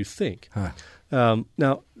 don't you think? Huh.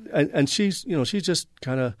 Now, and she's just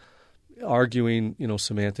kind of arguing,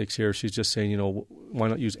 semantics here. She's just saying, why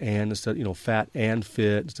not use and instead, fat and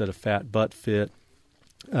fit instead of fat but fit.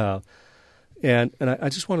 And I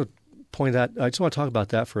just want to point that. I just want to talk about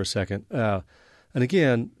that for a second. And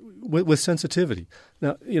again, with sensitivity.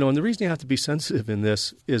 Now, and the reason you have to be sensitive in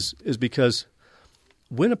this is because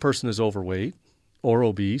when a person is overweight or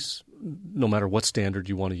obese, no matter what standard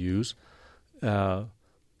you want to use,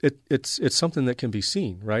 it's something that can be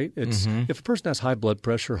seen, right? It's if a person has high blood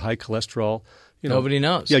pressure, high cholesterol, nobody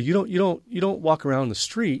knows. Yeah, you don't walk around the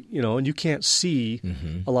street, and you can't see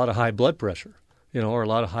a lot of high blood pressure, or a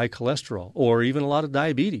lot of high cholesterol, or even a lot of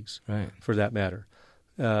diabetes, right, for that matter.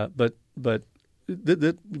 But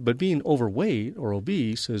being overweight or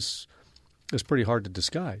obese is pretty hard to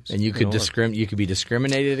disguise. And you could you could be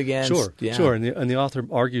discriminated against. Sure, yeah. Sure. And the author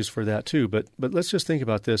argues for that too. But let's just think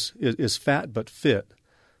about this: is fat but fit?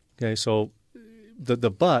 Okay, so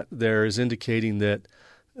the but there is indicating that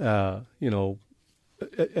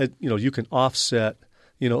you can offset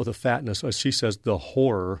the fatness, as she says, the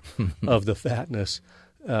horror of the fatness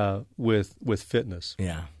with fitness.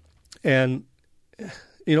 Yeah, and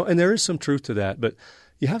and there is some truth to that, but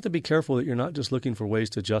you have to be careful that you're not just looking for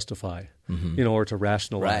ways to justify, or to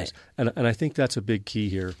rationalize. Right. And I think that's a big key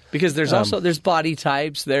here. Because there's also there's body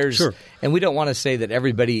types. Sure. And we don't want to say that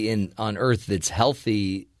everybody on Earth that's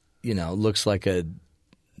healthy, looks like a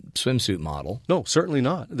swimsuit model. No, certainly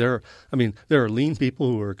not. There are lean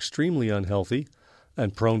people who are extremely unhealthy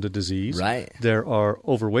and prone to disease. Right. There are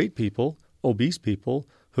overweight people, obese people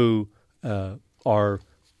who are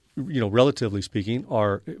relatively speaking,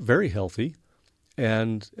 are very healthy,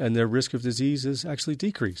 and their risk of disease is actually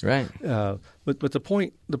decreased. Right. But the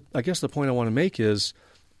point, I guess the point I want to make is,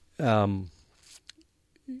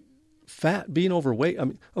 being overweight. I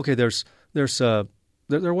mean, okay, there are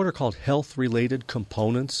what are called health-related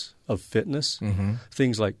components of fitness. Mm-hmm.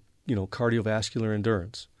 Things like cardiovascular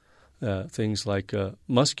endurance, things like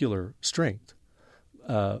muscular strength.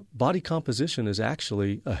 Body composition is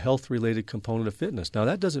actually a health-related component of fitness. Now,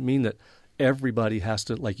 that doesn't mean that everybody has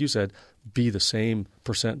to, like you said, be the same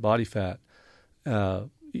percent body fat.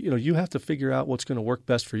 You have to figure out what's going to work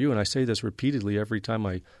best for you. And I say this repeatedly every time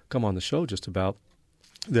I come on the show, just about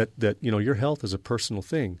that your health is a personal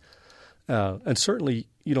thing. And certainly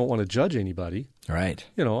you don't want to judge anybody. Right.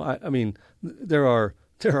 I mean, there are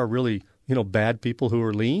really, bad people who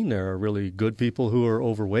are lean. There are really good people who are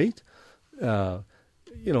overweight. So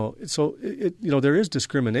there is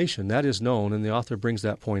discrimination. That is known, and the author brings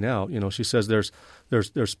that point out. She says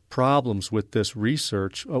there's problems with this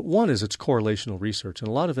research. One is it's correlational research, and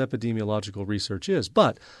a lot of epidemiological research is.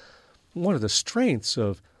 But one of the strengths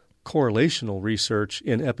of correlational research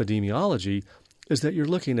in epidemiology is that you're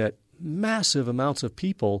looking at massive amounts of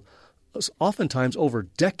people, oftentimes over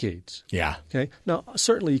decades. Yeah. Okay. Now,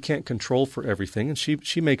 certainly you can't control for everything, and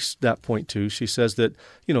she makes that point too. She says that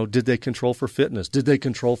did they control for fitness? Did they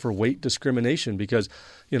control for weight discrimination? Because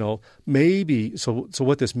maybe so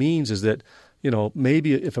what this means is that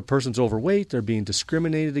maybe if a person's overweight, they're being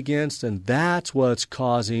discriminated against, and that's what's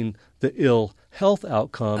causing the ill health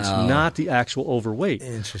outcomes, not the actual overweight.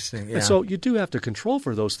 Interesting. Yeah. And so you do have to control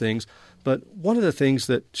for those things. But one of the things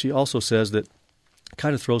that she also says that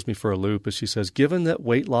kind of throws me for a loop is she says, given that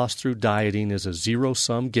weight loss through dieting is a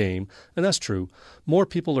zero-sum game, and that's true, more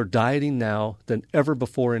people are dieting now than ever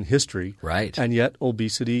before in history. Right. And yet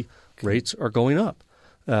obesity rates are going up.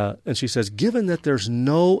 And she says, given that there's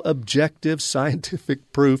no objective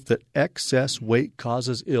scientific proof that excess weight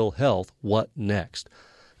causes ill health, what next?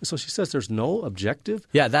 And so she says there's no objective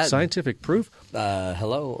scientific proof.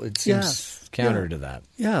 It seems counter to that.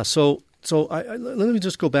 Yeah, so let me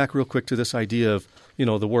just go back real quick to this idea of,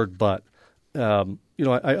 the word but.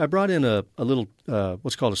 I brought in a little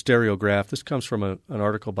what's called a stereograph. This comes from an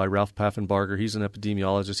article by Ralph Paffenbarger. He's an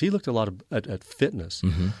epidemiologist. He looked a lot at fitness.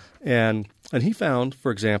 Mm-hmm. And he found,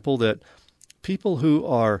 for example, that people who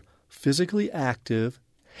are physically active,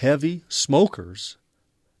 heavy smokers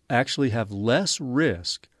actually have less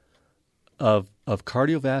risk of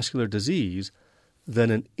cardiovascular disease than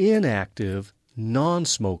an inactive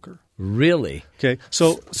non-smoker. Really? Okay.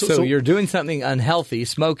 So you're doing something unhealthy,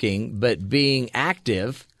 smoking, but being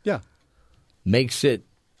active makes it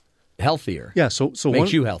healthier. Yeah, so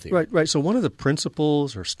makes you healthier. Right. So one of the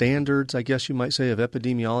principles or standards, I guess you might say, of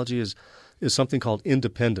epidemiology is something called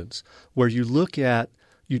independence, where you look at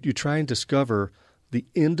you try and discover the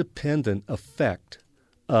independent effect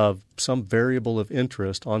of some variable of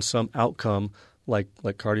interest on some outcome like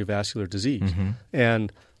cardiovascular disease. Mm-hmm.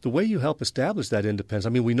 And the way you help establish that independence, I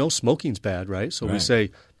mean, we know smoking's bad, right? So we say,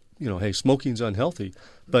 hey, smoking's unhealthy.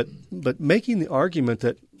 But making the argument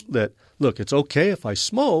that look, it's okay if I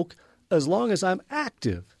smoke as long as I'm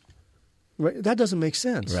active, right? That doesn't make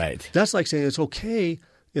sense. Right. That's like saying it's okay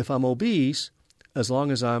if I'm obese as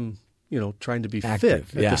long as I'm, trying to be active,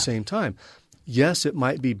 fit at the same time. Yes, it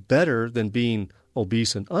might be better than being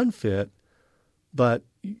obese and unfit, but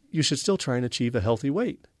you should still try and achieve a healthy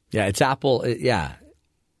weight. Yeah, it's apple.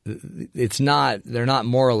 It's not. They're not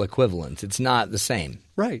moral equivalents. It's not the same.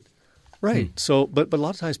 Right. So, but a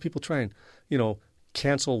lot of times people try and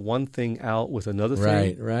cancel one thing out with another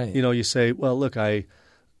thing. Right. You say, well, look, I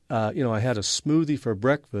had a smoothie for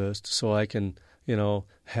breakfast, so I can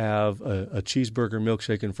have a cheeseburger,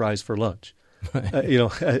 milkshake, and fries for lunch.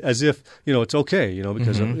 As if it's okay,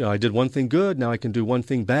 because Mm-hmm. I did one thing good, now I can do one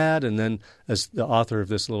thing bad, and then as the author of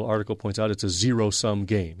this little article points out, it's a zero-sum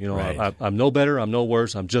game. Right. I'm no better, I'm no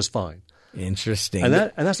worse, I'm just fine. Interesting. And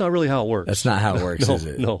that's not really how it works. That's not how it works, is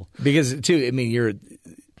it? No. Because too, I mean, your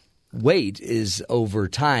weight is over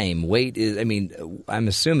time. Weight is. I mean, I'm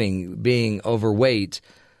assuming being overweight,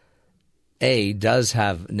 does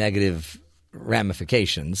have negative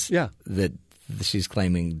ramifications. Yeah. That she's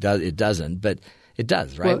claiming it doesn't, but it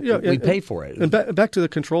does, right? Well, we pay for it. And back to the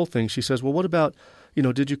control thing, she says, well, what about,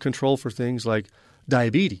 did you control for things like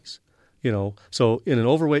diabetes? So in an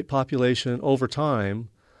overweight population over time,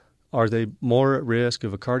 are they more at risk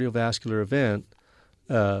of a cardiovascular event,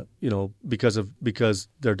 because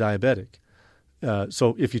they're diabetic?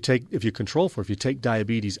 So if you take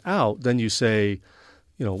diabetes out, then you say,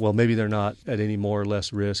 well, maybe they're not at any more or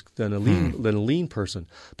less risk than a lean person.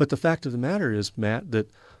 But the fact of the matter is, Matt, that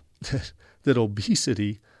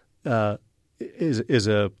obesity is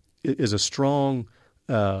a strong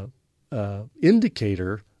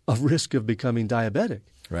indicator of risk of becoming diabetic,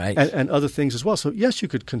 right? And other things as well. So yes, you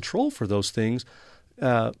could control for those things,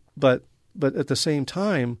 but at the same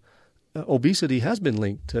time, obesity has been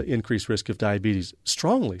linked to increased risk of diabetes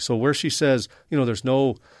strongly. So where she says, there's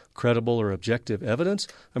no credible or objective evidence.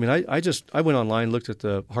 I mean, I went online, looked at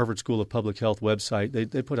the Harvard School of Public Health website.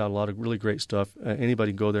 They put out a lot of really great stuff.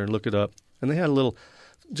 Anybody can go there and look it up. And they had a little,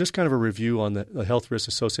 just kind of a review on the health risks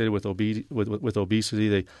associated with obesity.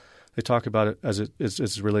 They talk about it as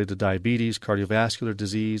it's related to diabetes, cardiovascular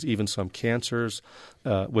disease, even some cancers,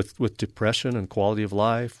 with depression and quality of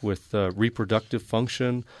life, with reproductive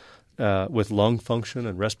function, with lung function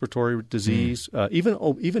and respiratory disease,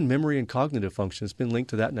 even memory and cognitive function. It's been linked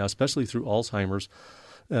to that now, especially through Alzheimer's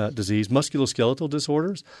disease, musculoskeletal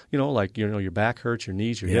disorders. Like your back hurts, your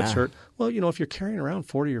knees, your hips hurt. Well, if you're carrying around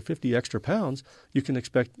 40 or 50 extra pounds, you can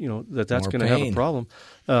expect that's going to have a problem,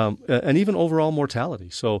 and even overall mortality.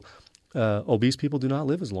 So obese people do not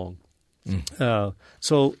live as long.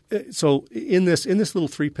 So in this little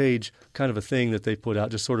 3-page kind of a thing that they put out,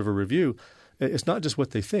 just sort of a review, it's not just what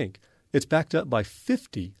they think. It's backed up by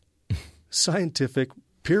 50 scientific,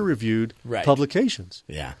 peer-reviewed publications.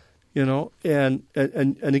 Yeah, and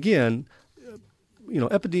again,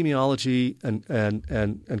 epidemiology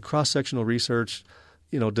and cross-sectional research,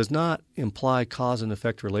 does not imply cause and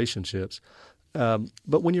effect relationships. But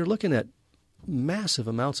when you're looking at massive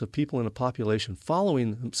amounts of people in a population,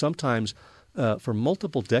 following them sometimes for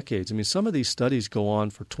multiple decades. I mean, some of these studies go on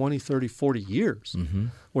for 20, 30, 40 years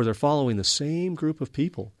where they're following the same group of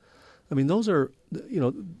people. I mean, those are,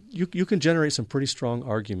 you can generate some pretty strong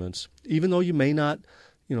arguments, even though you may not,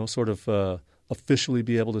 sort of officially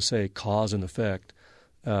be able to say cause and effect,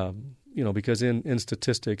 because in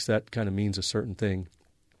statistics that kind of means a certain thing.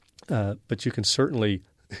 But you can certainly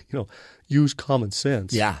use common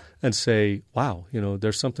sense and say, wow,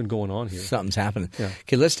 there's something going on here. Something's happening. Yeah.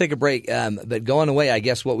 Okay, let's take a break. But going away, I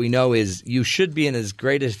guess what we know is you should be in as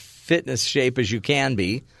great a fitness shape as you can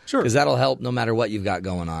be. Sure. Because that'll help no matter what you've got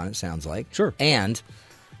going on, it sounds like. Sure. And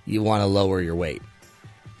you want to lower your weight.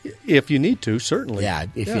 If you need to, certainly. Yeah,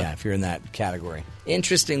 if you're in that category.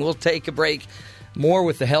 Interesting. We'll take a break. More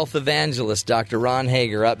with the health evangelist, Dr. Ron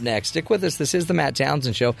Hager, up next. Stick with us. This is the Matt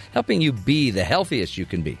Townsend Show, helping you be the healthiest you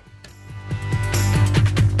can be.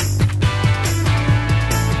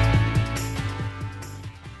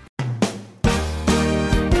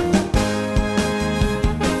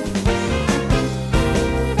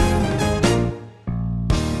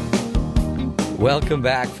 Welcome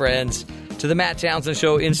back, friends, to the Matt Townsend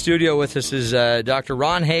Show. In studio with us is Dr.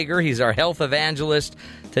 Ron Hager. He's our health evangelist.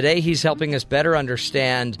 Today he's helping us better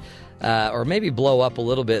understand or maybe blow up a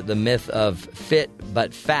little bit the myth of fit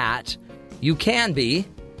but fat. You can be,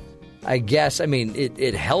 I guess. I mean,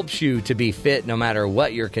 it helps you to be fit no matter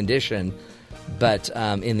what your condition. But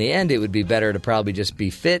in the end, it would be better to probably just be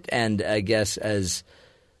fit. And I guess as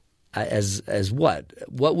what?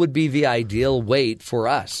 What would be the ideal weight for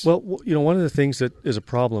us? Well, one of the things that is a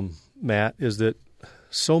problem, Matt, is that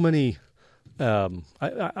so many I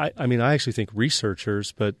actually think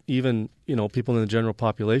researchers, but even, people in the general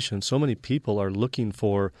population, so many people are looking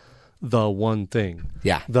for the one thing,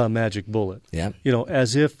 the magic bullet,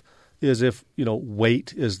 as if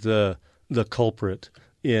weight is the culprit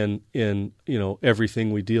in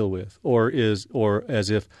everything we deal with, or as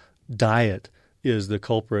if diet is the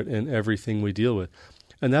culprit in everything we deal with.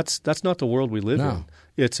 And that's not the world we live in.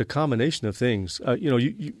 It's a combination of things.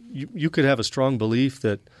 You could have a strong belief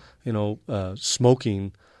that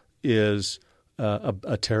smoking is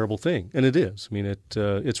a terrible thing, and it is. I mean,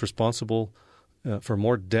 it's responsible for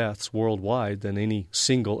more deaths worldwide than any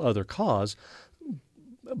single other cause.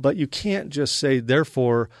 But you can't just say,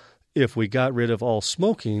 therefore, if we got rid of all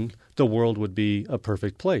smoking, the world would be a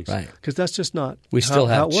perfect place. Right. Because that's just not We still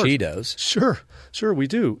have how it works. Cheetos. Sure, we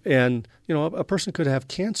do. And, a person could have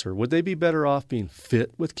cancer. Would they be better off being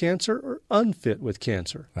fit with cancer or unfit with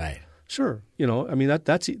cancer? Right. Sure.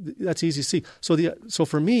 That's easy to see. So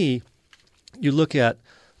for me, you look at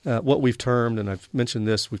what we've termed, and I've mentioned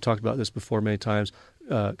this, we've talked about this before many times,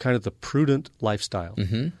 kind of the prudent lifestyle.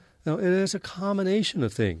 Mm-hmm. Now, it is a combination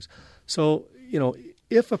of things. So,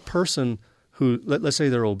 if a person who, let's say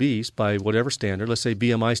they're obese by whatever standard, let's say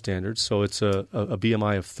BMI standards, so it's a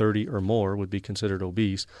BMI of 30 or more would be considered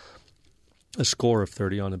obese, a score of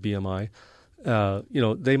 30 on a BMI,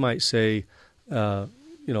 they might say,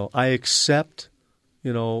 I accept,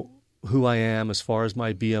 who I am as far as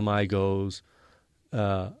my BMI goes.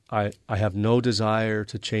 I have no desire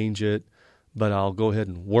to change it, but I'll go ahead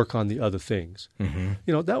and work on the other things. Mm-hmm.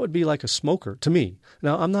 You know, that would be like a smoker to me.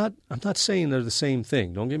 Now, I'm not saying they're the same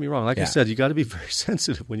thing. Don't get me wrong. Like I said, you got to be very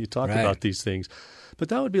sensitive when you talk about these things. But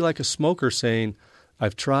that would be like a smoker saying,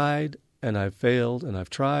 I've tried and I've failed and I've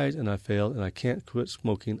tried and I've failed and I can't quit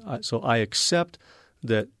smoking. So I accept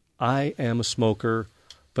that I am a smoker,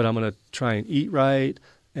 but I'm going to try and eat right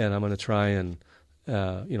and I'm going to try and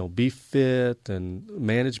be fit and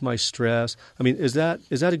manage my stress. I mean, is that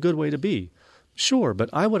a good way to be? Sure, but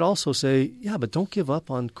I would also say, but don't give up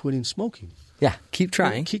on quitting smoking. Yeah, keep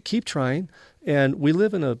trying. Keep trying. And we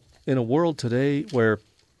live in a world today where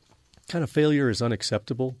kind of failure is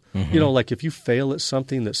unacceptable. Mm-hmm. You know, like if you fail at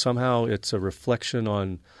something, that somehow it's a reflection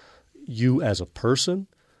on you as a person.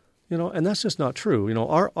 You know, and that's just not true. You know,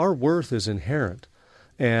 our worth is inherent,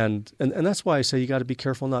 and that's why I say you got to be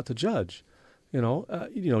careful not to judge. You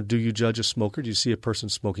know, do you judge a smoker? Do you see a person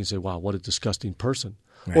smoking and say, wow, what a disgusting person?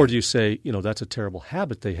 Right. Or do you say, you know, that's a terrible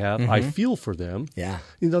habit they have. Mm-hmm. I feel for them. Yeah.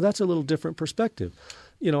 You know, that's a little different perspective.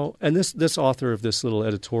 You know, and this author of this little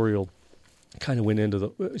editorial kind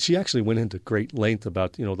of she actually went into great length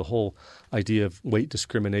about, you know, the whole idea of weight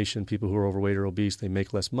discrimination. People who are overweight or obese, they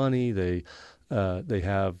make less money. They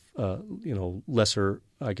have, lesser,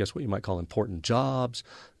 I guess what you might call important jobs.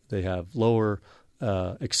 They have lower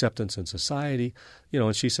acceptance in society, you know,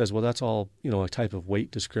 and she says, well, that's all, you know, a type of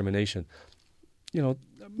weight discrimination. You know,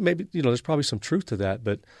 maybe, you know, there's probably some truth to that,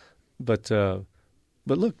 but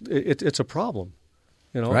look, it's a problem.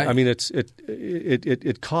 You know, right. I mean,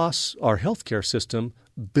 it costs our healthcare system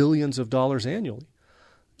billions of dollars annually.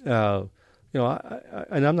 And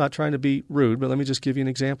I'm not trying to be rude, but let me just give you an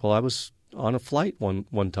example. I was on a flight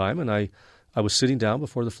one time, and I was sitting down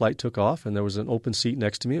before the flight took off, and there was an open seat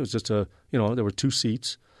next to me. It was just there were two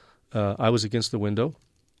seats. I was against the window,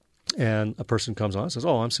 and a person comes on and says,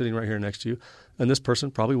 "Oh, I'm sitting right here next to you." And this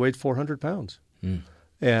person probably weighed 400 pounds. Mm.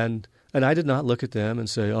 And I did not look at them and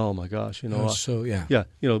say, "Oh my gosh, you know, you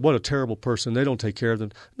know, what a terrible person. They don't take care of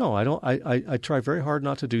them." No, I don't. I try very hard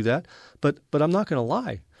not to do that. But I'm not going to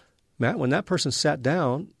lie, Matt. When that person sat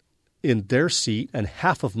down in their seat and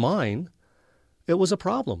half of mine, it was a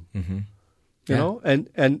problem. Mm-hmm. You know,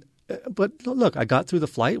 but look, I got through the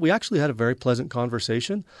flight. We actually had a very pleasant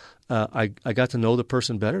conversation. I got to know the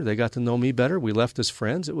person better. They got to know me better. We left as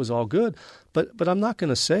friends. It was all good. But I'm not going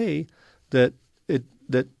to say that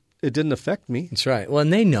it didn't affect me. That's right. Well,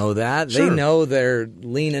 and they know that. Sure. They know they're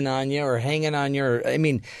leaning on you or hanging on your. I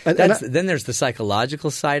mean, then there's the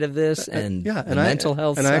psychological side of this and the mental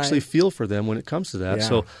health side. And I actually feel for them when it comes to that. Yeah.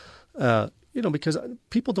 So, you know, because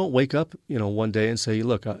people don't wake up, you know, one day and say,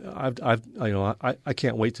 "Look, I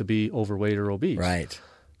can't wait to be overweight or obese." Right.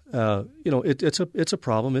 You know, it's a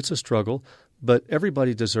problem. It's a struggle. But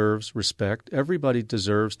everybody deserves respect. Everybody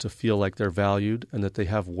deserves to feel like they're valued and that they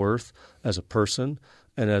have worth as a person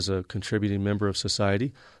and as a contributing member of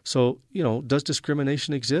society. So, you know, does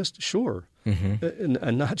discrimination exist? Sure. Mm-hmm.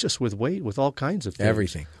 And not just with weight, with all kinds of things.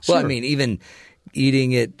 Everything. Sure. Well, I mean, even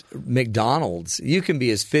eating at McDonald's, you can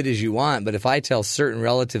be as fit as you want, but if I tell certain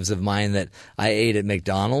relatives of mine that I ate at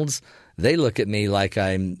McDonald's, they look at me like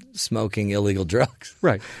I'm smoking illegal drugs.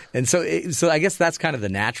 Right. And so I guess that's kind of the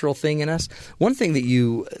natural thing in us. One thing that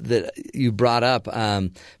you brought up,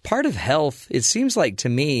 part of health, it seems like to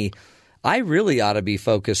me, I really ought to be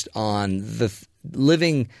focused on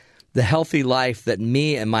living the healthy life that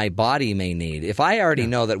me and my body may need. If I already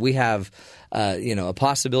know that we have a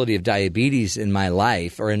possibility of diabetes in my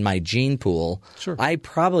life or in my gene pool, sure. I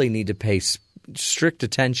probably need to pay strict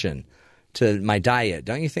attention to my diet,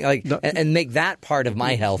 don't you think? Like, and make that part of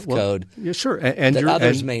my health code. Yeah, sure. And that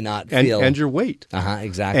others may not feel. And your weight.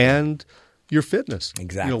 Exactly. And your fitness.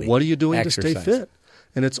 Exactly. You know, what are you doing Exercise. to stay fit?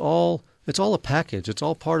 And it's all a package. It's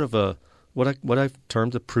all part of what I've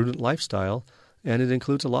termed a prudent lifestyle, and it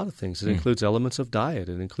includes a lot of things. It includes elements of diet.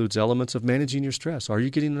 It includes elements of managing your stress. Are you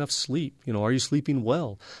getting enough sleep? You know, are you sleeping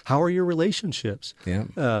well? How are your relationships? Yeah.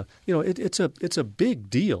 You know, it's a big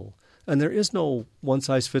deal. And there is no one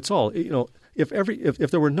size fits all. You know, if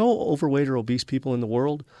there were no overweight or obese people in the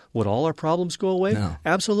world, would all our problems go away? No.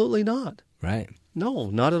 Absolutely not. Right. No,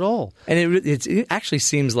 not at all. And it actually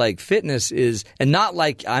seems like fitness is, and not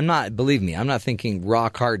like, believe me, I'm not thinking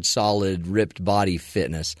rock hard, solid, ripped body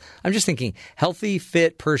fitness. I'm just thinking healthy,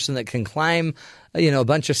 fit person that can climb, a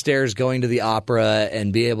bunch of stairs going to the opera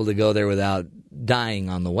and be able to go there without dying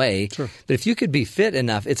on the way. Sure. But if you could be fit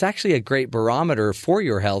enough, it's actually a great barometer for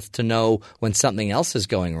your health to know when something else is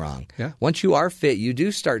going wrong. Yeah. Once you are fit, you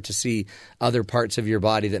do start to see other parts of your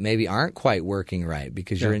body that maybe aren't quite working right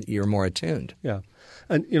because you're more attuned. Yeah.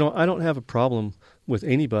 And, I don't have a problem with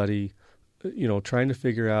anybody trying to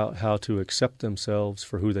figure out how to accept themselves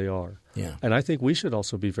for who they are. Yeah. And I think we should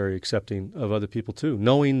also be very accepting of other people too,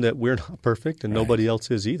 knowing that we're not perfect and nobody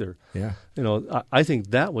else is either. Yeah. I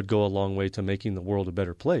think that would go a long way to making the world a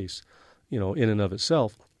better place, in and of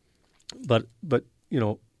itself. But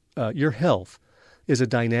your health is a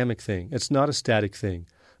dynamic thing. It's not a static thing.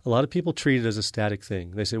 A lot of people treat it as a static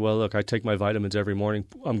thing. They say, well, look, I take my vitamins every morning.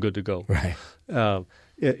 I'm good to go. Right.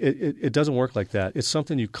 It doesn't work like that. It's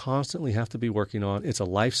something you constantly have to be working on. It's a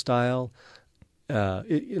lifestyle.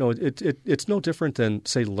 It's no different than,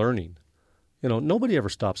 say, learning. Nobody ever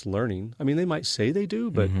stops learning. I mean, they might say they do,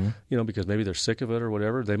 but, because maybe they're sick of it or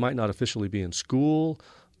whatever, they might not officially be in school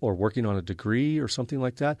or working on a degree or something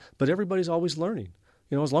like that. But everybody's always learning.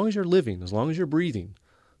 As long as you're living, as long as you're breathing,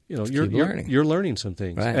 you're learning some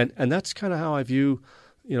things. Right. And that's kind of how I view,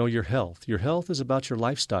 your health. Your health is about your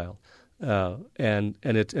lifestyle. And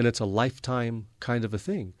it's a lifetime kind of a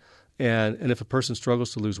thing. And if a person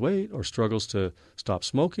struggles to lose weight or struggles to stop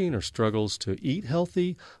smoking or struggles to eat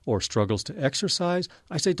healthy or struggles to exercise,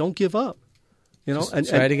 I say don't give up. Just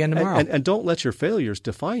try it again tomorrow. And don't let your failures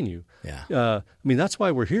define you. Yeah. That's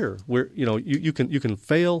why we're here. You can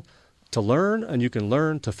fail to learn, and you can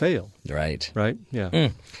learn to fail. Right. Right? Yeah.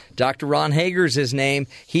 Dr. Ron Hager's his name.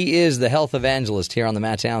 He is the health evangelist here on the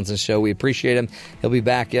Matt Townsend Show. We appreciate him. He'll be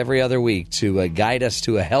back every other week to guide us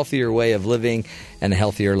to a healthier way of living and a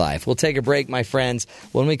healthier life. We'll take a break, my friends.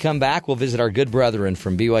 When we come back, we'll visit our good brethren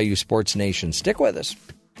from BYU Sports Nation. Stick with us.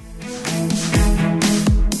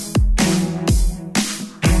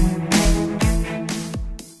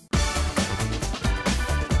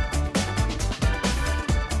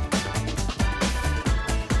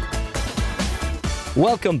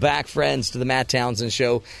 Welcome back, friends, to the Matt Townsend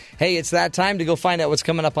Show. Hey, it's that time to go find out what's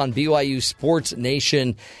coming up on BYU Sports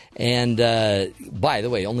Nation. And by the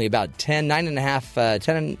way, only about 10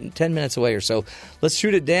 minutes away or so. Let's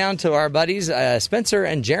shoot it down to our buddies, Spencer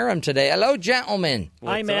and Jerem today. Hello, gentlemen.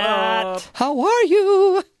 Hi, Matt. How are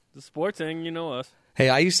you? The sports thing, you know us. Hey,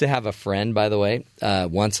 I used to have a friend, by the way,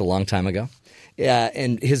 once a long time ago.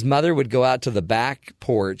 And his mother would go out to the back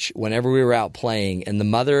porch whenever we were out playing, and the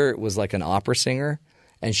mother was like an opera singer,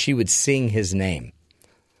 and she would sing his name.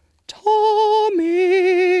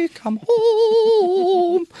 Tommy, come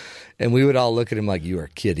home. And we would all look at him like, you are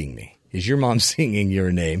kidding me. Is your mom singing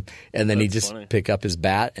your name? And then he'd just pick up his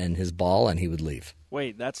bat and his ball, and he would leave.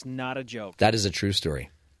 Wait, that's not a joke. That is a true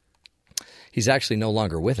story. He's actually no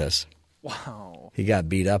longer with us. Wow. He got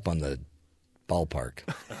beat up on the ballpark.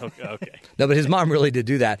 Okay. No, but his mom really did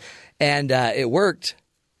do that, and it worked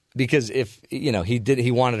because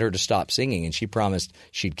he wanted her to stop singing, and she promised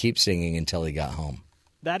she'd keep singing until he got home.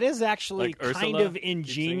 That is actually Like kind Ursula of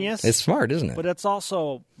ingenious. It's smart, isn't it? But it's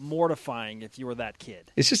also mortifying if you were that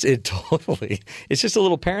kid. It's just It's just a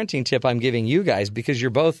little parenting tip I'm giving you guys because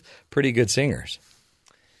you're both pretty good singers.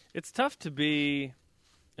 It's tough to be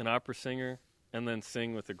an opera singer and then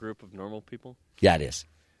sing with a group of normal people. Yeah, it is.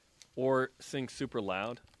 Or sing super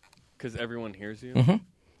loud because everyone hears you. Mm-hmm.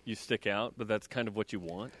 You stick out, but that's kind of what you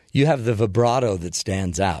want. You have the vibrato that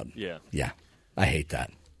stands out. Yeah. Yeah. I hate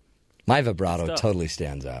that. My vibrato totally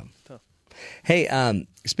stands out. Tough. Hey,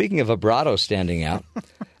 speaking of vibrato standing out.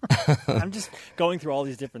 I'm just going through all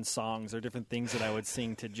these different songs or different things that I would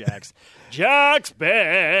sing to Jax. Jax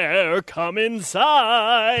Bear, come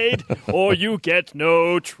inside, or you get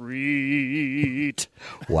no treat.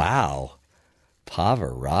 Wow.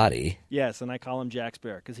 Pavarotti. Yes, and I call him Jax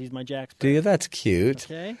Bear because he's my Jax Do Bear. you? That's cute.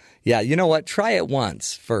 Okay. Yeah, you know what? Try it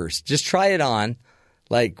once first. Just try it on,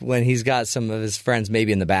 like when he's got some of his friends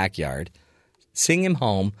maybe in the backyard. Sing him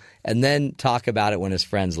home, and then talk about it when his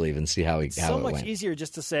friends leave and see how it So went. much easier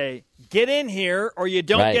just to say, get in here or you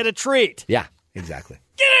don't get a treat. Yeah, exactly.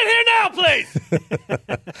 Get in here now,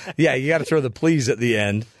 please! Yeah, you got to throw the please at the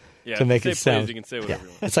end to make it sound. Please, you can say whatever you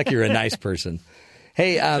want. It's like you're a nice person.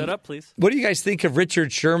 Hey, Shut up, please. What do you guys think of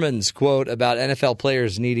Richard Sherman's quote about NFL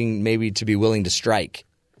players needing maybe to be willing to strike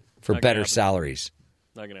for Not gonna better happen. salaries?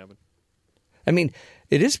 Not going to happen. I mean,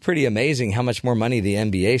 it is pretty amazing how much more money the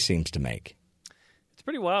NBA seems to make. It's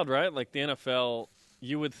pretty wild, right? Like the NFL,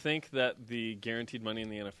 you would think that the guaranteed money in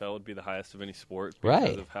the NFL would be the highest of any sport because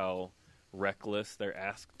Right. of how reckless they're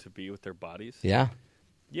asked to be with their bodies. Yeah.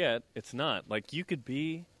 Yet, it's not. Like, you could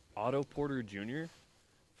be Otto Porter Jr.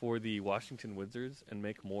 for the Washington Wizards and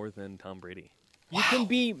make more than Tom Brady. You can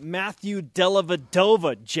be Matthew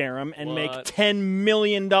Dellavedova, Jerem, and make What? $10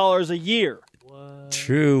 million a year.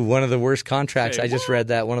 True. One of the worst contracts. Hey, I just read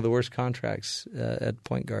that. One of the worst contracts at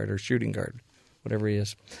point guard or shooting guard, whatever he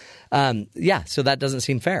is. Yeah, so that doesn't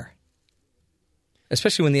seem fair,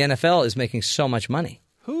 especially when the NFL is making so much money.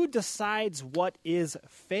 Who decides what is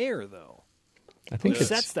fair, though? I think Who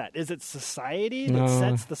sets that? Is it society that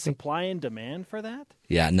sets the supply and demand for that?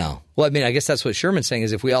 Yeah, no. Well, I mean, I guess that's what Sherman's saying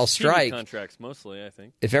is if we all strike, TV contracts mostly, I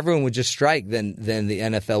think. if everyone would just strike, then the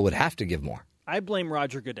NFL would have to give more. I blame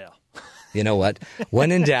Roger Goodell. You know what?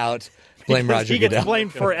 When in doubt, blame Roger Goodell. He gets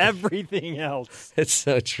blamed for everything else. It's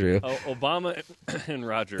so true. Oh, Obama and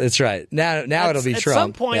Roger. That's right. Now it'll be Trump. At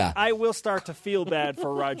some point, Yeah. I will start to feel bad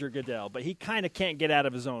for Roger Goodell, but he kind of can't get out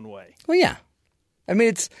of his own way. Well, yeah. I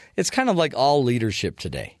mean, it's kind of like all leadership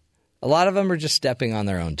today. A lot of them are just stepping on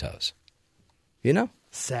their own toes. You know?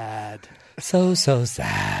 Sad. So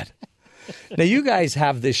sad. Now, you guys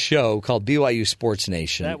have this show called BYU Sports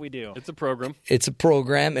Nation. That we do. It's a program. It's a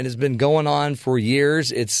program, and it's been going on for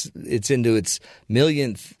years. It's into its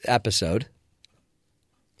millionth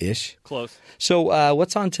episode-ish. Close. So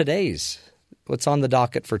what's on the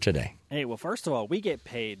docket for today? Hey, well, first of all, we get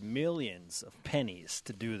paid millions of pennies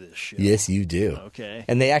to do this show. Yes, you do. Okay.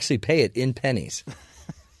 And they actually pay it in pennies.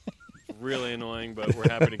 Really annoying, but we're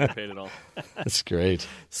happy to get paid it all. That's great.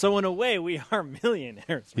 So in a way, we are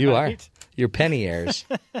millionaires, You right? are. You're penny heirs.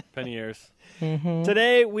 Penny heirs. Mm-hmm.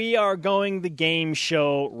 Today, we are going the game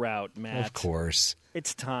show route, Matt. Of course.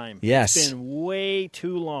 It's time. Yes. It's been way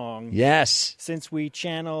too long. Yes. Since we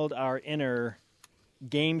channeled our inner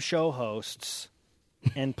game show hosts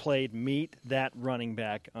and played Meet That Running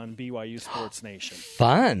Back on BYU Sports Nation.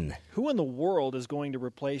 Fun. Who in the world is going to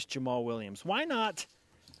replace Jamal Williams? Why not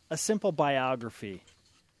a simple biography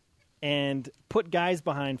and put guys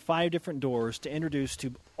behind 5 different doors to introduce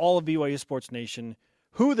to all of BYU Sports Nation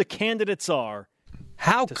who the candidates are?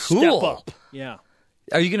 How to cool. Step up. Yeah.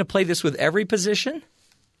 Are you going to play this with every position?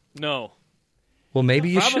 No. Well, maybe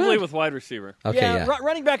you should. Probably with wide receiver. Okay, yeah.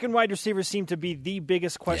 Running back and wide receivers seem to be the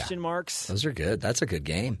biggest question marks. Those are good. That's a good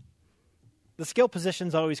game. The skill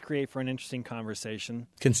positions always create for an interesting conversation.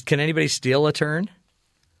 Can anybody steal a turn?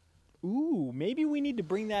 Ooh, maybe we need to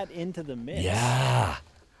bring that into the mix. Yeah.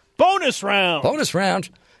 Bonus round. Bonus round.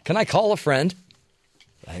 Can I call a friend?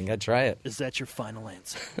 I think I'd try it. Is that your final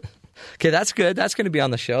answer? Okay, that's good. That's going to be on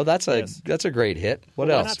the show. That's a great hit. What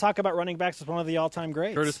else? Why not talk about running backs as one of the all-time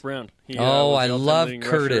greats? Curtis Brown. He, I was the love all-time leading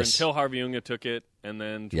Curtis. rusher until Harvey Unga took it, and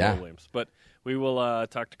then Jamal Williams. But we will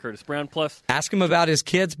talk to Curtis Brown. Plus, ask him about his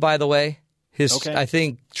kids, by the way. His, Okay. I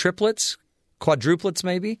think, triplets, quadruplets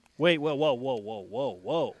maybe. Wait,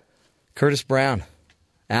 whoa. Curtis Brown.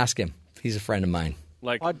 Ask him. He's a friend of mine.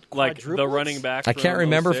 like the running back. I can't from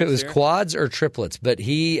remember if it 06 was here. quads or triplets, but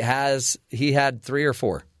he had 3 or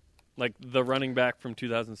 4. Like the running back from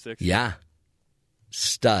 2006? Yeah.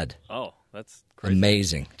 Stud. Oh, that's crazy.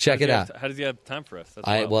 Amazing. Check it out. How does he have time for us?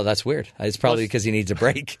 That's Well, that's weird. It's probably because he needs a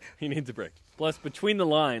break. He needs a break. Plus, Between the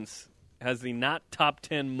Lines has the not top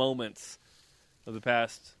 10 moments of the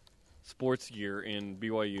past sports year in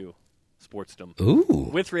BYU sportsdom. Ooh.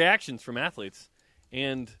 With reactions from athletes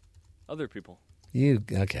and other people.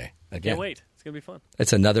 Okay. Again. Can't wait. It's going to be fun.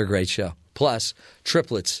 It's another great show. Plus,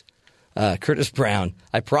 triplets. Curtis Brown.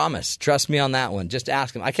 I promise. Trust me on that one. Just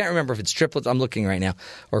ask him. I can't remember if it's triplets. I'm looking right now.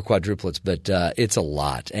 Or quadruplets. But it's a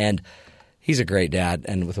lot. And he's a great dad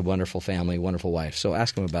and with a wonderful family, wonderful wife. So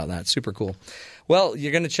ask him about that. Super cool. Well,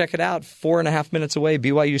 you're going to check it out. 4.5 minutes away.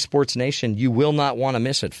 BYU Sports Nation. You will not want to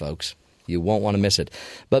miss it, folks. You won't want to miss it.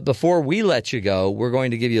 But before we let you go, we're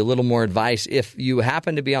going to give you a little more advice. If you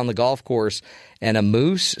happen to be on the golf course and a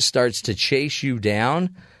moose starts to chase you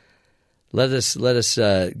down, let us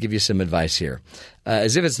give you some advice here.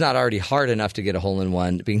 As if it's not already hard enough to get a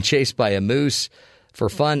hole-in-one, being chased by a moose for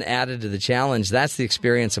fun added to the challenge. That's the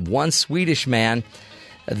experience of one Swedish man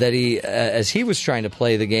that as he was trying to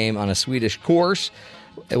play the game on a Swedish course.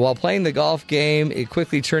 While playing the golf game, it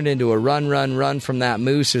quickly turned into a run from that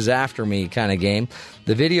moose is after me kind of game.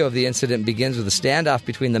 The video of the incident begins with a standoff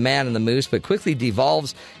between the man and the moose, but quickly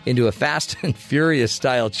devolves into a Fast and Furious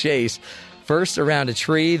style chase. First around a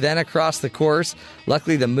tree, then across the course.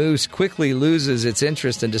 Luckily, the moose quickly loses its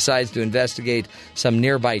interest and decides to investigate some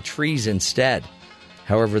nearby trees instead.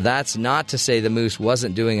 However, that's not to say the moose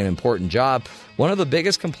wasn't doing an important job. One of the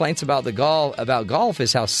biggest complaints about golf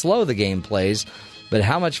is how slow the game plays. But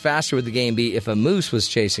how much faster would the game be if a moose was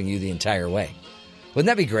chasing you the entire way? Wouldn't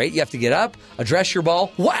that be great? You have to get up, address your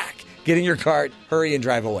ball, whack, get in your cart, hurry, and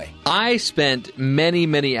drive away. I spent many,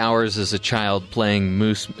 many hours as a child playing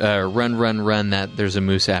moose, run, that there's a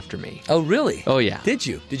moose after me. Oh, really? Oh, yeah. Did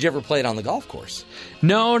you? Did you ever play it on the golf course?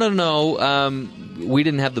 No. We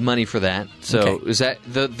didn't have the money for that. So Okay. was that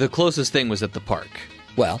the closest thing was at the park.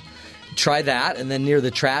 Well, try that, and then near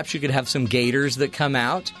the traps you could have some gators that come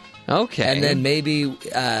out. Okay. And then maybe you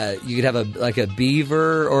could have a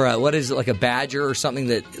beaver or a badger or something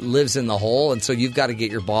that lives in the hole, and so you've got to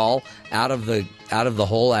get your ball out of the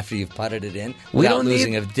hole after you've putted it in without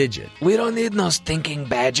losing a digit. We don't need no stinking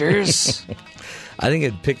badgers. I think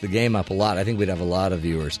it'd pick the game up a lot. I think we'd have a lot of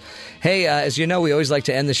viewers. Hey, as you know, we always like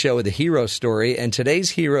to end the show with a hero story, and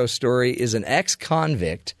today's hero story is an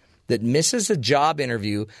ex-convict that misses a job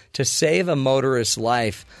interview to save a motorist's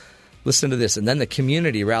life. Listen to this, and then the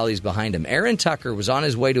community rallies behind him. Aaron Tucker was on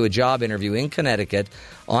his way to a job interview in Connecticut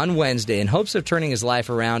on Wednesday in hopes of turning his life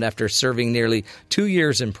around after serving nearly 2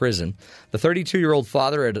 years in prison. The 32-year-old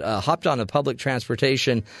father had hopped on a public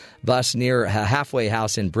transportation bus near a halfway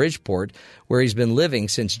house in Bridgeport, where he's been living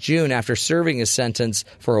since June after serving his sentence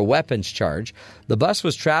for a weapons charge. The bus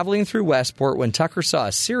was traveling through Westport when Tucker saw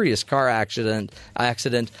a serious car accident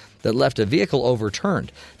that left a vehicle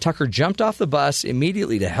overturned. Tucker jumped off the bus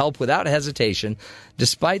immediately to help without hesitation,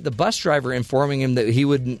 despite the bus driver informing him that he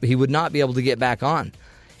would not be able to get back on.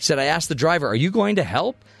 He said, "I asked the driver, 'Are you going to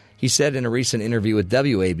help?' He said in a recent interview with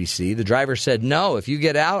WABC. The driver said, 'No, if you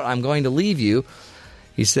get out, I'm going to leave you.'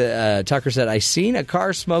 He said, Tucker said, 'I seen a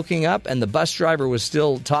car smoking up and the bus driver was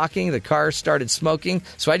still talking. The car started smoking,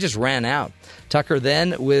 so I just ran out.' Tucker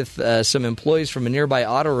then, with some employees from a nearby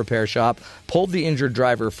auto repair shop, pulled the injured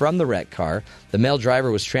driver from the wrecked car. The male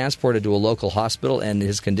driver was transported to a local hospital, and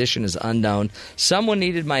his condition is unknown. 'Someone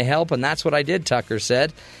needed my help, and that's what I did,' Tucker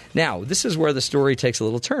said." Now, this is where the story takes a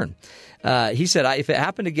little turn. He said, "If it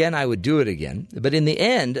happened again, I would do it again." But in the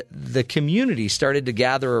end, the community started to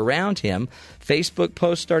gather around him. Facebook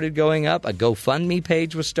posts started going up. A GoFundMe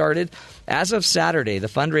page was started. As of Saturday, the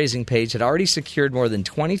fundraising page had already secured more than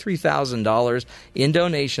 $23,000 in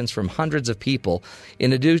donations from hundreds of people.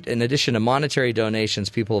 In addition to monetary donations,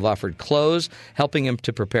 people have offered clothes, helping him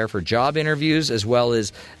to prepare for job interviews, as well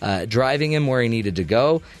as driving him where he needed to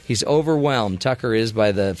go. He's overwhelmed, Tucker is,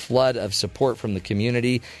 by the flood of support from the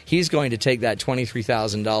community. He's going to take that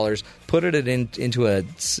 $23,000, put it into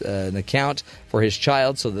an account for his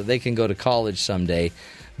child so that they can go to college someday.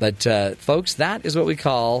 But, folks, that is what we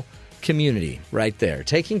call community right there.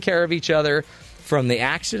 Taking care of each other from the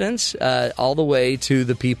accidents all the way to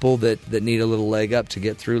the people that need a little leg up to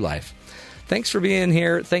get through life. Thanks for being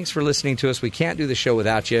here. Thanks for listening to us. We can't do the show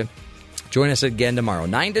without you. Join us again tomorrow,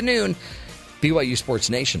 9 to noon. BYU Sports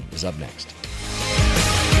Nation is up next.